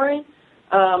Sif story.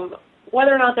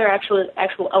 Whether or not there are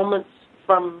actual elements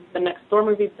from the next Thor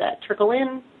movie that trickle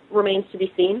in remains to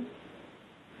be seen.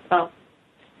 So.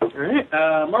 All right,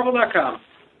 Marvel.com.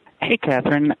 Hey,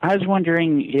 Kathryn. I was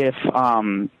wondering if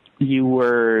you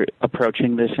were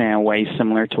approaching this in a way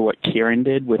similar to what Kieran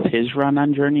did with his run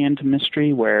on Journey into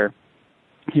Mystery, where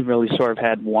he really sort of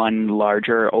had one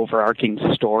larger overarching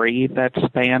story that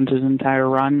spans his entire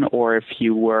run, or if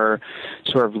you were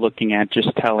sort of looking at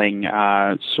just telling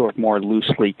sort of more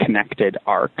loosely connected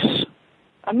arcs.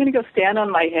 I'm going to go stand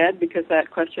on my head because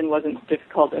that question wasn't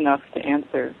difficult enough to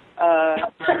answer.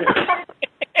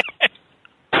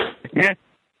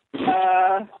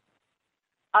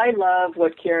 I love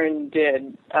what Kieran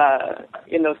did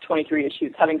in those 23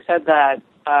 issues. Having said that,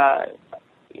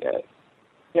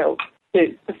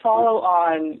 to follow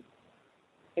on,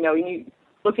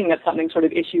 looking at something sort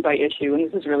of issue by issue, and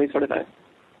this is really sort of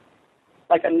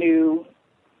a new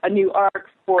arc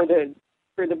for the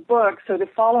book. So to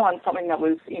follow on something that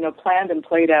was planned and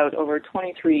played out over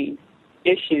 23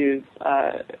 issues,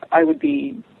 I would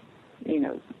be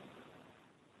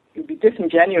it would be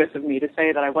disingenuous of me to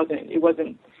say that it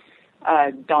wasn't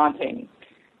daunting.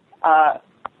 I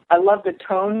love the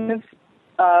tone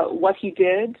of what he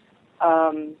did.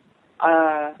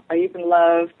 I even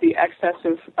love the excess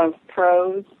of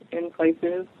prose in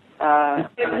places. I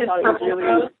thought it was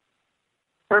really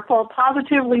purple,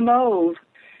 positively mauve.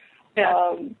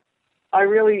 Yeah.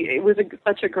 It was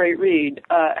such a great read.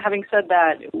 Having said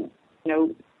that,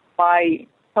 my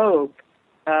hope,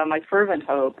 my fervent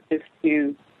hope, is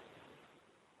to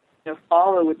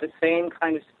follow with the same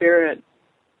kind of spirit,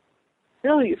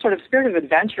 really sort of spirit of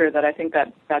adventure that I think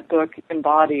that book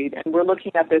embodied. And we're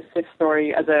looking at this Sif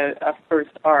story as a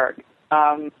first arc.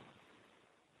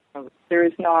 There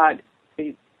is not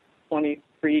a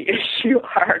 23-issue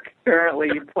arc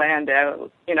currently planned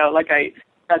out.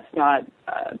 That's not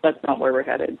where we're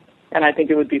headed. And I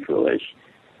think it would be foolish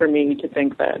for me to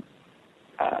think that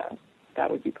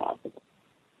that would be possible.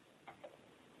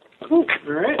 Cool.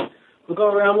 All right. We'll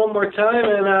go around one more time,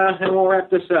 and we'll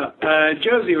wrap this up.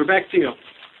 Josie, we're back to you.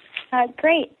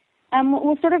 Great.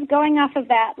 Well, sort of going off of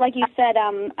that, like you said,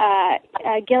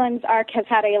 Gillen's arc has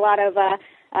had a lot of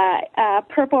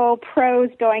purple prose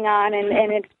going on,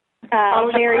 and it's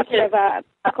very sort of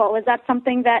political. Is that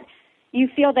something that you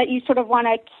feel that you sort of want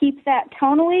to keep that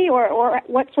tonally, or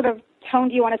what sort of tone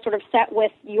do you want to sort of set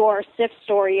with your Sif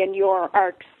story and your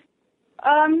arcs?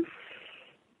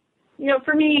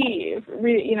 For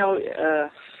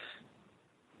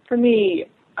me,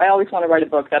 I always want to write a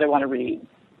book that I want to read,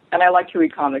 and I like to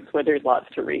read comics where there's lots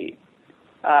to read.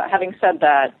 Having said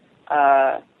that,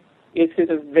 this is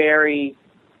a very,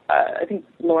 I think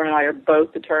Lauren and I are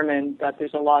both determined that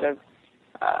there's a lot of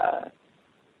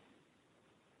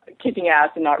kicking ass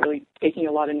and not really taking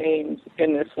a lot of names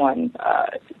in this one.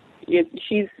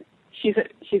 She's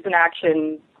an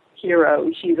action hero.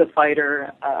 She's a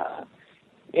fighter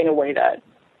in a way that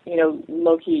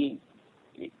Loki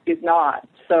is not.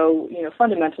 So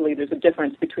fundamentally, there's a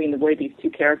difference between the way these two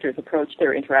characters approach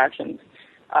their interactions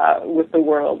with the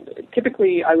world.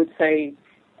 Typically, I would say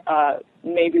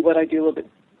maybe what I do a little bit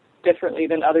differently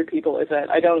than other people is that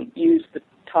I don't use the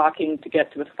talking to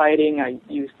get to the fighting. I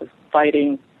use the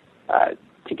fighting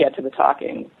to get to the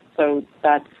talking. So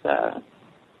that's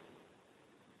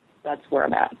where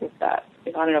I'm at with that. I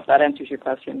don't know if that answers your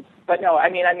question. But no, I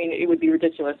mean, it would be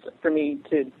ridiculous for me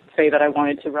to say that I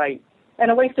wanted to write, and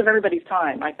a waste of everybody's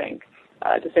time, I think,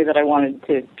 to say that I wanted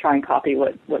to try and copy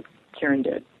what Kieran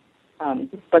did.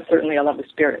 But certainly I love the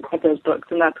spirit of those books,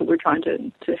 and that's what we're trying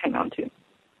to hang on to.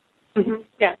 Mm-hmm.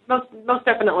 Yeah, most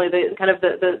definitely. The kind of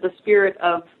the spirit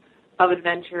of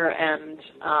adventure and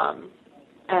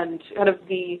kind of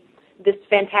this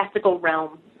fantastical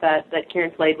realm that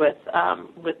Kieran played with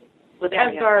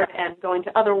Asgard and going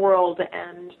to Otherworld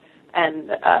and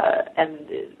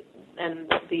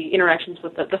the interactions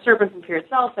with the serpent from Fear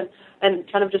itself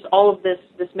and kind of just all of this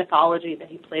mythology that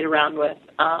he played around with.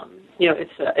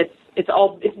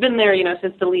 It's been there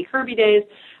since the Lee Kirby days,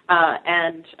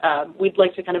 and we'd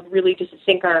like to kind of really just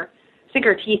sink our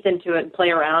teeth into it and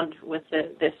play around with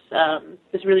this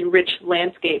really rich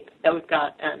landscape that we've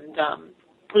got, and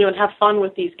have fun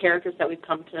with these characters that we've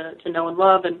come to know and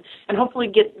love, and hopefully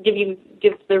give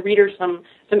the reader some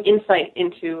insight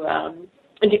into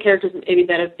characters maybe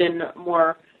that have been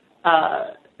more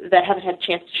that haven't had a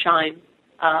chance to shine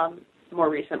more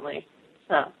recently.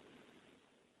 So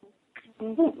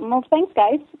Well, thanks,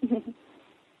 guys.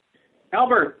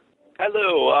 Albert.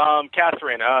 Hello,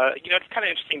 Kathryn. It's kind of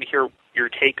interesting to hear your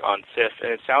take on Sif,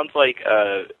 and it sounds like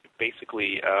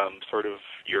basically sort of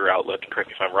your outlook, and correct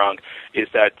me if I'm wrong, is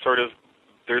that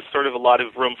there's sort of a lot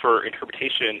of room for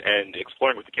interpretation and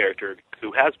exploring with the character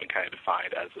who has been kind of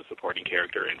defined as a supporting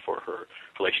character and for her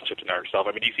relationship to herself.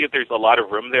 I mean, do you see that there's a lot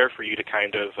of room there for you to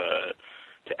kind of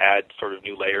to add sort of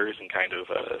new layers and kind of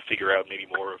figure out maybe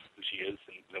more of who she is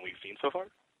than we've seen so far?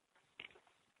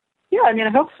 Yeah, I mean, I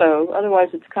hope so. Otherwise,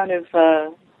 it's kind of,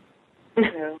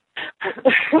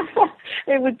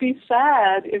 it would be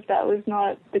sad if that was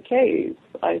not the case,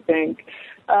 I think.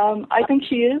 I think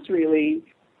she is really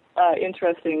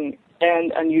interesting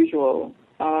and unusual.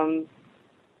 And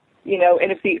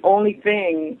if the only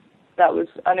thing that was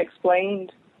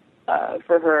unexplained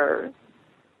for her,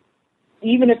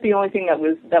 even if the only thing that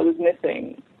was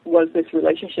missing was this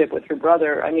relationship with her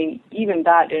brother, I mean, even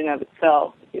that in and of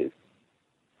itself is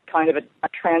kind of a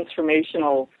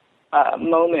transformational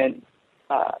moment,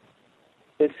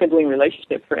 the sibling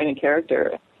relationship for any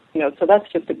character. So that's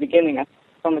just the beginning. I think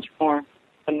so much more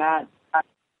than that.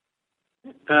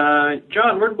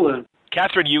 John, word balloon.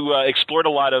 Kathryn, you explored a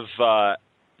lot of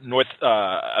North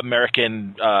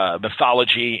American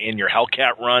mythology in your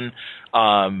Hellcat run.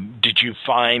 Did you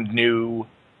find new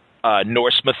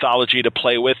Norse mythology to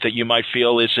play with that you might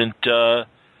feel isn't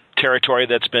territory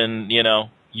that's been,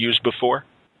 used before?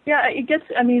 Yeah, it gets,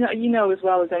 I mean, as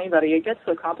well as anybody, it gets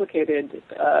so complicated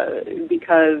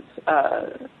because,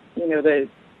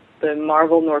 the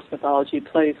Marvel Norse mythology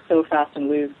plays so fast and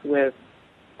loose with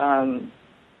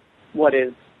what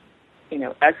is,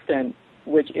 extant,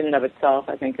 which in and of itself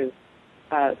I think is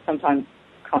sometimes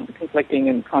conflicting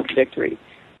and contradictory.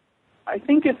 I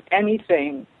think if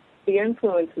anything, the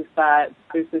influence is that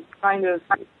there's this kind of,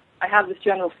 I have this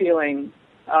general feeling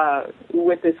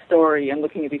with this story and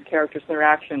looking at these characters'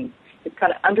 interactions, it's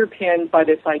kind of underpinned by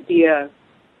this idea,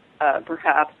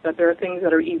 perhaps, that there are things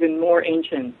that are even more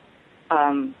ancient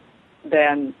than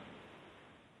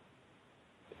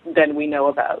we know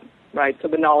about, right? So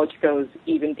the knowledge goes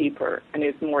even deeper and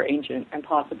is more ancient and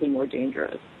possibly more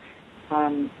dangerous.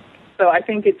 So I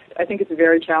think it's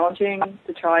very challenging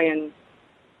to try and,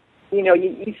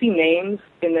 you see names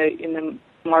in the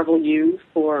Marvel use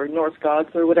for Norse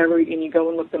gods or whatever, and you go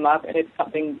and look them up, and it's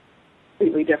something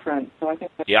completely different. So I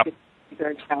think that's a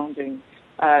very challenging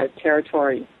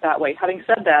territory that way. Having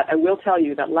said that, I will tell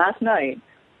you that last night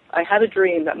I had a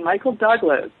dream that Michael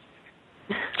Douglas,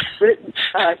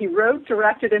 he wrote,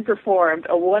 directed, and performed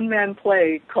a one-man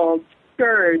play called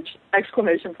Scourge! !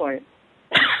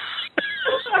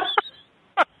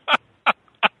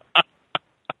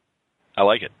 I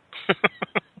like it.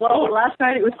 Well, last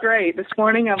night it was great. This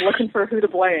morning I'm looking for who to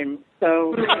blame.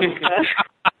 So,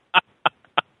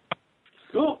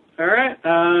 cool. All right.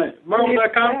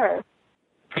 Marvel.com.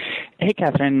 Hey,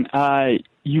 Kathryn.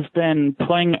 You've been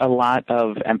putting a lot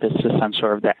of emphasis on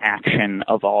sort of the action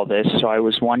of all this, so I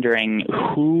was wondering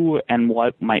who and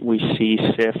what might we see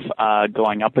Sif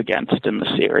going up against in the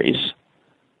series?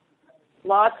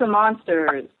 Lots of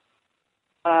monsters.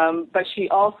 But she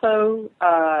also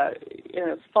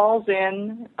falls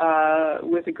in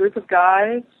with a group of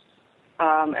guys,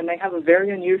 and they have a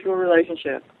very unusual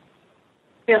relationship.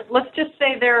 Yeah, let's just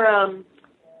say they're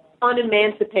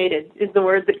unemancipated is the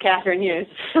word that Kathryn used.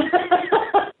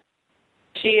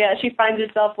 She finds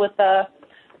herself with a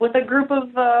group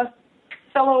of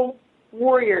fellow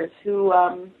warriors who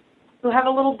have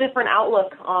a little different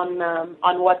outlook on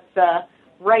what's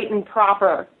right and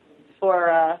proper.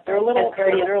 They're a little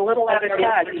out of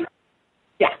touch.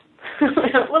 Yeah, a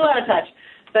little out of touch.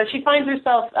 So she finds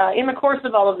herself in the course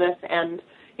of all of this, and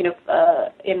in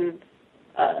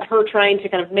her trying to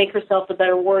kind of make herself a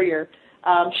better warrior,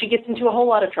 she gets into a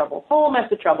whole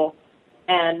mess of trouble,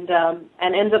 and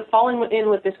ends up falling in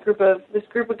with this group of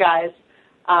guys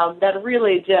that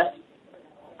really just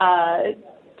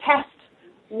test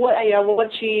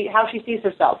how she sees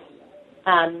herself.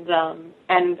 And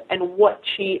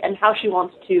how she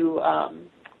wants to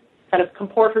kind of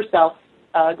comport herself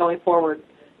going forward.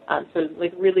 So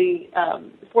like really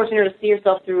forcing her to see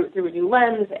herself through a new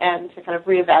lens and to kind of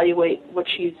reevaluate what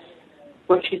she's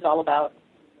all about.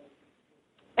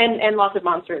 And lots of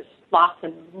monsters, lots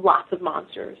and lots of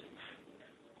monsters.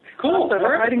 Cool. So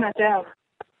we're writing that down.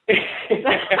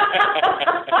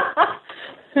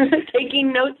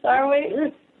 Taking notes, are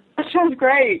we? That sounds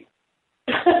great.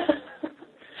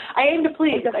 I aim to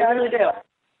please. I really do.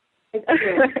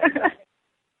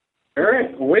 All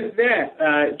right. With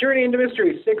that, Journey into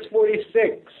Mystery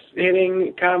 646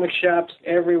 hitting comic shops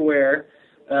everywhere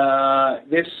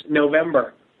this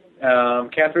November.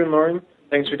 Kathryn, Lauren,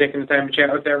 Thanks for taking the time to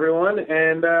chat with everyone,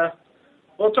 and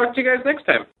we'll talk to you guys next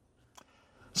time.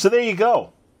 So there you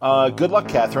go. Good luck,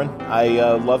 Kathryn.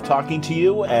 I love talking to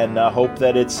you, and hope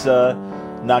that it's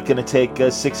not going to take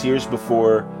 6 years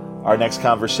before our next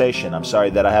conversation. I'm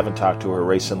sorry that I haven't talked to her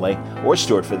recently, or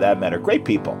Stuart for that matter. Great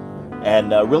people,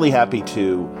 and really happy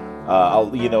to,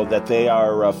 that they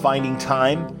are finding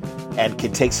time and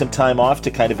can take some time off to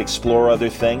kind of explore other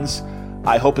things.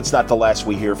 I hope it's not the last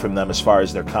we hear from them as far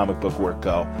as their comic book work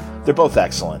go. They're both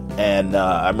excellent, and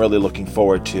I'm really looking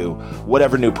forward to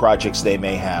whatever new projects they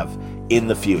may have in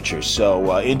the future.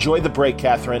 So enjoy the break,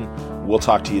 Kathryn. We'll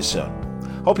talk to you soon.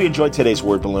 Hope you enjoyed today's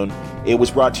Word Balloon. It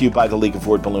was brought to you by the League of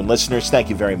Word Balloon listeners. Thank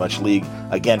you very much, League,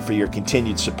 again, for your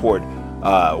continued support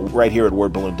right here at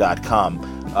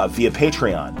wordballoon.com via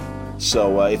Patreon.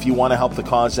 So if you want to help the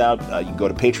cause out, you can go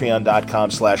to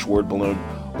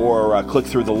patreon.com/wordballoon or click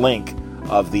through the link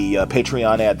of the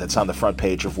Patreon ad that's on the front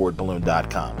page of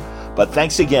wordballoon.com. But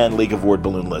thanks again, League of Word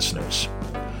Balloon listeners.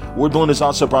 Word Balloon is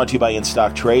also brought to you by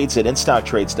InStock Trades at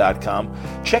InStockTrades.com.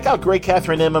 Check out great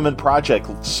Kathryn Immonen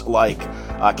projects like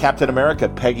Captain America,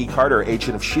 Peggy Carter,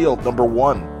 Agent of S.H.I.E.L.D.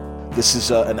 #1. This is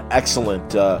an excellent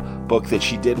book that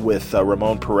she did with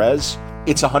Ramon Perez.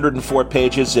 It's 104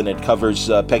 pages, and it covers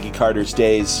Peggy Carter's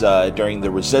days during the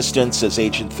Resistance as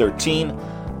Agent 13.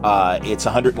 It's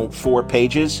 104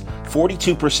 pages,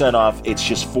 42% off. It's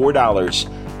just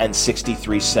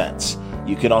 $4.63.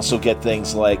 You can also get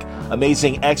things like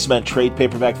Amazing X-Men Trade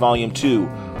Paperback Volume 2,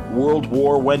 World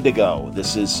War Wendigo.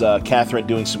 This is Kathryn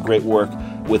doing some great work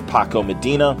with Paco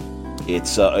Medina.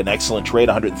 It's an excellent trade,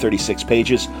 136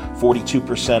 pages,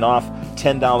 42% off,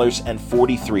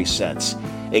 $10.43.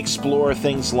 Explore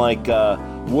things like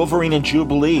Wolverine and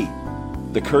Jubilee,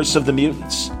 The Curse of the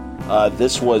Mutants.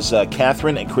 This was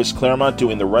Kathryn and Chris Claremont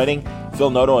doing the writing, Phil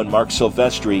Noto and Mark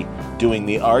Silvestri doing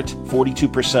the art,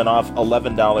 42% off,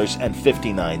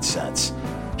 $11.59.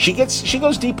 She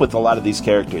goes deep with a lot of these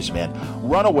characters, man.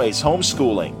 Runaways,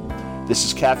 Homeschooling. This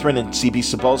is Kathryn and C.B.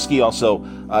 Cebulski, also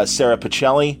Sarah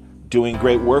Pacelli doing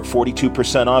great work,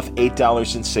 42% off,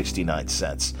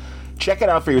 $8.69. Check it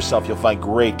out for yourself. You'll find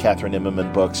great Kathryn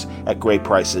Immonen books at great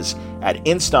prices at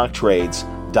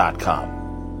InStockTrades.com.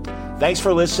 Thanks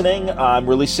for listening. I'm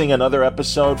releasing another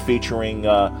episode featuring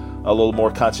a little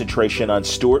more concentration on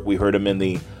Stuart. We heard him in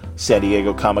the San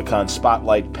Diego Comic-Con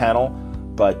Spotlight panel,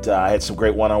 but I had some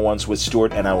great one-on-ones with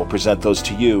Stuart, and I will present those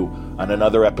to you on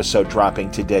another episode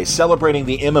dropping today, celebrating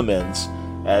the Immonens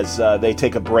as they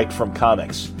take a break from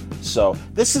comics. So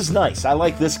this is nice. I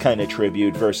like this kind of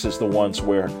tribute versus the ones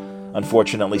where,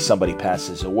 unfortunately, somebody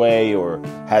passes away or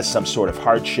has some sort of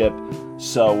hardship.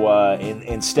 So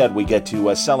instead, we get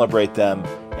to celebrate them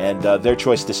and their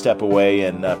choice to step away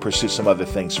and pursue some other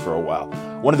things for a while.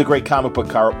 One of the great comic book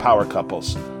power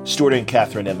couples, Stuart and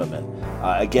Kathryn Immonen.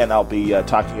 Again, I'll be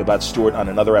talking about Stuart on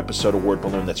another episode of Word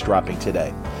Balloon that's dropping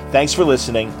today. Thanks for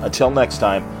listening. Until next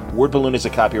time, Word Balloon is a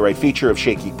copyright feature of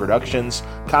Shaky Productions,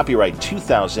 copyright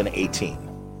 2018.